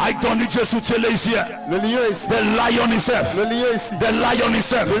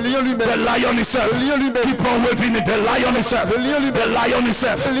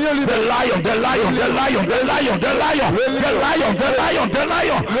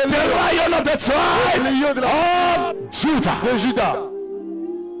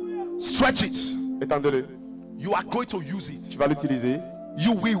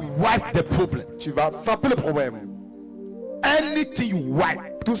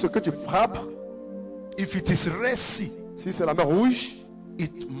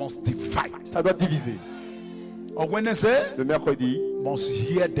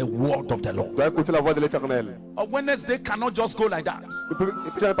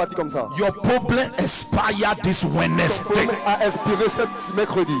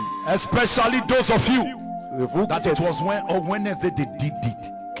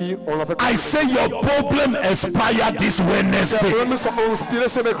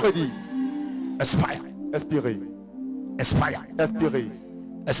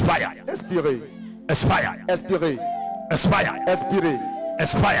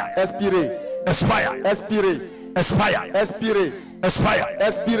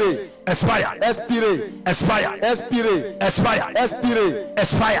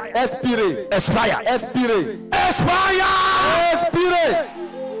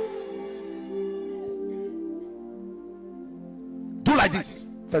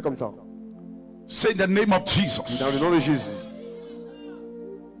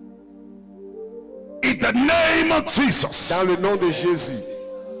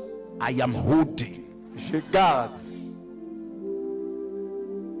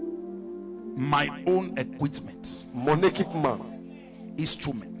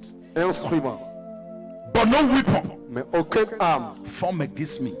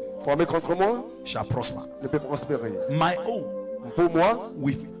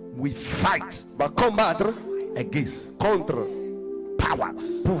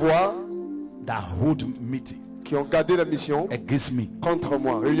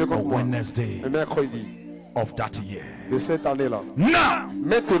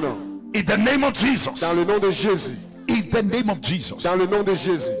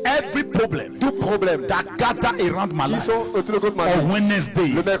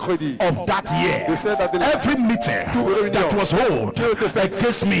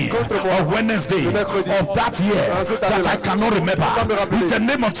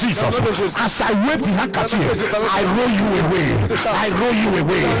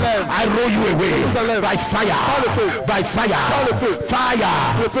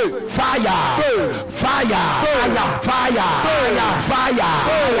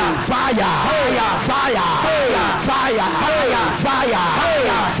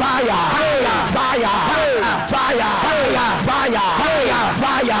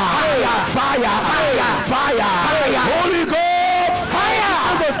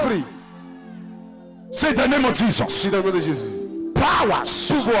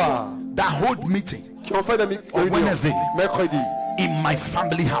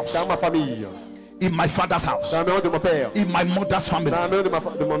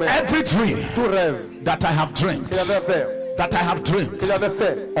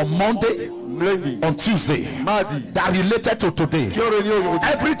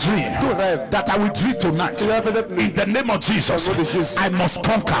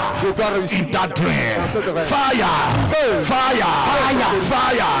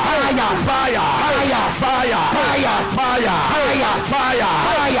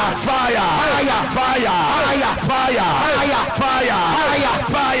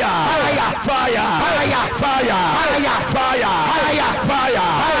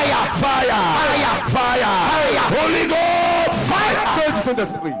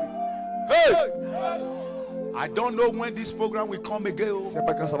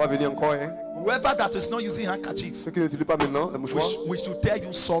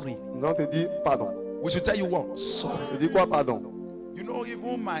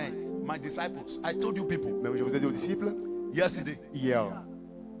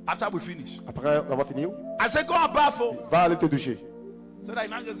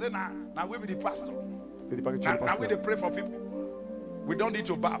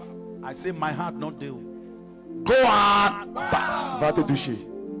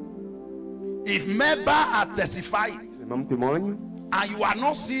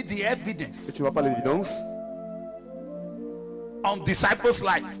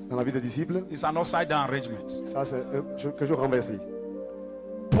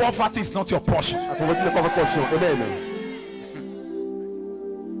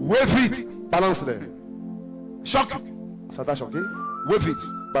 Wave it.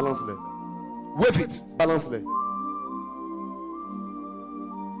 Balance-les. Wave it. Balance-les.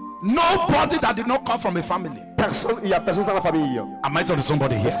 Nobody that did not come from a family. Personne, il y a personne dans la famille. Am I talking to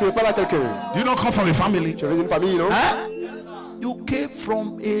somebody here? Est-ce que pas là quelqu'un? You don't come from a family. Tu es venu d'une famille, non? Huh? You came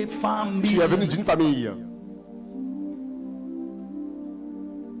from a family. Tu es venu d'une famille.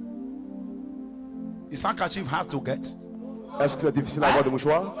 His handkerchief has to get. Est-ce que c'est difficile d'avoir des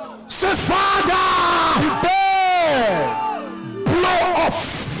mouchoirs? Say, Father, blow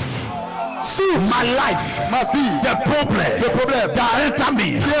off my life, ma vie, the problem that enter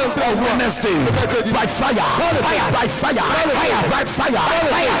me on Wednesday by fire, by fire, by fire, by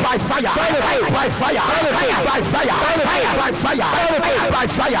fire, by fire, by fire, by fire, by fire,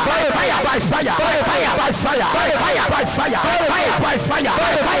 by fire, by fire, by fire,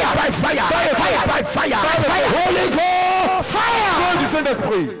 by fire, by fire, by fire, Holy Ghost, fire, Feu du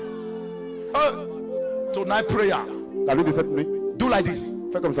Saint-Esprit. Tonight prayer. La nuit de cette nuit. Do like this.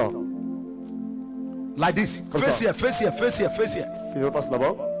 Fais comme ça. Like this. Comme face ça. here, face here, face here, face here. Fais face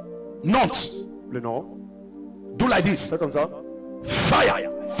là-bas. North. Le nord. Do like this. Fais comme ça. Fire.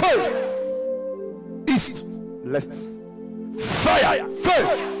 Feu. East. L'est. Fire. Feu.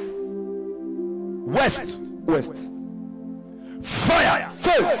 West. Ouest. Fire.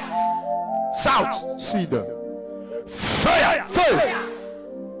 Feu. South. Sud. Fire. Feu.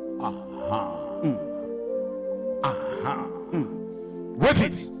 Wave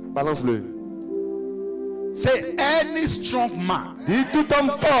it. Balance-le. Say, any strong man. Dis tout homme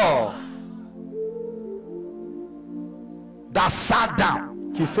fort that sat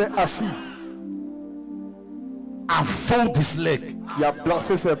down. Qui s'est assis. And fold his leg. Qui a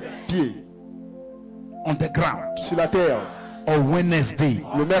placé ses pieds. On the ground. Sur la terre. On Wednesday.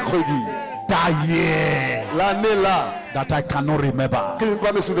 Le mercredi. That year. L'année là. That I cannot remember. Que je ne peux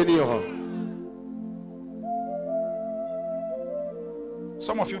pas me souvenir.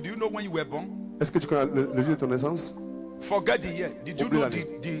 Some of you, do you know when you were born? Est-ce que tu connais le jour de ton naissance? Forget the year. Did you know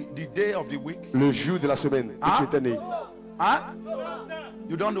the day of the week? Le jour de la semaine que tu étais né. Huh?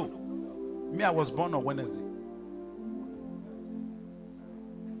 You don't know? Me, I was born on Wednesday.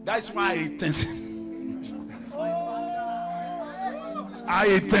 That's why I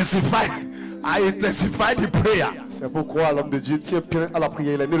intensify the prayer. C'est pourquoi l'homme de Dieu tient bien à la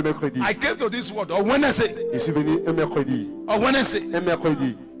prière. Il est né le mercredi. I came to this world on Wednesday. Je suis venu un mercredi. On Wednesday. Un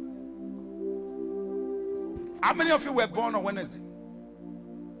mercredi. How many of you were born on Wednesday?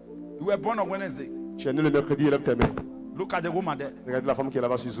 You were born on Wednesday. Tu es né le mercredi, lève tes mains. Look at the woman there. Regarde la femme qui est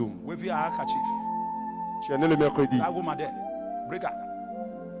là-bas sur Zoom. Wave your handkerchief. Tu es né le mercredi. That woman there. Break her.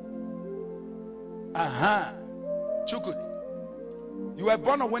 Chukudi. You were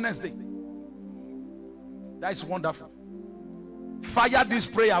born on Wednesday. That is wonderful. Fire this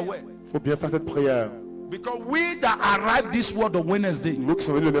prayer away. Faut bien faire cette prière. Because we that arrived this world on Wednesday, nous qui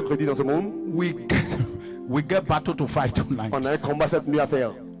sommes venus le mercredi dans ce monde, we get battle to fight tonight. On a un combat cette nuit à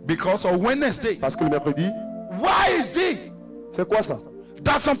faire. Because on Wednesday, parce que le mercredi, why is it? C'est quoi ça?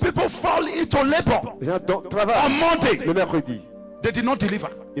 That some people fall into labor. Les gens travaillent on Monday. Le mercredi. They did not deliver.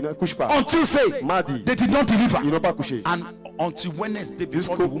 Ils ne couchent pas. On Tuesday, mardi, they did not deliver. Ils n'ont pas couché. And until Wednesday,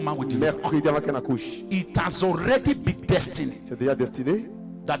 before the woman will deliver, mercredi avant qu'elle accouche, it has already been destined. C'est déjà destiné.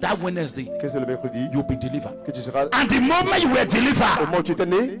 That Wednesday, que c'est le mercredi, you'll be delivered. Que tu seras. And the moment you were delivered, au moment où tu étais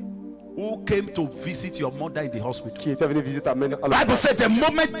né, who came to visit your mother in the hospital? Qui était venu visiter ta mère à Bible said the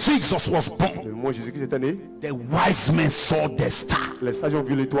moment Jesus was born, le moment où Jésus-Christ était né, the wise men saw the star. Les sages ont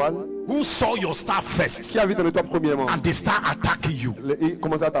vu l'étoile. Who saw your star first? Qui a vu ton étoile premièrement? And the star attacking you. Il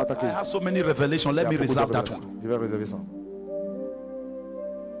commençait à t'attaquer. I have so many revelations. Let me reserve that one. Je vais réserver ça.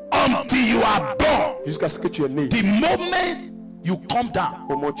 Until you are born, jusqu'à ce que tu es né. The moment you come down,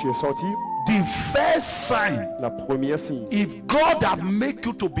 au moment où tu es sorti, the first sign, la première signe, if God have make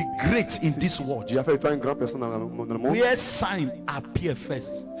you to be great in this world, Dieu a fait de toi une grande personne dans le monde. Where sign appear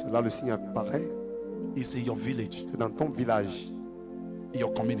first? C'est là le signe apparaît. It's in your village. C'est dans ton village. In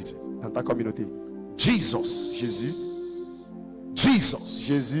your community. Dans ta communauté. Jesus. Jésus. Jesus.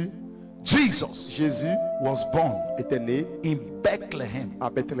 Jésus. Jesus. Jésus was born. Était né in Bethlehem. À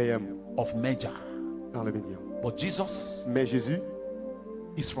Bethléem. Of Major. Dans le Médian. But Jesus. Mais Jésus.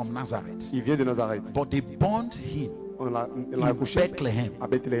 Is from Nazareth. Il vient de Nazareth. But they born him. On l'a accouché Bethlehem. À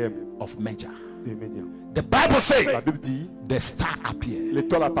Bethléem. Of Major. De Médian. The Bible says. La Bible dit. The star appeared.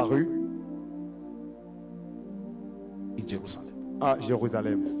 L'étoile apparut. In Jerusalem. À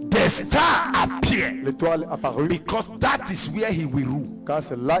Jérusalem. The star appeared. L'étoile apparut. Because that is where he will rule. Car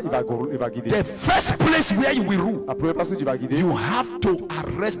c'est là il va guider. The first place where you will rule. La première place où tu vas guider. You have to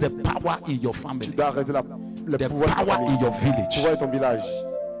arrest the power in your family. Tu dois arrêter le power in your village. Pouvoir de ton village.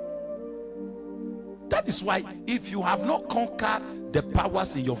 That is why if you have not conquered the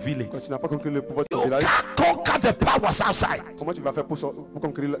powers in your village, Quand tu n'as pas conquis le pouvoir de ton you village, can't conquer the powers outside. comment tu vas faire pour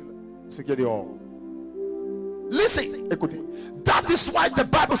conquérir ce qui est dehors? Listen. Écoutez. That is why the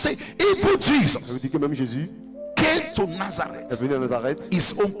Bible says, even Jesus Ça veut dire que même Jésus came to est Nazareth, venu à Nazareth,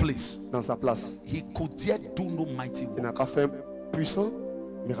 his own place. dans sa place. He could yet do no mighty Il n'a work pas fait un puissant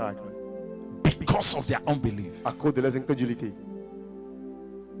miracle because of their unbelief. à cause de leurs incrédulités.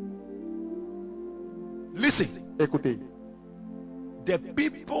 Listen. Écoutez, The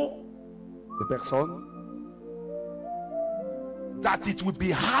people des personnes that it will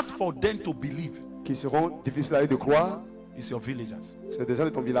be hard for them to believe qui seront difficiles à eux de croire, is your villagers. c'est des gens de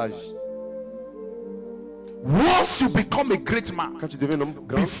ton village. Once you become a great man, Quand tu deviens un homme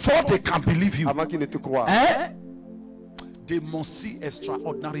grand, before they can believe you, avant qu'ils ne te croient, they must see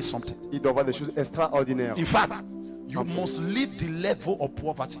extraordinary something. ils doivent avoir des choses extraordinaires. In fact, you must leave the level of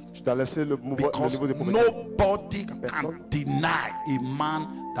poverty, Tu dois laisser le niveau because de pauvreté. nobody Personne can deny a man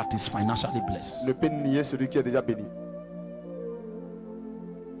that is financially blessed. ne peut nier celui qui est déjà béni.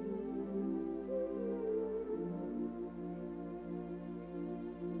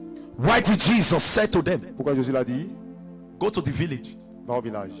 Why did Jesus say to them, Pourquoi Jésus l'a dit? go to the village Va au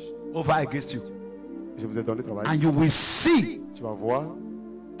village. over against you, Je vous ai donné travail. and you will see Tu vas voir,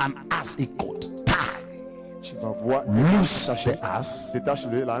 an ass a goat tie. tu vas voir, Loose the ass,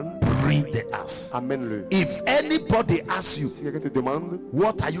 détache-le, l'âne, bring the ass. amène-le. If anybody asks you, Si quelqu'un te demande,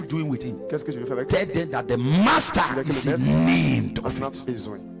 what are you doing with him? qu'est-ce que je vais faire avec Tell them that the master is in need of en a it.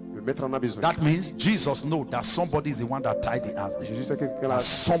 besoin. Le maître en a besoin. That means Jesus knows that somebody is the one that tied the ass there. Jésus sait que And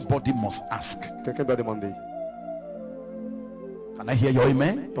somebody must ask. quelqu'un doit demander. Can I hear your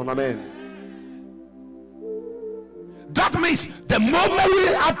amen? Ton amen. That means the moment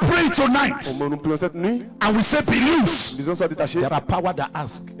we are praying tonight Au moment où nous prions cette nuit, and we say be loose, disons soit détaché. there are power that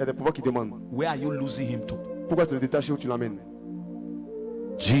ask, Il y a des pouvoirs qui demandent. where are you losing him to? Pourquoi tu le détaches ou tu l'amènes?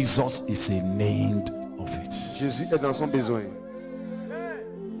 Jesus is in need of it. Jésus est dans son besoin.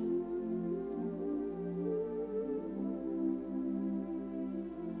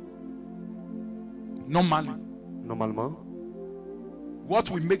 Normalement, what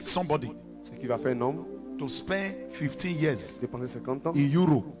will make somebody ce qui va faire un homme to spend 15 years dépenser 50 ans in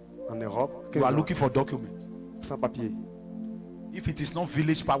Europe, en Europe, you 15 are ans, looking for document. sans papier. If it is not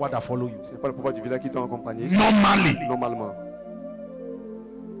village power that follow you, Ce n'est pas le pouvoir du village qui t'a accompagné. normally, Normalement.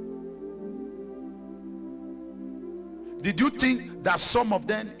 did you think that some of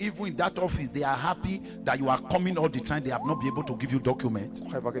them, even in that office, they are happy that you are coming all the time? They have not been able to give you documents.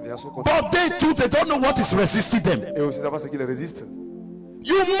 Après avoir que des gens sont contents. But they too, they don't know what is resisting them. Et aussi d'avoir ce qui les résiste.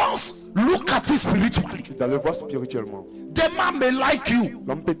 You must look at it spiritually. Tu dois le voir spirituellement. The man may like you.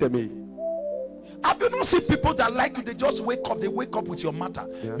 L'homme peut t'aimer. Have you not seen people that like you? They just wake up. They wake up with your matter.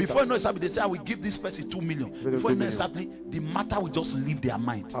 Yeah. Before you know exactly, they say, "I will give this person 2 million." Before you know exactly, the matter will just leave their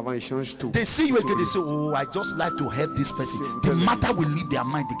mind. Avant, il change tout. They see you again. They say, "Oh, I just like to help this person." The matter will leave their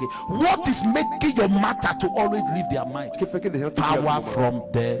mind again. What is making your matter to always leave their mind? Qu'est-ce qui fait que des gens te Power regardent? from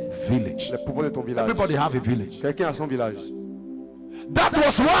the village. Le pouvoir de ton village. Everybody have a village. Quelqu'un a son village. That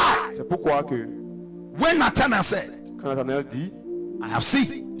was why C'est pourquoi que when Nathanael said, quand Nathanaël dit, "I have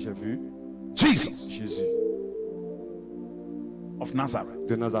seen j'ai vu Jesus Jésus of Nazareth,"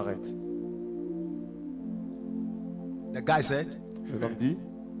 de Nazareth. the guy said, L'homme dit,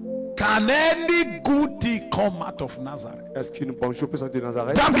 "Can any good thing come out of Nazareth?" est-ce qu'une bonne chose peut sortir de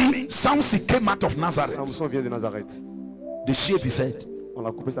Nazareth? That means Samson came out of Nazareth. Samson vient de Nazareth. They shaved his head. On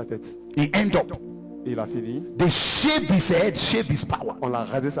l'a coupé sa tête. He ended up. Et il a fini. They shaved his head, shaved his power. On l'a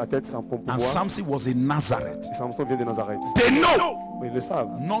rasé sa tête sans pouvoir. And Samson was in Nazareth. Et Samson vient de Nazareth. They know Mais ils le savent.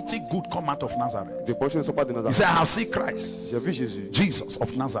 nothing good come out of Nazareth. Des bonnes choses ne sont pas de He Nazareth. said, "I have seen Christ, J'ai vu Jésus Jesus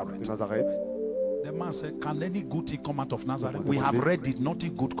of de Nazareth." Nazareth. The man said, "Can any good thing come out of Nazareth?" We have read it.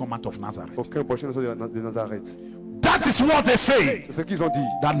 Nothing good come out of Nazareth. Aucun bonne chose ne sort de Nazareth. That is what they say. C'est ce qu'ils ont dit.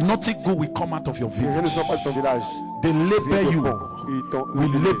 That nothing good will come out of your Rien ne village. sort pas de ton village. They label you Ils t'ont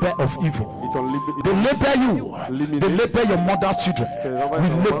with labor of evil. Ils t'ont They label you. They label your mother's children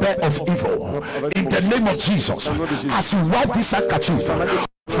with labor of evil. In the name of Jesus, as you wipe this handkerchief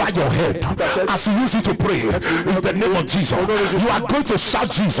over your head, as you use it to pray, in the name of Jesus, you are going to shout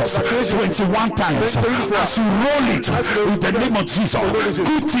Jesus 21 times. As you roll it, in the name of Jesus,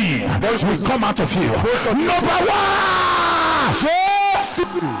 good thing will come out of you. Number 1, Jesus.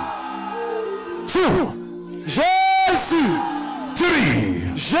 2, Jésus. 3,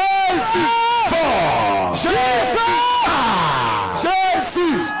 Jésus. 4, Jésus.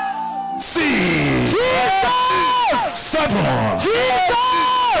 Jésus. 6, Jesus. 7, Jesus.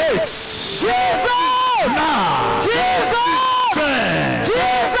 8, Jesus. 9, Jesus. 10,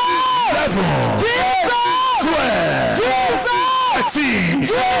 Jesus. 11, Jesus.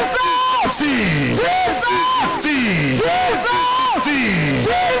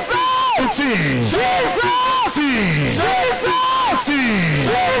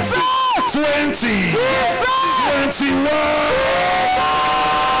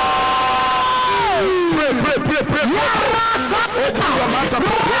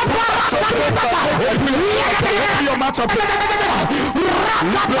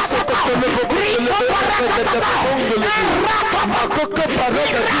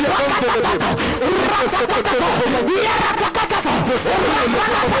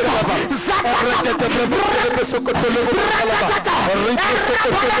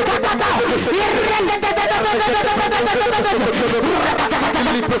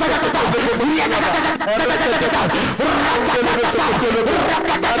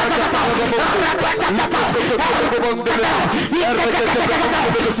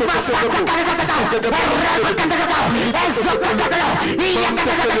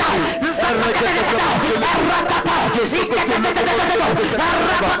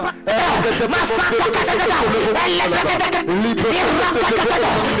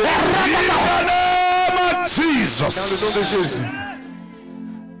 Jesus. Dans le nom de Jésus.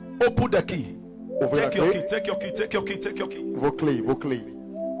 Open the key. Ouvrez la Take your clé. key. Take your key. Take your key. Take your key. Vos clés, vos clés.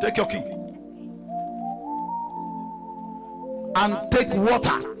 Take your key. And take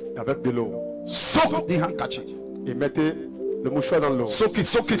water. Avec de l'eau. Soak the handkerchief. Et mettez le mouchoir dans l'eau. Soak it.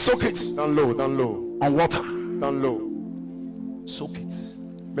 Soak it. Soak it. Dans l'eau, dans l'eau. On water. Dans l'eau. Soak it.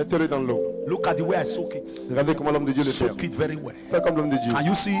 Mettez-le dans l'eau. Look at the way I soak it. Regardez comment l'homme de Dieu le fait. Soak it very well. Fais comme l'homme de Dieu. Can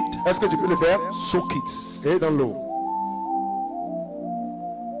you see it? Est-ce que tu peux le faire? Soak it. Et dans l'eau.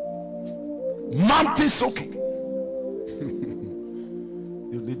 Mountain soaking.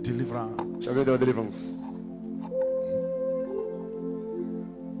 You need deliverance. J'avais de la délivrance.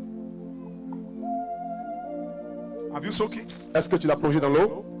 Have you soaked it? Est-ce que tu l'as plongé dans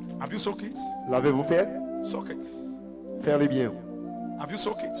l'eau? Have you soaked it? L'avez-vous fait? Soak it. Faire-le bien. Have you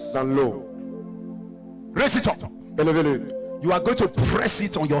soaked it? Dans l'eau. Raise it up. Élevez-le. You are going to press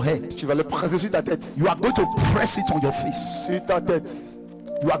it on your head. Tu vas le presser sur ta tête. You are going to press it on your face. Sur ta tête.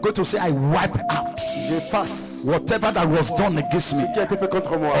 You are going to say, I wipe out J'efface whatever that was done against me ce qui a été fait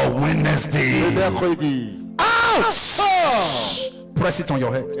contre moi. on Wednesday. Le mercredi. Out! Press it on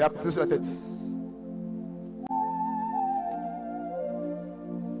your head. Et après sur la tête.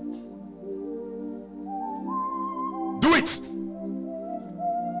 Do it.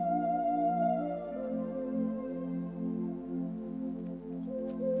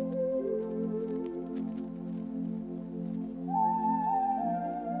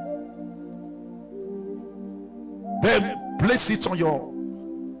 Then place it on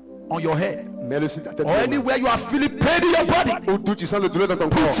your head. Mets-le sur ta tête. Or anywhere you are feeling pain in your body. Ou d'où tu sens le douleur dans ton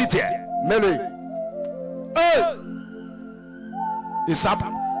corps. Put it there. Mets-le. Hey! It's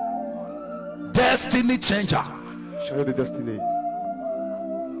happening. Destiny changer. Chariot de destinée.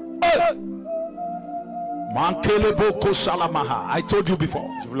 Hey! Mankelebo Koshalamaha. I told you before.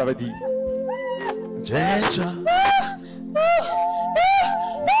 Je vous l'avais dit. Jehovah.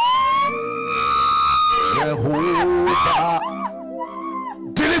 Jehovah.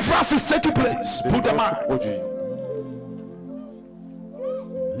 Deliverance is taking place. Put them on.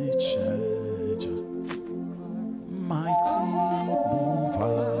 Mighty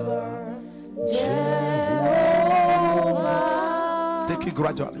mover. Jehovah. Take it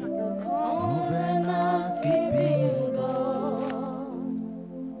gradually. Moving and keeping God.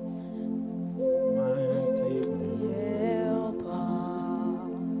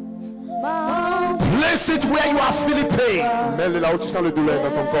 Place it where you are feeling pain. Mets-le là où tu sens le douleur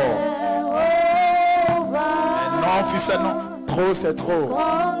dans ton corps. Enough is enough. Trop, c'est trop.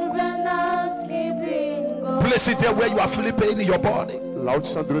 Place it there where you are feeling pain in your body. Là où tu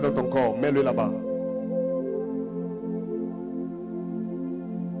sens douleur dans ton corps, mets-le là-bas.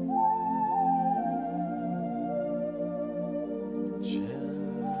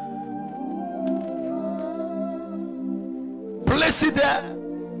 Place it there.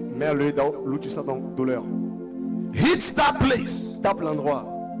 Mets-le là où tu sens ton douleur. Hit that place. Tape l'endroit.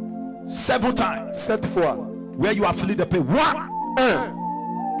 7 times. 7 fois. Where you are feeling the pain. 1,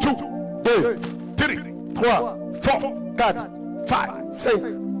 2, 2, 3, 3, 4, 4, 5, 5,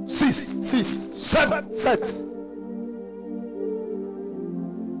 6, 6, 7. 7.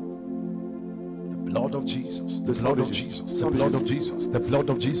 The blood of Jesus. The sang blood de of Jésus. Jesus. The Sang de blood of Jésus. Jesus. The blood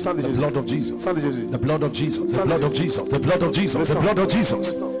of Jesus. Sang de The Jésus. blood of Jesus. Sang de Jésus. The blood of Jesus. The Sang de blood of Jésus. Jesus. The blood of Jesus. Le The sang. blood of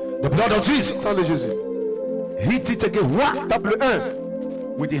Jesus. The blood of Jesus. Sang de Jésus. Hit it again. 1 Tape le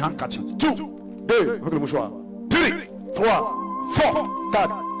 1. with the handkerchief. 2, 2 avec le mouchoir. 3, 3, 4,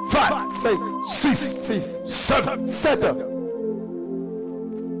 4, 5, 5, 6, 6, 7. 7.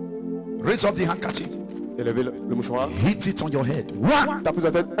 Raise up the handkerchief. Élevez le mouchoir. Hit it on your head. 1, Tapez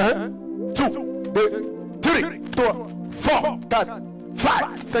la tête. 1, 2, 2, 3, 3, 4, 4, 5,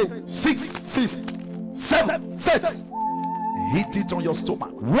 5, 6, 6, 7. 7. Hit it on your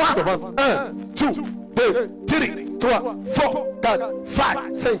stomach. 1, 1, 2, 2, 3, 3, 4, 4,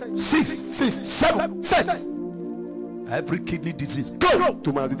 5, 5, 6, 6, 7. 7. Every kidney disease. Go.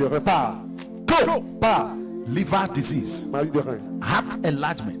 Tout maladie de rein part. Go. Part. Liver disease. Maladie de rein. Heart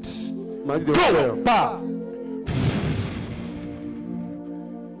enlargement. Maladie de cœur. Part.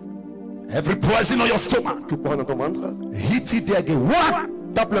 Every poison on your stomach. Tout poison dans ton ventre. Hit it there again.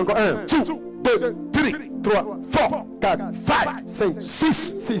 1, Tape encore. 1, 2, 2, 3, 3, 4, 4, 5, 5, 6,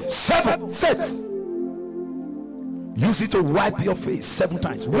 6, 7. 7. Use it to wipe your face 7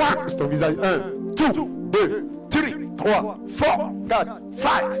 times. 1, C'est ton visage. 1, 2, 2, 3, 3, 4, 4,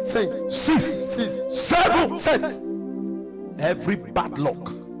 5, 5, 6, 6, 7. 7. Every bad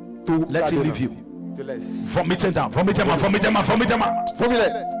luck. Tout Let it cadenas. leave you. Te laisse. Vomit them down. Vomit them out. Vomit them out. Vomit them out.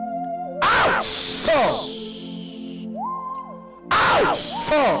 Formule. Out. Sors. Out.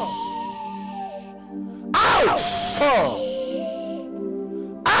 Sors. Out. Sors.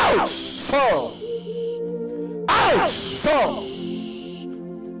 Out. Sors. Out. Sors.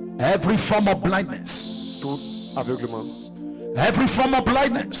 Every form of blindness. Tout aveuglement. Every form of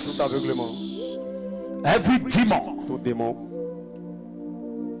blindness. Tout aveuglement. Every demon Tout démon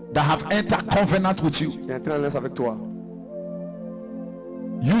that have entered covenant with you. qui est entré en alliance avec toi.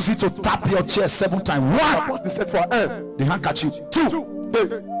 Use it to tap your chest 7 times. 1. Apporte 7 fois. 1, The handkerchief. 2,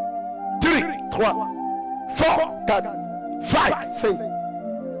 2, 3, 3, 4, 4, 5, 5,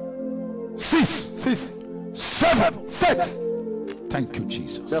 6, 6, 7. 7. Thank you,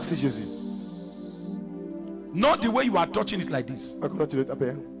 Jesus. Merci Jésus. Not the way you are touching it like this. Pas comme tu le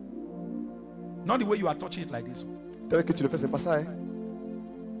tapes. Not the way you are touching it like this. Tel que tu le fais, c'est pas ça. Hein?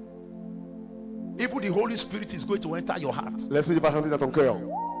 Even the Holy Spirit is going to enter your heart, L'Esprit va rentrer dans ton cœur.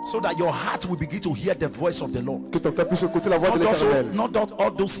 so that your heart will begin to hear the voice of the Lord. Que ton cœur puisse écouter la voix de l'Éternel. Not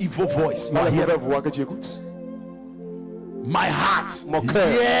all those evil voices you Pas are la mauvaise hearing. voix que tu écoutes. My heart, Mon cœur.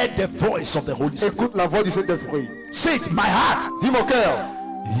 hear the voice of the Holy Spirit. Écoute la voix du Saint-Esprit. Say it, my heart, Dis mon cœur.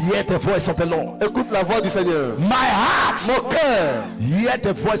 hear the voice of the Lord. Écoute la voix du Seigneur. My heart, Mon cœur. hear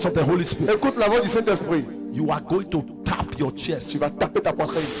the voice of the Holy Spirit. Écoute la voix du Saint-Esprit. You are going to tap your Tu chest vas taper ta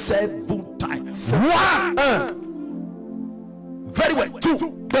poitrine. 7 times. 1, 1, Very well. 2,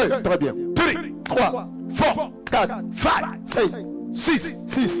 2, très bien. 3, 3, 4, 4, 5, 5, 6,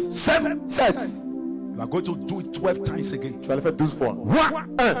 6, 7. 7. You are going to do it 12 times again. Tu vas le faire 12 fois. 1,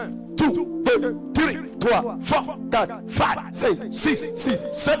 1, 2, 2, 3, 3, 4, 4, 5, 5, 6, 6,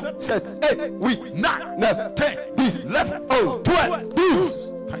 7, 7, 8, 8, 9, 9, 10, 10, 11, 11, 12.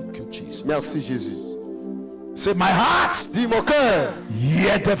 12. Thank you, Jesus. Merci Jésus. Say, my heart, Dis mon cœur.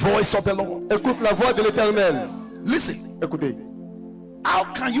 hear the voice of the Lord. Écoute la voix de l'Éternel. Listen, Écoutez. how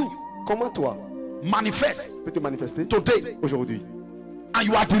can you Comment toi manifest peux te manifester today aujourd'hui? and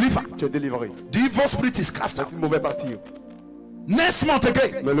you are delivered? Tu es délivré. The evil spirit is cast out. C'est le mauvais partir. Next month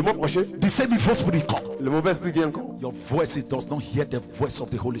again, Mais le mois prochain, the same evil spirit come. le mauvais esprit vient encore. Your voice does not hear the voice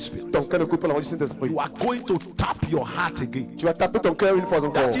of the Holy Spirit. Ton cœur n'écoute pas la voix du Saint-Esprit. You are going to tap your heart again. Tu vas taper ton cœur une fois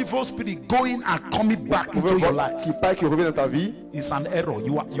encore. That evil spirit going and coming back into your life Qui part, qui revient dans ta vie. is an error.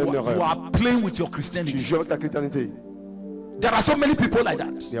 You are une erreur. playing with your Tu Christianity. joues avec ta chrétienté. There are so many people like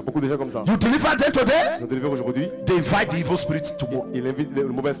that. Il y a beaucoup de gens comme ça. You deliver them today, Ils ont délivré aujourd'hui. they invite the evil spirit tomorrow. Il invite le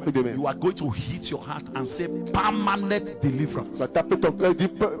mauvais esprit demain. You are going to hit your heart and say permanent deliverance. Tu vas taper ton cœur, dit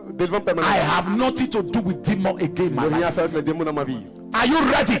délivrance permanente. I have nothing to do with demon again, Je my n'ai rien à life. faire avec les démons dans ma vie. Are you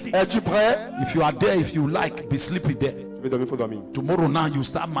ready? Es-tu prêt? If you are there, if you like, be sleeping there. Tu veux dormir, il faut dormir. Tomorrow now you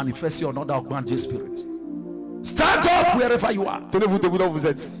start manifesting another Ogbanji spirit. Stand up wherever you are. Tenez-vous debout là où vous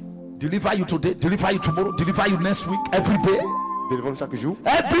êtes. Deliver you today, deliver you tomorrow, deliver you next week, every day. Délivrance chaque jour.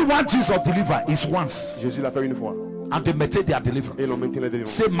 Everyone Jesus deliver is once. Jésus l'a fait une fois. And they maintain their Et deliverance. l'on maintient la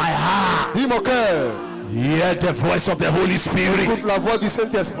délivrance. Say my heart, Dis mon cœur. hear the voice of the Holy Spirit. Écoute la voix du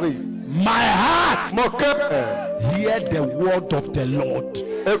Saint-Esprit. My heart, Mon cœur. hear the word of the Lord.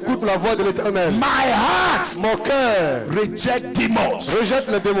 Écoute la voix de l'Éternel. My heart, Mon cœur. reject demons.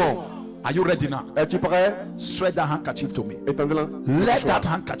 Rejette les démons. Are you ready now? Es-tu prêt? Stretch that handkerchief to me. Étendez-la. Let that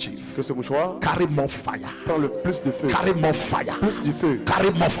handkerchief Que ce mouchoir carry more fire. prend le plus de feu. Carry more fire. Plus du feu.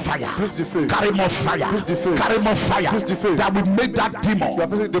 Carry more fire. Plus du feu. Carry more fire. Plus du feu. Carry more fire. Plus du feu. That will make that demon Tu vas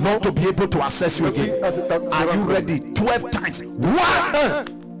faire ce démon not to be able to access you again. Are you ready? 12 times. 1.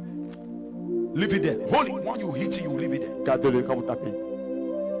 Leave it there. Hold it. When you hit it, you leave it there. Gardez-le quand vous tapez.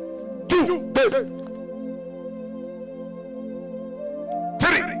 2. 2,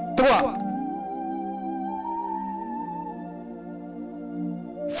 3. 3,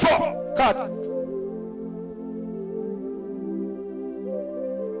 4, 4,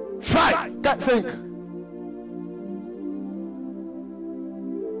 5, 4, 5,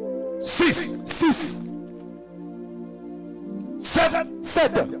 6, 6, 7,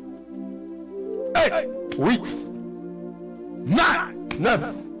 7, 8, 8, 9,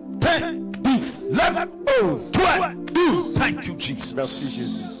 9, 10, 10, 11, 11, 12. 12. Thank you, Jesus. Merci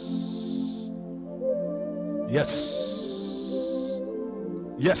Jésus. Yes.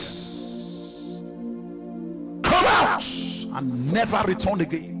 Yes. Come out and never return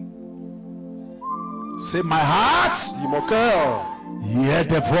again. Say, my heart, Dis mon cœur, hear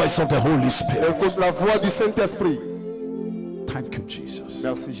the voice of the Holy Spirit. écoute la voix du Saint-Esprit. Thank you, Jesus.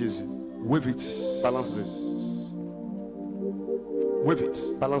 Merci Jésus. Wave it. Balance-le. Wave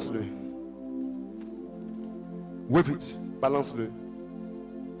it. Balance-le. Wave it. Balance-le.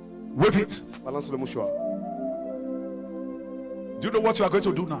 Wave it. Balance le mouchoir. Do you know what you are going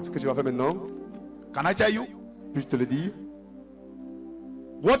to do now? Ce que tu vas faire maintenant, Can I tell you? puis je te le dis,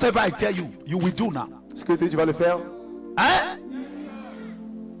 Whatever I tell you, you will do now. ce que tu vas le faire, Hein?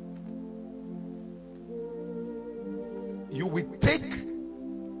 You will take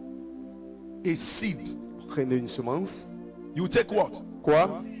a seed. prenez une semence. You take what? Quoi?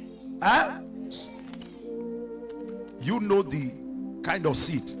 Huh? You know the kind of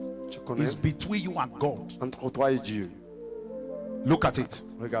seed Tu connais is between you and God. entre toi et Dieu. Look at it.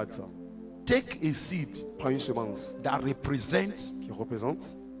 Regarde ça. Take a seed Prends une semence that represents qui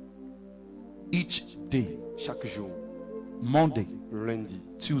représente each day. chaque jour. Monday, Lundi,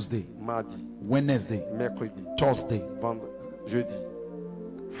 Tuesday, mardi, Wednesday, mercredi, Thursday, jeudi,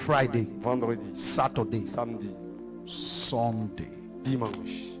 Friday, vendredi, Saturday, samedi, Sunday.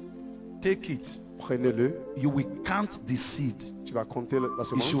 dimanche. Take it. Prenez-le. You will count the seed. Tu vas compter la It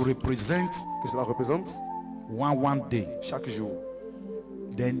semence should represent que cela représente one day. chaque jour.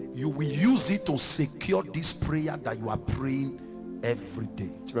 Then you will use it to secure this prayer that you are praying every day.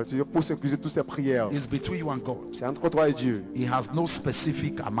 Tu vas l'utiliser pour sécuriser toutes ces prières. It's between you and God. C'est entre toi et Dieu. It has no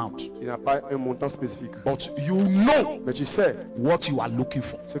specific amount. Il n'y a pas un montant spécifique. But you know Mais tu sais what you are looking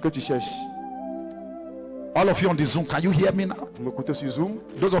for. ce que tu cherches. All of you on the Zoom, can you hear me now? Vous m'écoutez sur Zoom.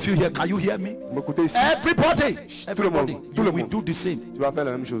 Those of you here, can you hear me? Vous m'écoutez ici. Everybody, Tout le monde. everybody, Tout le you will monde. do the same. Tu vas faire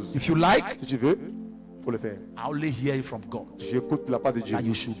la même chose. If you like, Si tu veux, faut le faire. I only hear it from God. J'écoute la part de Dieu. That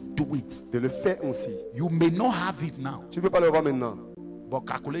you should do it. De le faire ainsi. You may not have it now, Tu ne peux pas le voir maintenant. but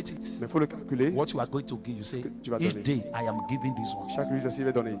calculate it. Mais il faut le calculer. What you are going to give, you say, tu vas each donner. day I am giving this one. Chaque jour, il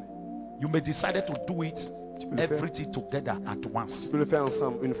va donner. You may decide to do it peux le faire. everything together at once. Tu peux le faire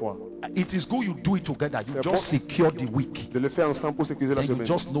ensemble une fois. It is good you do it together. You C'est just bon. secure the week. De le faire ensemble pour sécuriser la And you semaine.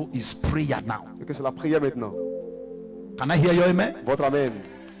 just know it's prayer now. Et que c'est la prière maintenant. Can I hear your amen? Votre amen.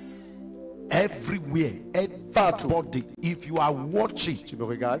 Everywhere, everybody, if you are watching, Tu me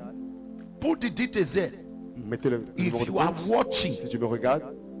regardes. put the details there. Mettez le numéro If de you are compte. watching Si tu me regardes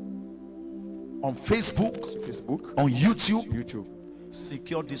on Facebook, sur Facebook, on YouTube, YouTube,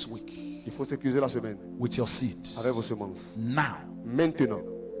 secure this week il faut sécuriser la semaine with your seed. avec vos semences. Now, Maintenant,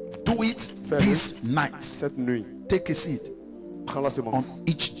 do it Fais-le. this night. cette nuit, Take a seed prends la on semence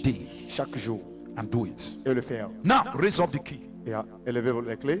each day chaque jour and do it. et le faire. Now, raise up the key. Et à élever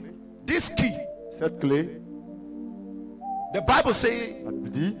les clés. This key, Cette clé, the Bible says, la Bible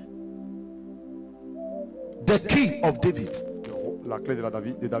dit, the key of David, la clé de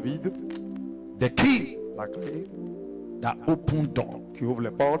David, the key la clé that opened door qui ouvre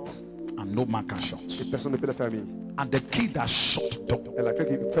les portes and no man can shut, et personne ne peut les fermer. and the key that shut door Et la clé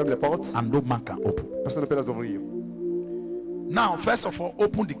qui ferme les portes, and no man can open. personne ne peut les ouvrir. Now, first of all,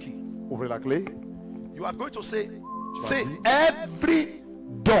 open the key. Ouvrez la clé. You are going to say every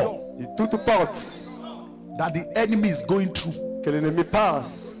door Et toute porte that the enemy is going through que l'ennemi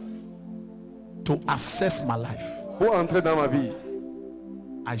passe to access my life, pour entrer dans ma vie,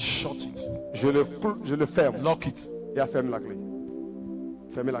 I shut it. je le ferme Lock it. et ferme la clé.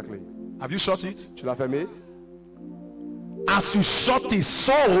 Fermez la clé. Have you shut it? Tu l'as fermé. As you shut it,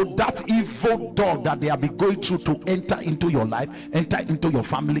 so that evil door that they have been going through to enter into your life, enter into your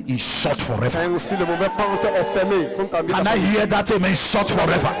family, is shut forever. Ainsi, le mauvais porte est fermé. Comme ta vie, Can I hear that amen? Shut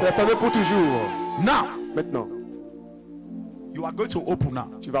forever. c'est fermé pour toujours. Now, Maintenant, you are going to open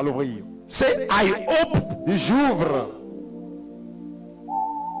now. tu vas l'ouvrir. Say, I open. Dis, j'ouvre.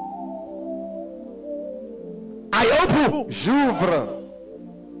 I open. J'ouvre.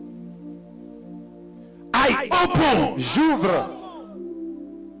 I open. J'ouvre.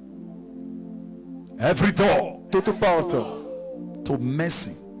 Every door Toute porte to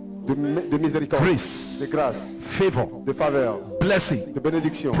mercy, de miséricorde, grace, de grâce, favor, de faveur, blessing, de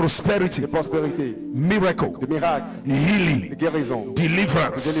bénédiction, prosperity, de prospérité, miracle, de miracles, healing, de guérison,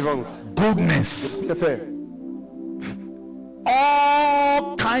 deliverance, de délivrance, goodness, de fait.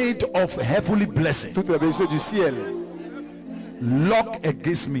 All kind of heavenly blessing. Toutes les bénédictions du ciel. Lock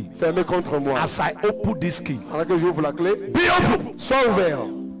against me. Fermé contre moi. As I open this key. Alors que j'ouvre la clé. Be open. Sois ouvert.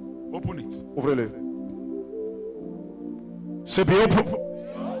 Open it. Ouvrez-le. Say be open.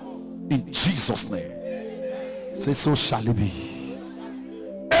 In Jesus' name. Say so shall it be.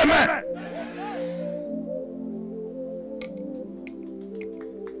 Amen.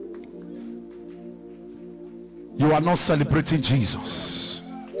 You are not celebrating Jesus.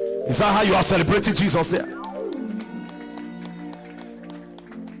 Is that how you are celebrating Jesus there?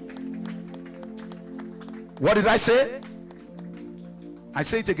 What did I say? I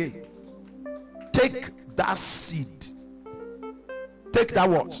say it again. Take that seed. Take that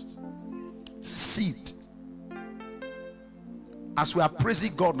what? Seed. As we are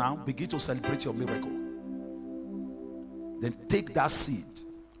praising God now, begin to celebrate your miracle. Then take that seed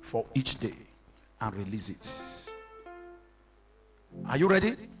for each day and release it. Are you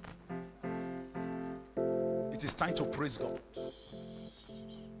ready? It is time to praise God.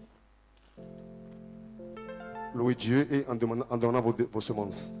 Louez Dieu et en donnant vos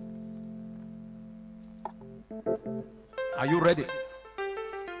semences. Are you ready?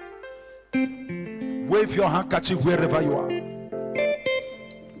 Wave your handkerchief wherever you are.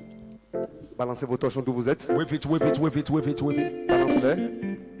 Balancez vos torchons d'où vous êtes. Wave it, wave it, wave it, wave it, wave it. Balancez-les.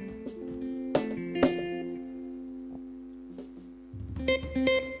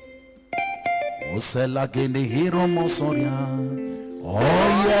 Osela gene hiro monsoria. Oh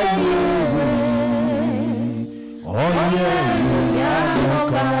yeah, yeah. Oh yeah, yeah.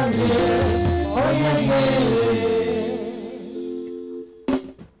 Oh yeah.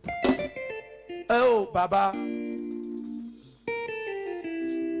 Oh Baba.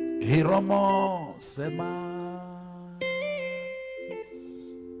 Hiromo sema.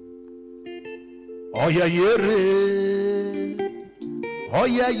 Oh yeah, yeah.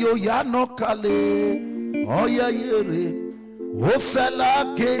 Oya yo ya no kale, oya yere, osela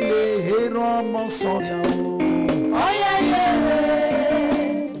kele hero monsoria. Oya yere,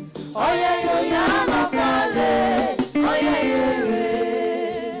 oya yo ya no kale, oya yere.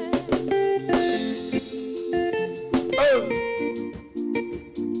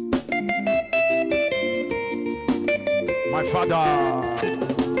 My Father.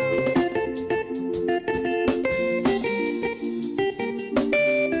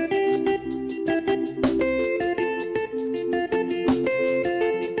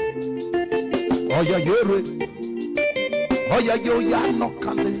 Oya yere, oya yo ya no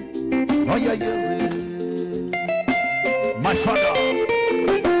kale, oya yere. My Father,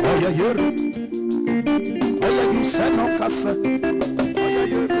 oya yere, oya you se no kase, oya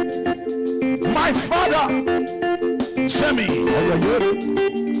yere. My Father, Jimmy, oya yere,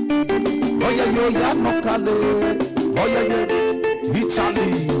 oya yo ya no kale, oya yere. Italy,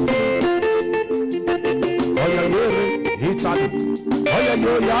 oya yere, Italy. Oya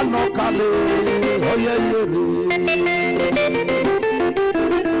yo ya no kale, oya yere.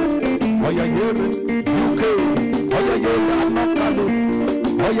 Oya yere, UK. Oya yo ya no kale,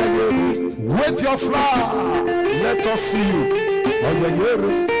 oya yere. With your flower, let us see you. Oya yere.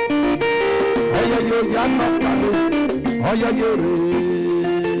 Oya yo ya no kale, oya yere.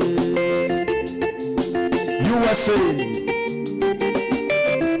 USA.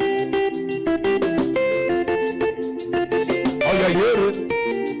 Oya yere,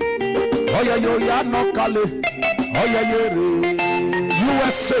 oya yo ya no kale, oya yere.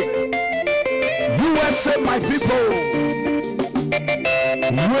 USA, USA, my people,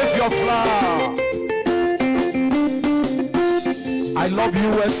 wave your flag. I love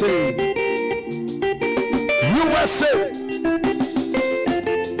USA. USA,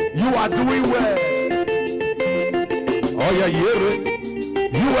 you are doing well. Oya yere,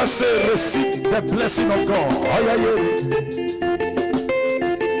 USA, receive the blessing of God. Oya yere.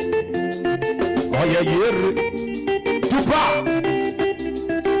 Oya yere, Dubai.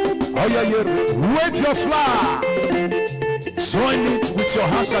 Oya yere, wave your flag. Join it with your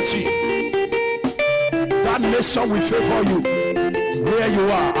handkerchief. That nation will favor you where you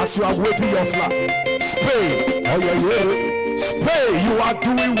are as you are waving your flag. Spain, oya yere, Spain, you are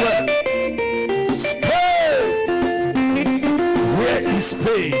doing well. Spain, where is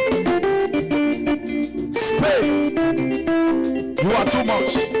Spain? Spain, you are too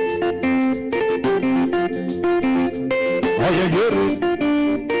much. Oya yere,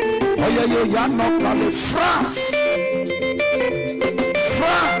 oya yo ya no kale. France,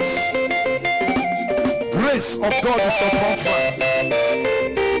 France, grace of God is upon France.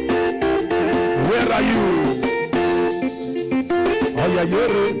 Where are you?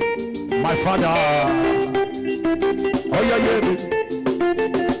 Oyayere, my father. Oyayere.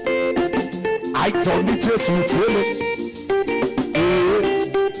 I don't need just to tell it.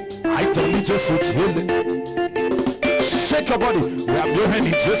 I don't need just to tell it. Shake your body. We are doing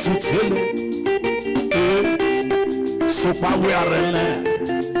it just to tell it. So far we are in.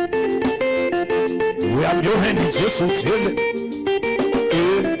 We are doing it just to tell it.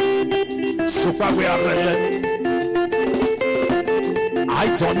 So far we are in.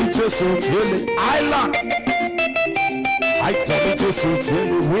 I don't need just to tell it. Island. I don't need just to tell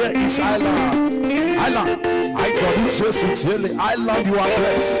it. Where is Island? Island. I don't need just to tell it. Island, you are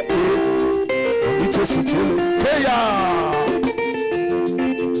blessed. Don't need just to tell it. Kenya.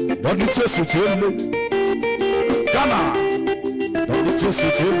 Don't need just to tell it. Ghana. Don't need just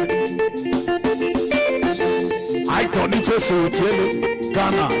to tell it. I don't need just to tell it.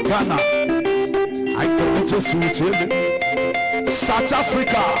 Ghana. I don't need just to tell it. South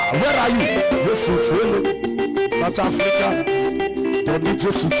Africa. Where are you? Yes, to tell it. South Africa, don't need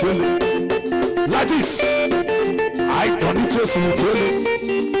just to tell it. Like this, I don't need just to tell it.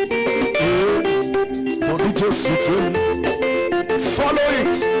 Don't need just to tell it. Follow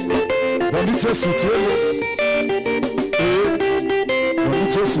it. Don't need just to tell it. Don't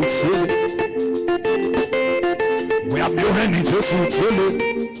need just to tell it. We are doing just to tell it.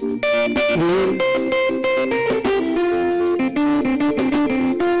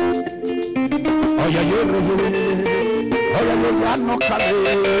 Oh yeah, yeah, no kale.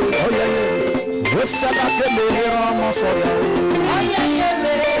 Oh yeah, yeah. Wesala kele ramo soya. Oh yeah, yeah.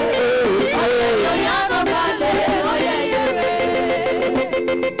 Oh yeah, no kale. Oh yeah, yeah.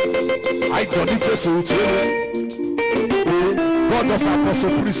 I don't need to say it. God of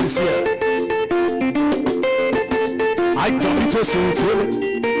Apostle Priest is here. I don't need to say it.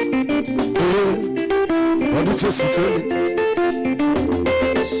 God need to say it.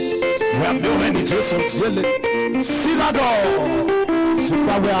 We are doing it just to tell it. Synagogue,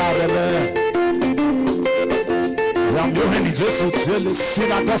 super we are there. We are doing it just to tell it.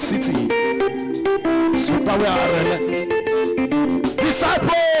 Synagogue City, super we are there.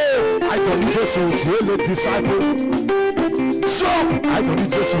 Disciple, I don't need just to tell it. Disciple, jump, I don't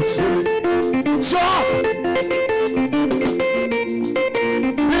need just to tell it. Jump,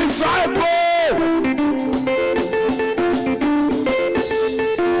 disciple.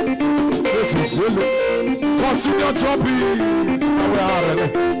 Continue jumping.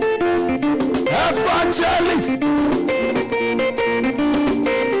 Evangelist.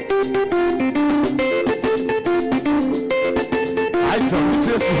 I don't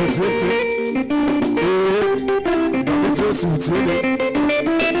just with it. Don't just with it.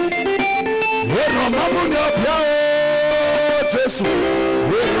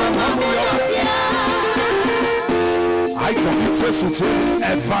 I don't just with it.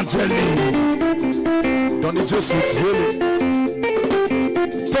 Evangelist. Don't need just with you.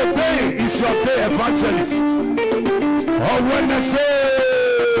 Today is your day, evangelist. Oh, when I say,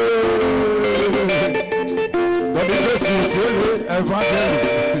 don't need just with you,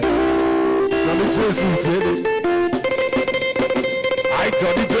 evangelist. Don't need just with you. I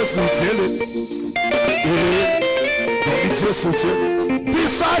don't need just with you. Don't need just with you.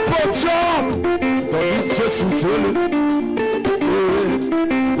 Disciple John. Don't need just with you.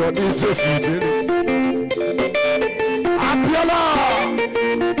 Don't need just with you. Abiola.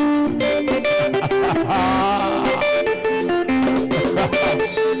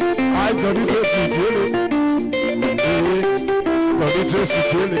 I don't need to see it. Don't need to see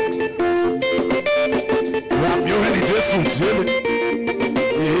it. We are doing it just to see it.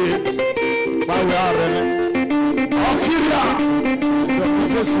 But we are ready. Okiria. Don't need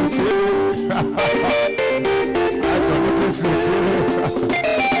to see it. I don't need to see it.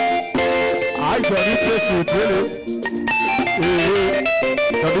 I don't need to see it.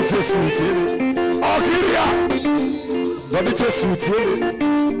 Don't need to see it. Okiria. Don't need to see it.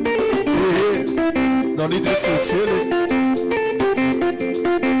 Don't need to see it.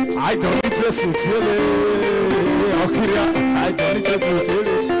 I don't need to see it. Okiria. I don't need to see it.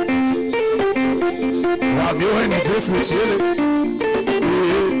 While you ain't need to see it.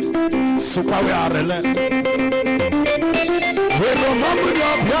 Super we are relent. We remember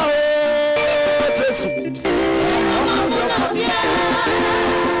your power.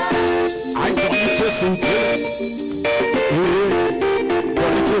 I don't need to see it.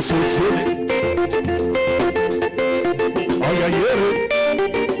 Don't need to see it. Oh yeah, yeah.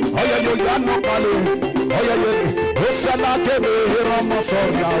 Oh yeah, you got no color. Oh yeah, yeah. What's that like? Oh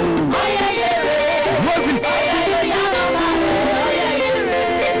yeah, yeah. Wave it.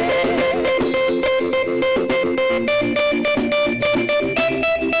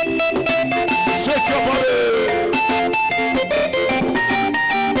 Shake your body.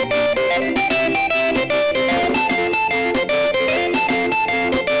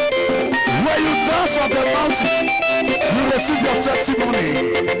 When you dance on the mountain, you receive your testimony.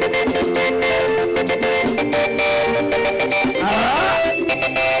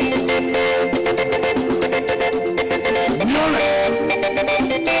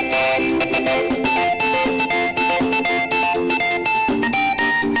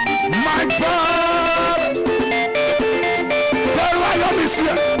 My father, the lion is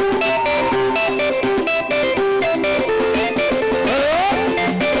here.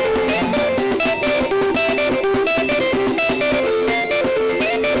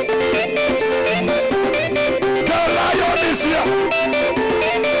 The lion is here.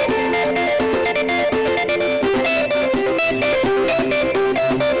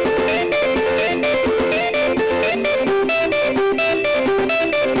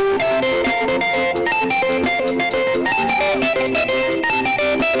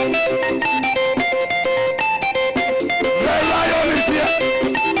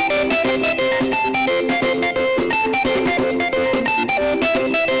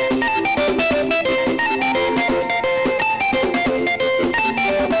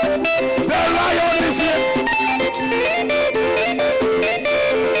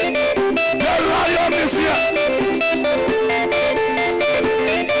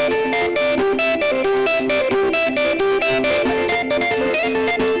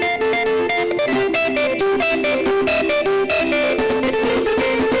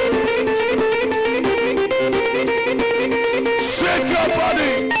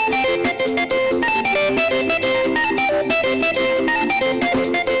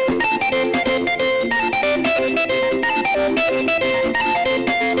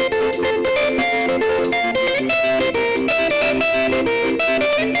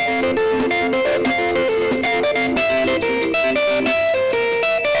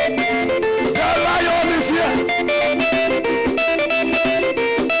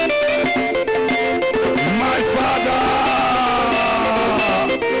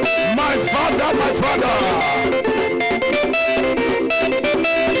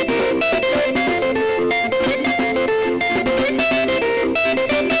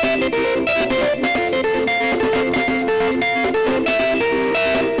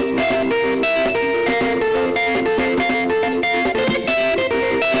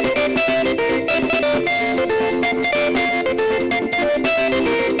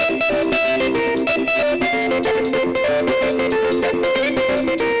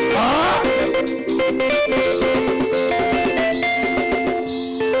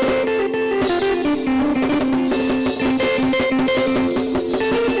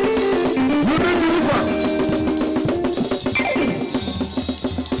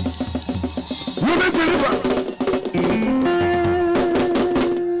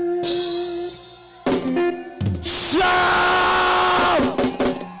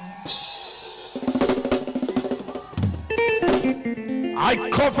 I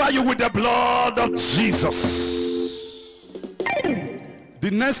cover you with the blood of Jesus.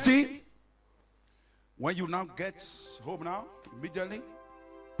 The next thing, when you now get home now, immediately,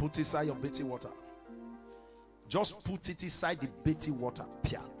 put inside your bathing water. Just put it inside the bathing water,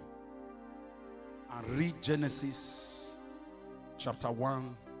 Pia, and read Genesis chapter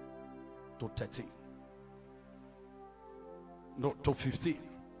 1 to 13. No, to 15,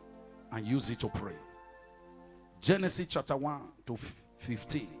 and use it to pray. Genesis chapter 1 to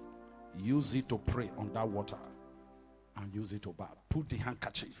 15. Use it to pray on that water and use it to bath. Put the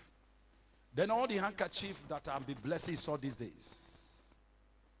handkerchief. Then all the handkerchief that I'll be blessing saw these days.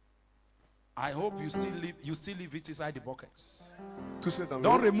 I hope you still leave it inside the buckets.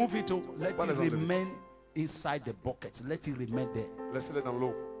 Don't remove it. Let it remain inside the bucket. Let it remain there.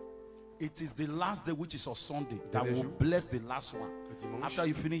 It is the last day, which is on Sunday, that will bless the last one. After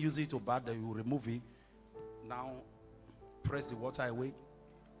you finish using it to bath, then you remove it. Now press the water away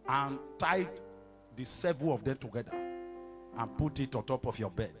and tie the 7 of them together and put it on top of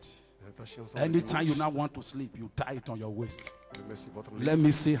your bed. Anytime you now want to sleep, you tie it on your waist. Let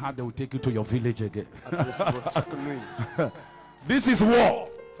me see how they will take you to your village again. This is war.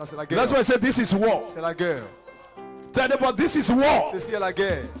 That's why I said this is war. Tell them about this is war.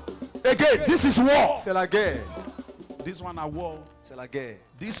 Again, this is war. This one are war.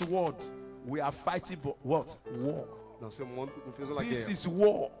 This word we are fighting, but what? War. This is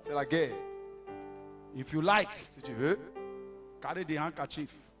war. If you like, carry the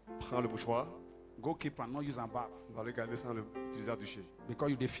handkerchief. Go keep and not use and bath. Va le garder sans l'utiliser à doucher. Because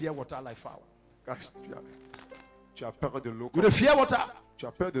you dey fear water like fowl. Car tu as peur de l'eau. You dey fear water. Tu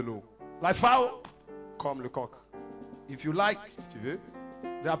as peur de l'eau. Like fowl. Comme le coq. If you like. Si tu veux.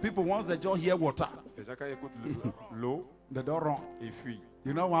 There are people once they just hear water. Les gens quand ils écoutent l'eau. They don't run. Ils fuient.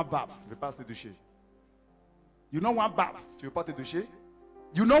 You know one bath. Tu veux pas te doucher. You know one bath. Tu veux pas te doucher.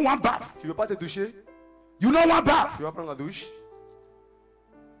 You know one bath. Tu veux pas te doucher. You know one bath. Tu vas prendre la douche.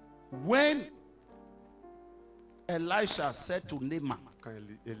 When Elisha said to Naaman,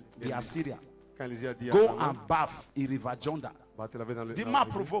 the Assyrian, go and bath in River Jordan, the man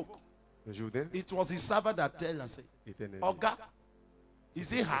provoked. It was his servant that tell and say, Oga,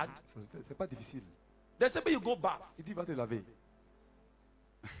 is it hard? C'est pas difficile. They say, but you go bath. Il dit, va te laver.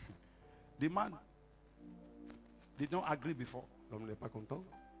 The man did not agree before. L'homme n'est pas content.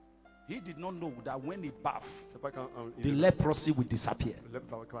 He did not know that when he bathed, the leprosy will disappear.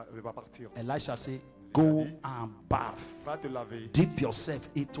 Elisha said, go and bath. Dip yourself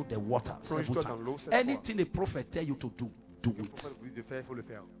into the water 7 times. Anything a prophet tell you to do, do it.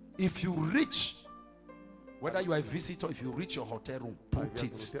 If you reach, whether you are a visitor, if you reach your hotel room, put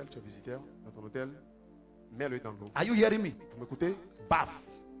it. Are you hearing me? Bath.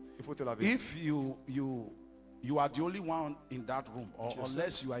 If you are the only one in that room, or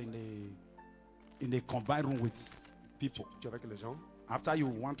unless you are in a combined room with people. After you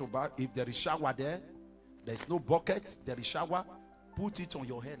want to bath, if there is shower there is no bucket, there is shower, put it on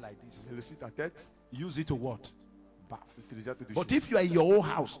your head like this. Use it to what? Bath. But if you are in your own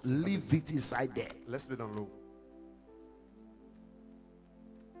house, leave it inside there.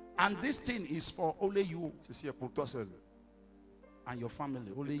 And this thing is for only you. And your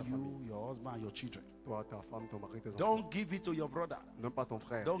family, only you, your husband, and your children. Don't give it to your brother.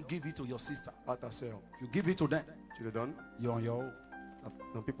 Don't give it to your sister. If you give it to them, you're on your own.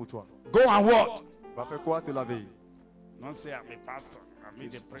 Go and what? Don't say I'm a pastor. I mean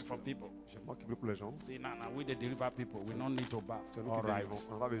they pray for people. See now, we they deliver people. We don't need to bath. All right.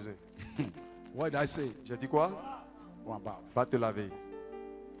 What did I say? J'ai dit quoi? Go and bath. Va te laver.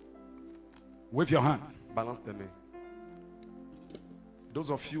 Wave your hand. Balance tes mains.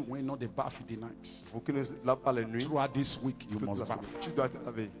 Those of you who are not the bath in the night, vous qui ne lavez pas les nuits, throughout this week you must bath. Tu dois te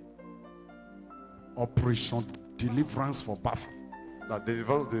laver. Operation deliverance for bath. La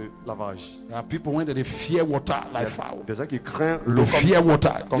délivrance de lavage. There are people when they fear water like fowl. Des gens qui craignent l'eau. They fear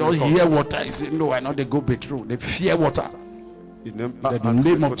water. You hear water. You say no, I know they go through. They fear water. In the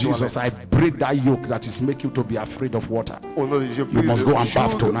name of Jesus, I break that yoke that is making you to be afraid of water. You must go and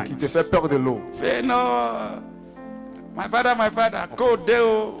bath tonight. Say no. My father, go there.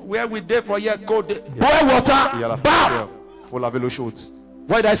 Where we there for here? Go there. Boil water, bath. Faut laver l'eau chaude.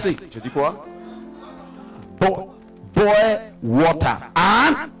 What did I say? J'ai dit quoi? Boil water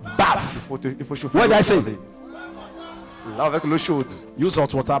and bath. Il faut chauffer. What did I say? Lave avec l'eau chaude. Use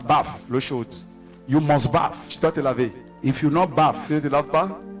hot water, bath. L'eau chaude. You must bath. Tu dois te laver. If you not bath, si tu ne te laves pas,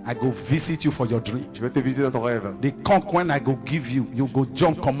 I go visit you for your dream. Je vais te visiter dans ton rêve. The conch when I go give you, you go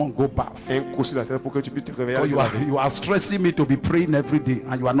jump, come on, go bath. Un coup sur la tête pour que tu puisses te réveiller. You are stressing me to be praying every day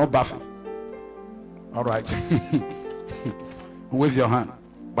and you are not bathing. All right. Wave your hand.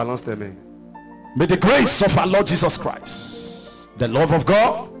 Balance tes mains. May the grace of our Lord Jesus Christ, the love of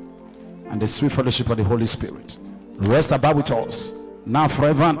God, and the sweet fellowship of the Holy Spirit rest about with us now,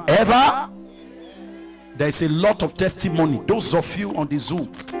 forever and ever. There is a lot of testimony. Those of you on the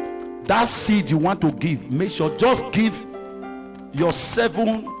Zoom, that seed you want to give, make sure just give your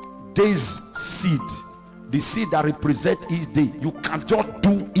 7 days seed, the seed that represents each day. You can just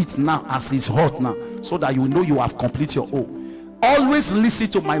do it now as it's hot now, so that you know you have completed your own. Always listen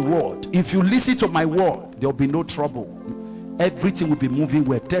to my word. If you listen to my word, there will be no trouble. Everything will be moving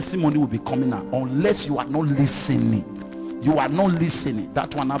where testimony will be coming out. Unless you are not listening, you are not listening.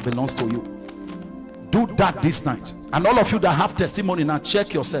 That one now belongs to you. Do that this night. And all of you that have testimony now,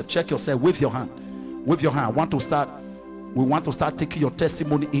 check yourself with your hand. With your hand. We want to start taking your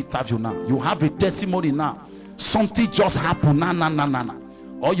testimony interview now. You have a testimony now. Something just happened. Nah.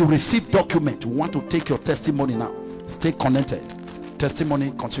 Or you receive document. We want to take your testimony now. Stay connected.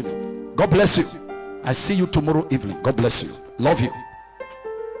 Testimony continue. God bless you. I see you tomorrow evening. God bless you. Love you.